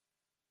into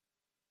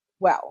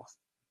wealth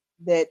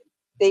that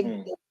they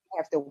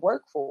have to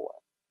work for.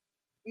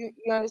 You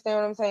understand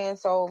what I'm saying?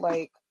 So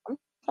like I'm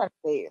trying to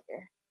stay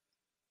there.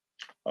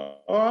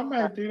 I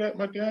might do that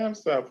my damn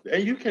self.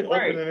 And you can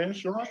open an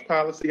insurance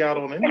policy out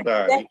on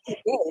anybody.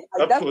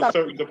 Up to a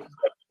certain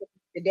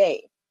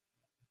today.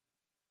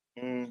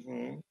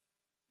 Mm-hmm.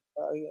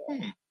 Oh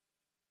yeah.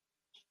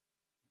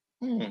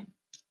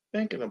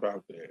 Thinking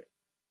about that.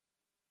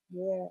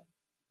 Yeah.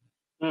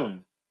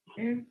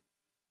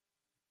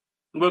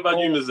 What about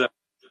you, Ms.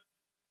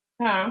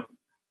 Huh?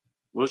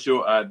 What's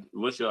your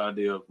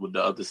idea of what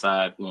the other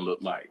side gonna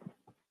look like?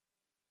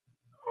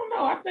 I don't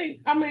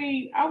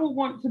know. I would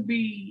want to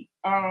be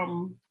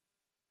strung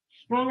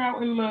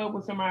out in love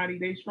with somebody.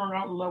 They strung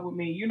out in love with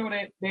me. You know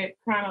that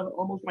kind of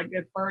almost like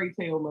that fairy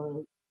tale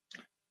love.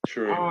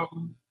 True.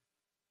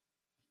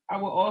 I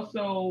would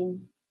also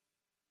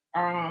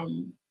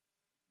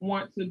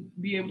want to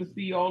be able to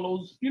see all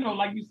those,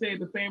 like you said,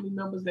 the family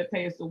members that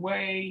passed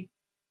away.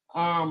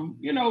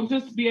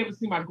 Just be able to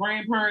see my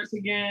grandparents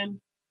again.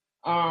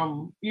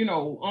 Aunts,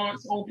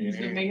 uncles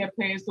that may have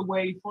passed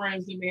away,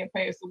 friends that may have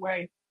passed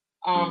away.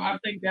 I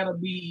think that'll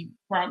be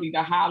probably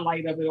the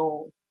highlight of it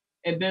all.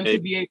 And then to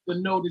be able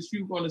to know that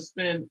you're going to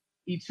spend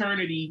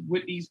eternity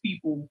with these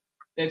people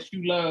that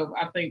you love,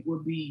 I think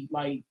would be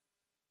like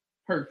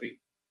perfect.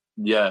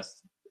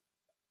 Yes.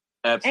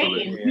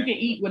 Absolutely. And you can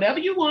eat whatever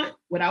you want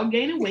without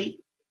gaining weight.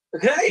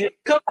 Okay.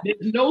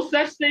 There's no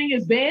such thing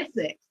as bad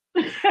sex.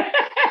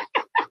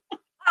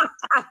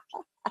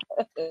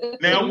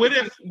 Now, what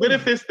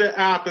if it's the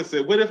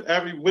opposite? What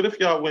if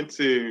y'all went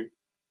to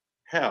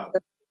hell?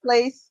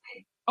 Place.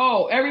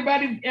 Oh,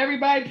 everybody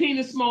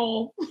penis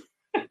small.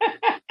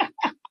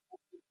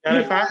 And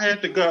if I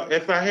had to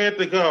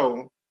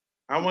go,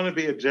 I want to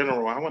be a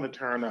general. I want to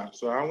turn up.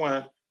 So I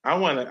want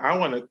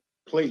to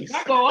place.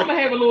 I'm gonna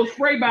have a little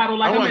spray bottle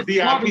like I'm at the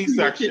VIP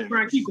section.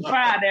 Trying to keep the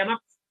fire down.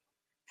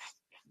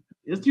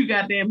 It's too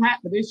goddamn hot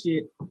for this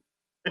shit.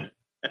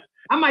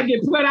 I might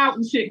get put out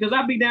and shit because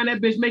I'll be down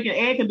that bitch making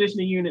air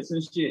conditioning units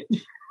and shit.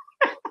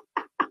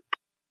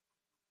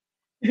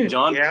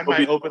 John, I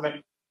might open up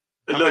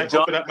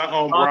my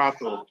own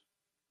brothel.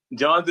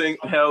 John think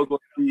hell gonna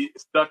be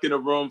stuck in a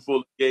room full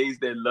of gays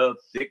that love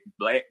thick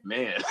black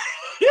men.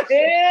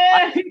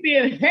 Yeah, he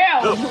did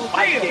hell.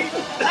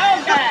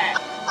 Oh God.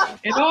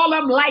 And all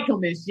of them like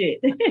him and shit.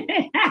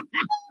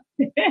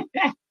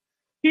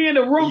 He in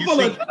a room full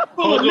of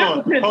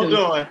nipple pictures. Hold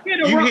on.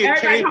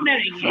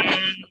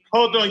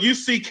 Hold on. You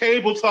see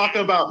Cable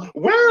talking about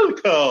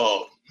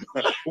welcome.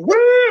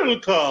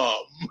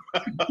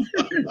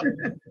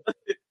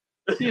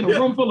 He in a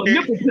room full of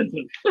nipple pictures.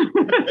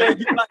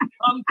 You like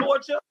tongue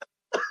torture?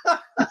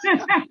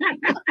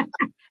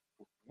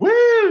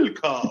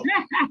 Welcome.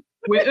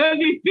 With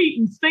ugly feet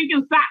and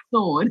stinking socks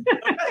on.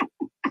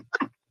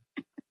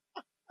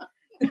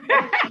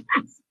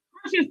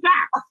 Crush your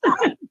socks.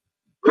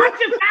 Crush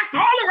your socks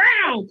all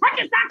around. on.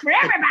 Frankenstock for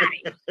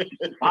everybody.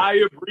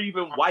 Fire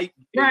breathing white.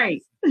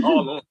 Right.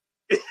 All on.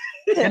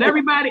 And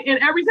every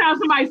time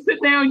somebody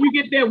sit down, you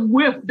get that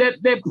whiff,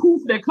 that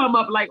poof that come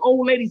up like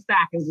old lady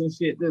stockings and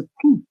shit. This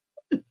poof.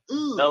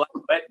 Smell like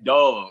wet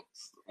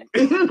dogs.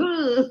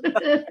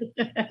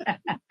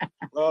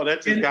 Oh,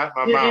 that just got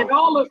my mouth.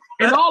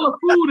 And all the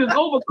food is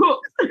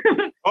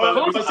overcooked.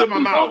 Oh, it's in my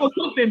mouth.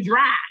 Overcooked and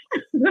dry.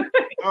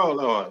 Oh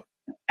Lord.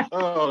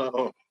 Oh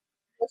Lord.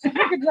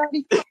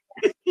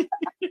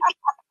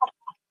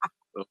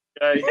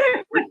 Okay.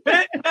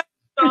 Repent.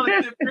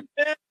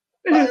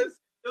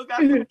 Still got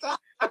some time.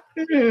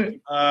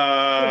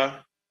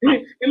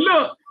 And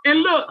look,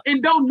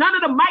 and don't none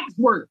of the mics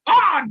work.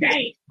 Oh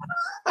dang.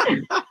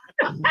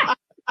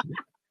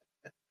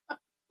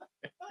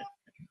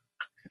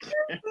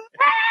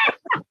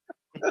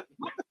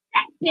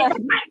 Yes,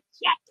 mic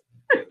check.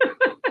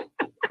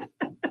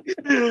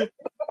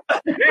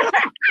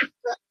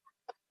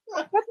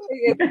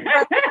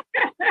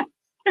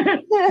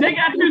 They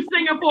got you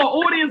singing for an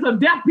audience of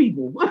deaf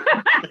people.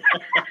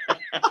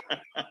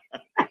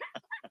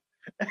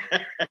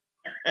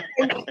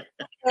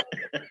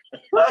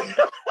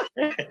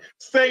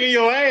 Singing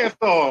your ass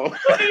off.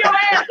 Singing your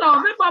ass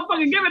off. This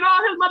motherfucker giving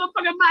all his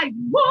motherfucking mic.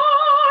 War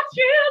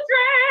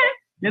children.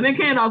 And they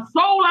can't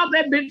soul out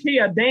that bitch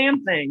here a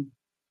damn thing.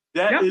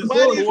 That is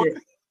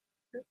bullshit.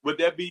 Would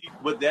that be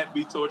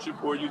torture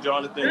for you,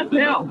 Jonathan? That's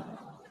hell.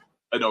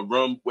 In a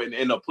room,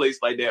 in a place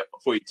like that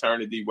for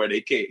eternity where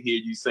they can't hear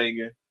you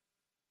singing?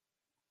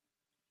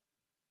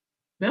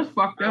 That's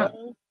fucked up.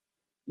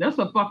 That's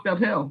a fucked up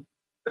hell.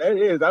 That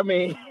is. I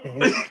mean,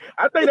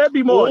 I think that'd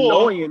be more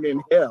annoying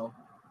than hell.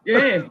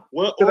 Yeah.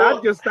 Well, I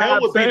just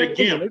hell would be the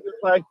gimp. It's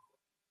just like,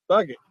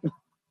 fuck it.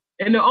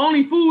 And the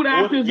only food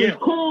options is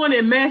corn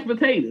and mashed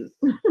potatoes.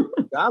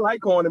 I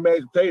like corn and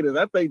mashed potatoes.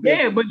 I think that.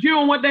 Yeah, but you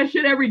don't want that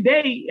shit every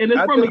day, and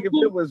it's from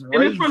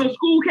the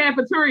school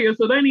cafeteria,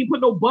 so they ain't even put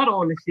no butter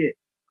on the shit.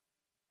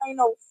 Ain't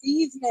no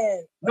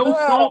seasoning. No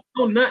salt,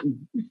 no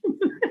nothing.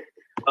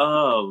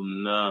 Oh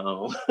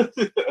no.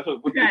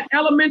 We got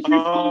elementary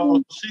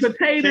school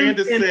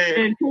potatoes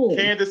and corn.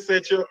 Candace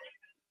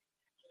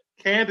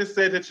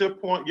said that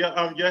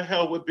your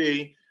hell would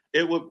be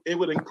it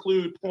would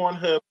include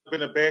Pornhub in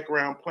the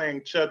background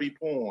playing chubby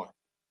porn.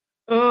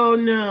 Oh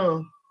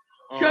no.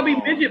 Chubby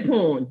midget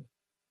porn.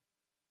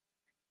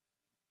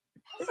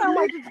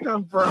 Where did it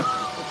come from?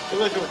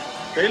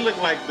 They look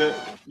like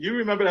you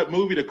remember that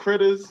movie The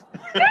Critters?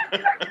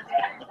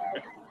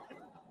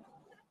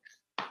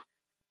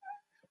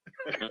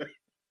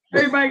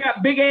 Everybody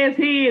got big ass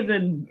heads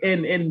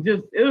and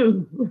just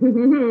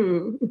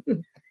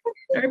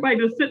everybody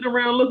just sitting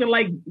around looking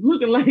like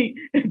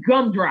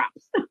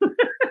gumdrops.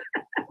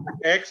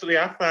 Actually,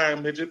 I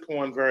find midget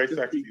porn very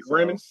sexy.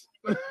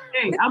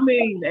 Hey, I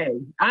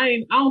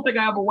don't think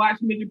I ever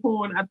watched midget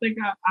porn. I think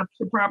I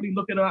should probably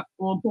look it up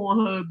on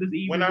Pornhub this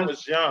evening. When I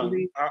was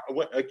young,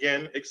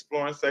 again,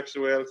 exploring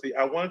sexuality,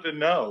 I wanted to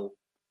know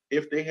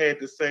if they had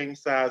the same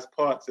size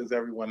parts as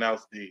everyone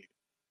else did.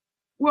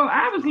 Well,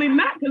 obviously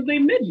not, because they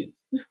midgets.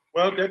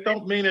 Well, that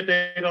don't mean that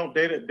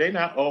they're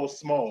not all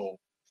small.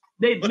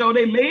 Their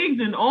legs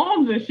and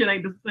arms and shit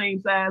ain't the same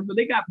size, but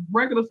they got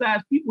regular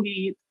sized people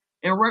heads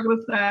and regular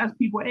sized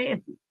people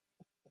asses.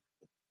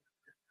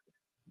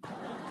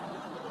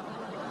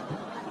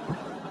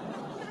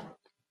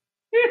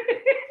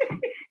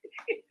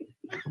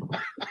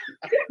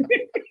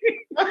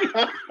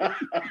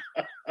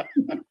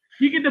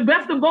 You get the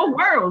best of both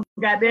worlds,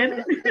 goddamn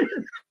it.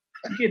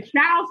 You get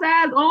child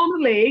size arms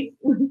and legs,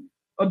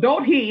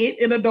 adult head,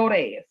 and adult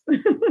ass.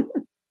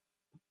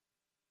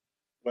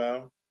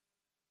 Well,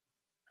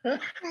 I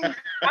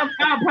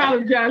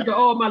apologize to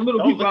all my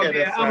little people out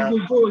there. I was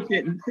just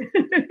bullshitting.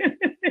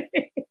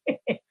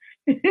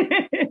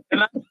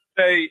 And I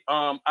say,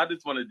 I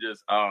just want to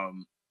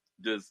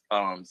just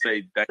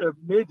say that the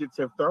midgets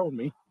have thrown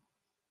me.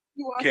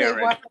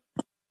 Karen,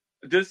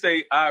 just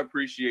say I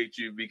appreciate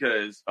you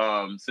because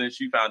since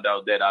you found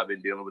out that I've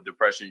been dealing with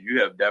depression, you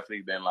have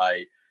definitely been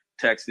like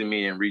texting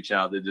me and reaching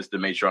out to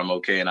make sure I'm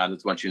okay. And I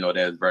just want you to know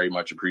that is very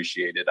much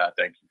appreciated. I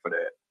thank you for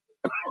that.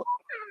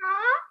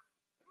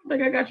 I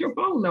think I got your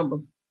phone number.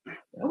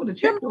 I would have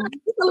checked on you.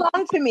 You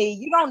belong to me.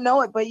 You don't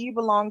know it, but you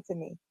belong to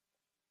me.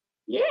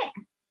 Yeah.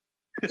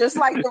 Just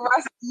like the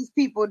rest of these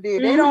people do.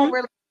 They don't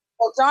really.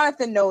 Well,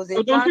 Jonathan knows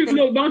it.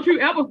 Don't you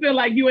ever feel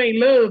like you ain't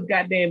loved,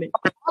 goddammit.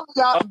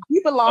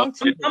 You belong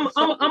to me. I'm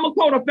gonna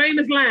quote a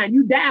famous line.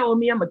 You die on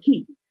me, I'm gonna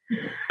keep.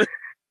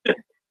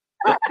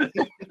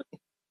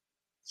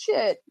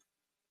 Shit.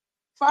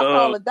 Fuck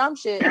all the dumb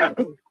shit.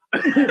 You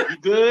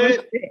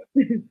good?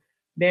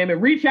 Damn it.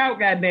 Reach out,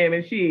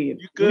 goddammit.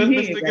 Shit. You good,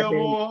 Mr.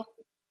 Gilmore?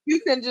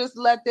 You can just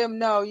let them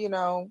know,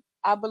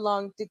 I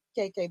belong to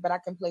KK, but I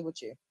can play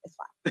with you. It's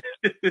fine.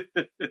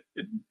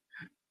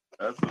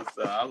 That's what's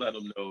up. I'll let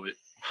them know it.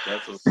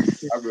 That's what's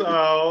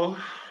So,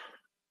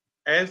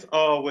 as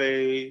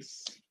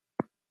always,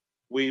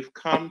 we've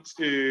come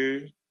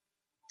to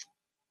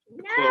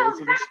the close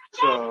of the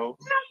show.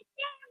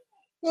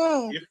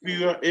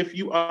 If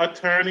you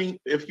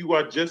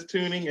are just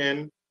tuning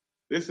in,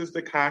 This is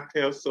the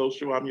Cocktail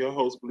Social. I'm your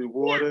host, Blue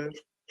Waters.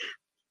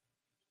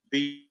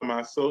 These are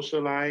my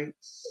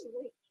socialites.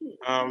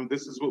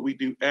 This is what we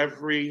do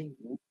every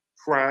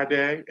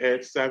Friday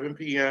at 7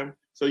 p.m.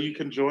 So you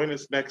can join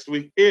us next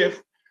week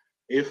if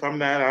I'm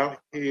not out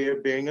here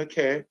being a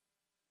cat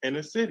in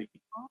the city.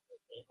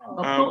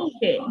 A pole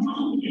cat.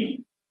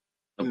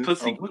 A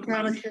pussy. What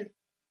kind of cat?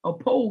 A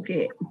pole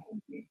cat.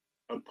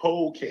 A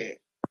pole cat.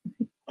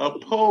 A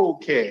pole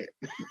cat.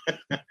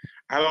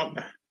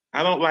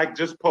 I don't like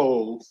just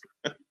poles.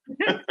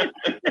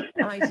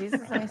 Oh,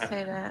 Jesus, I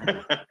say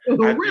that.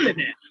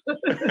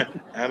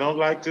 I don't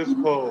like just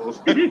poles.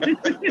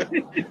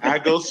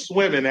 I go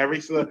swimming every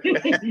Sunday.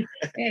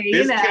 Hey,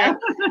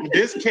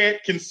 this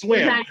cat can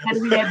swim.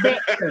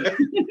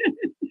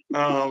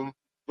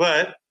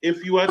 But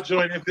if you are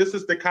joining, this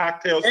is the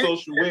Cocktail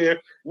Social where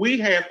we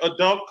have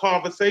adult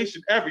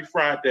conversation every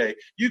Friday.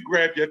 You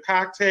grab your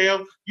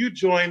cocktail, you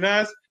join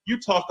us, you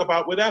talk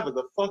about whatever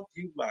the fuck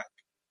you like.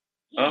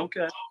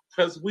 Okay.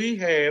 Because we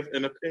have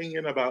an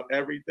opinion about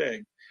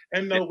everything.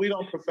 And no, we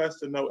don't profess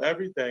to know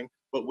everything,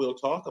 but we'll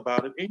talk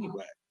about it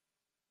anyway.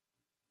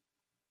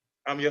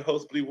 I'm your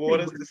host, Blue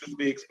Waters. This is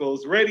Be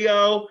Exposed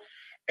Radio.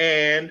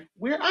 And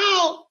we're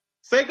out.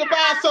 Say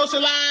goodbye,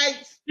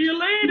 socialites. See you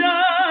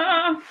later.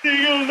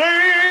 See you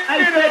later. I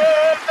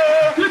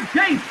said good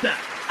day, sir.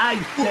 I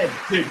said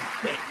good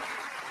day.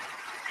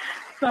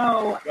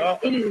 So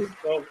it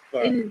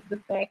is the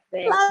fact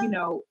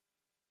that,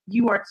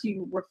 you are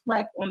to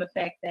reflect on the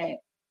fact that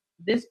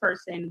this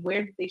person,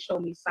 where did they show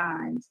me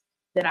signs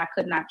that I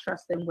could not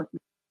trust them with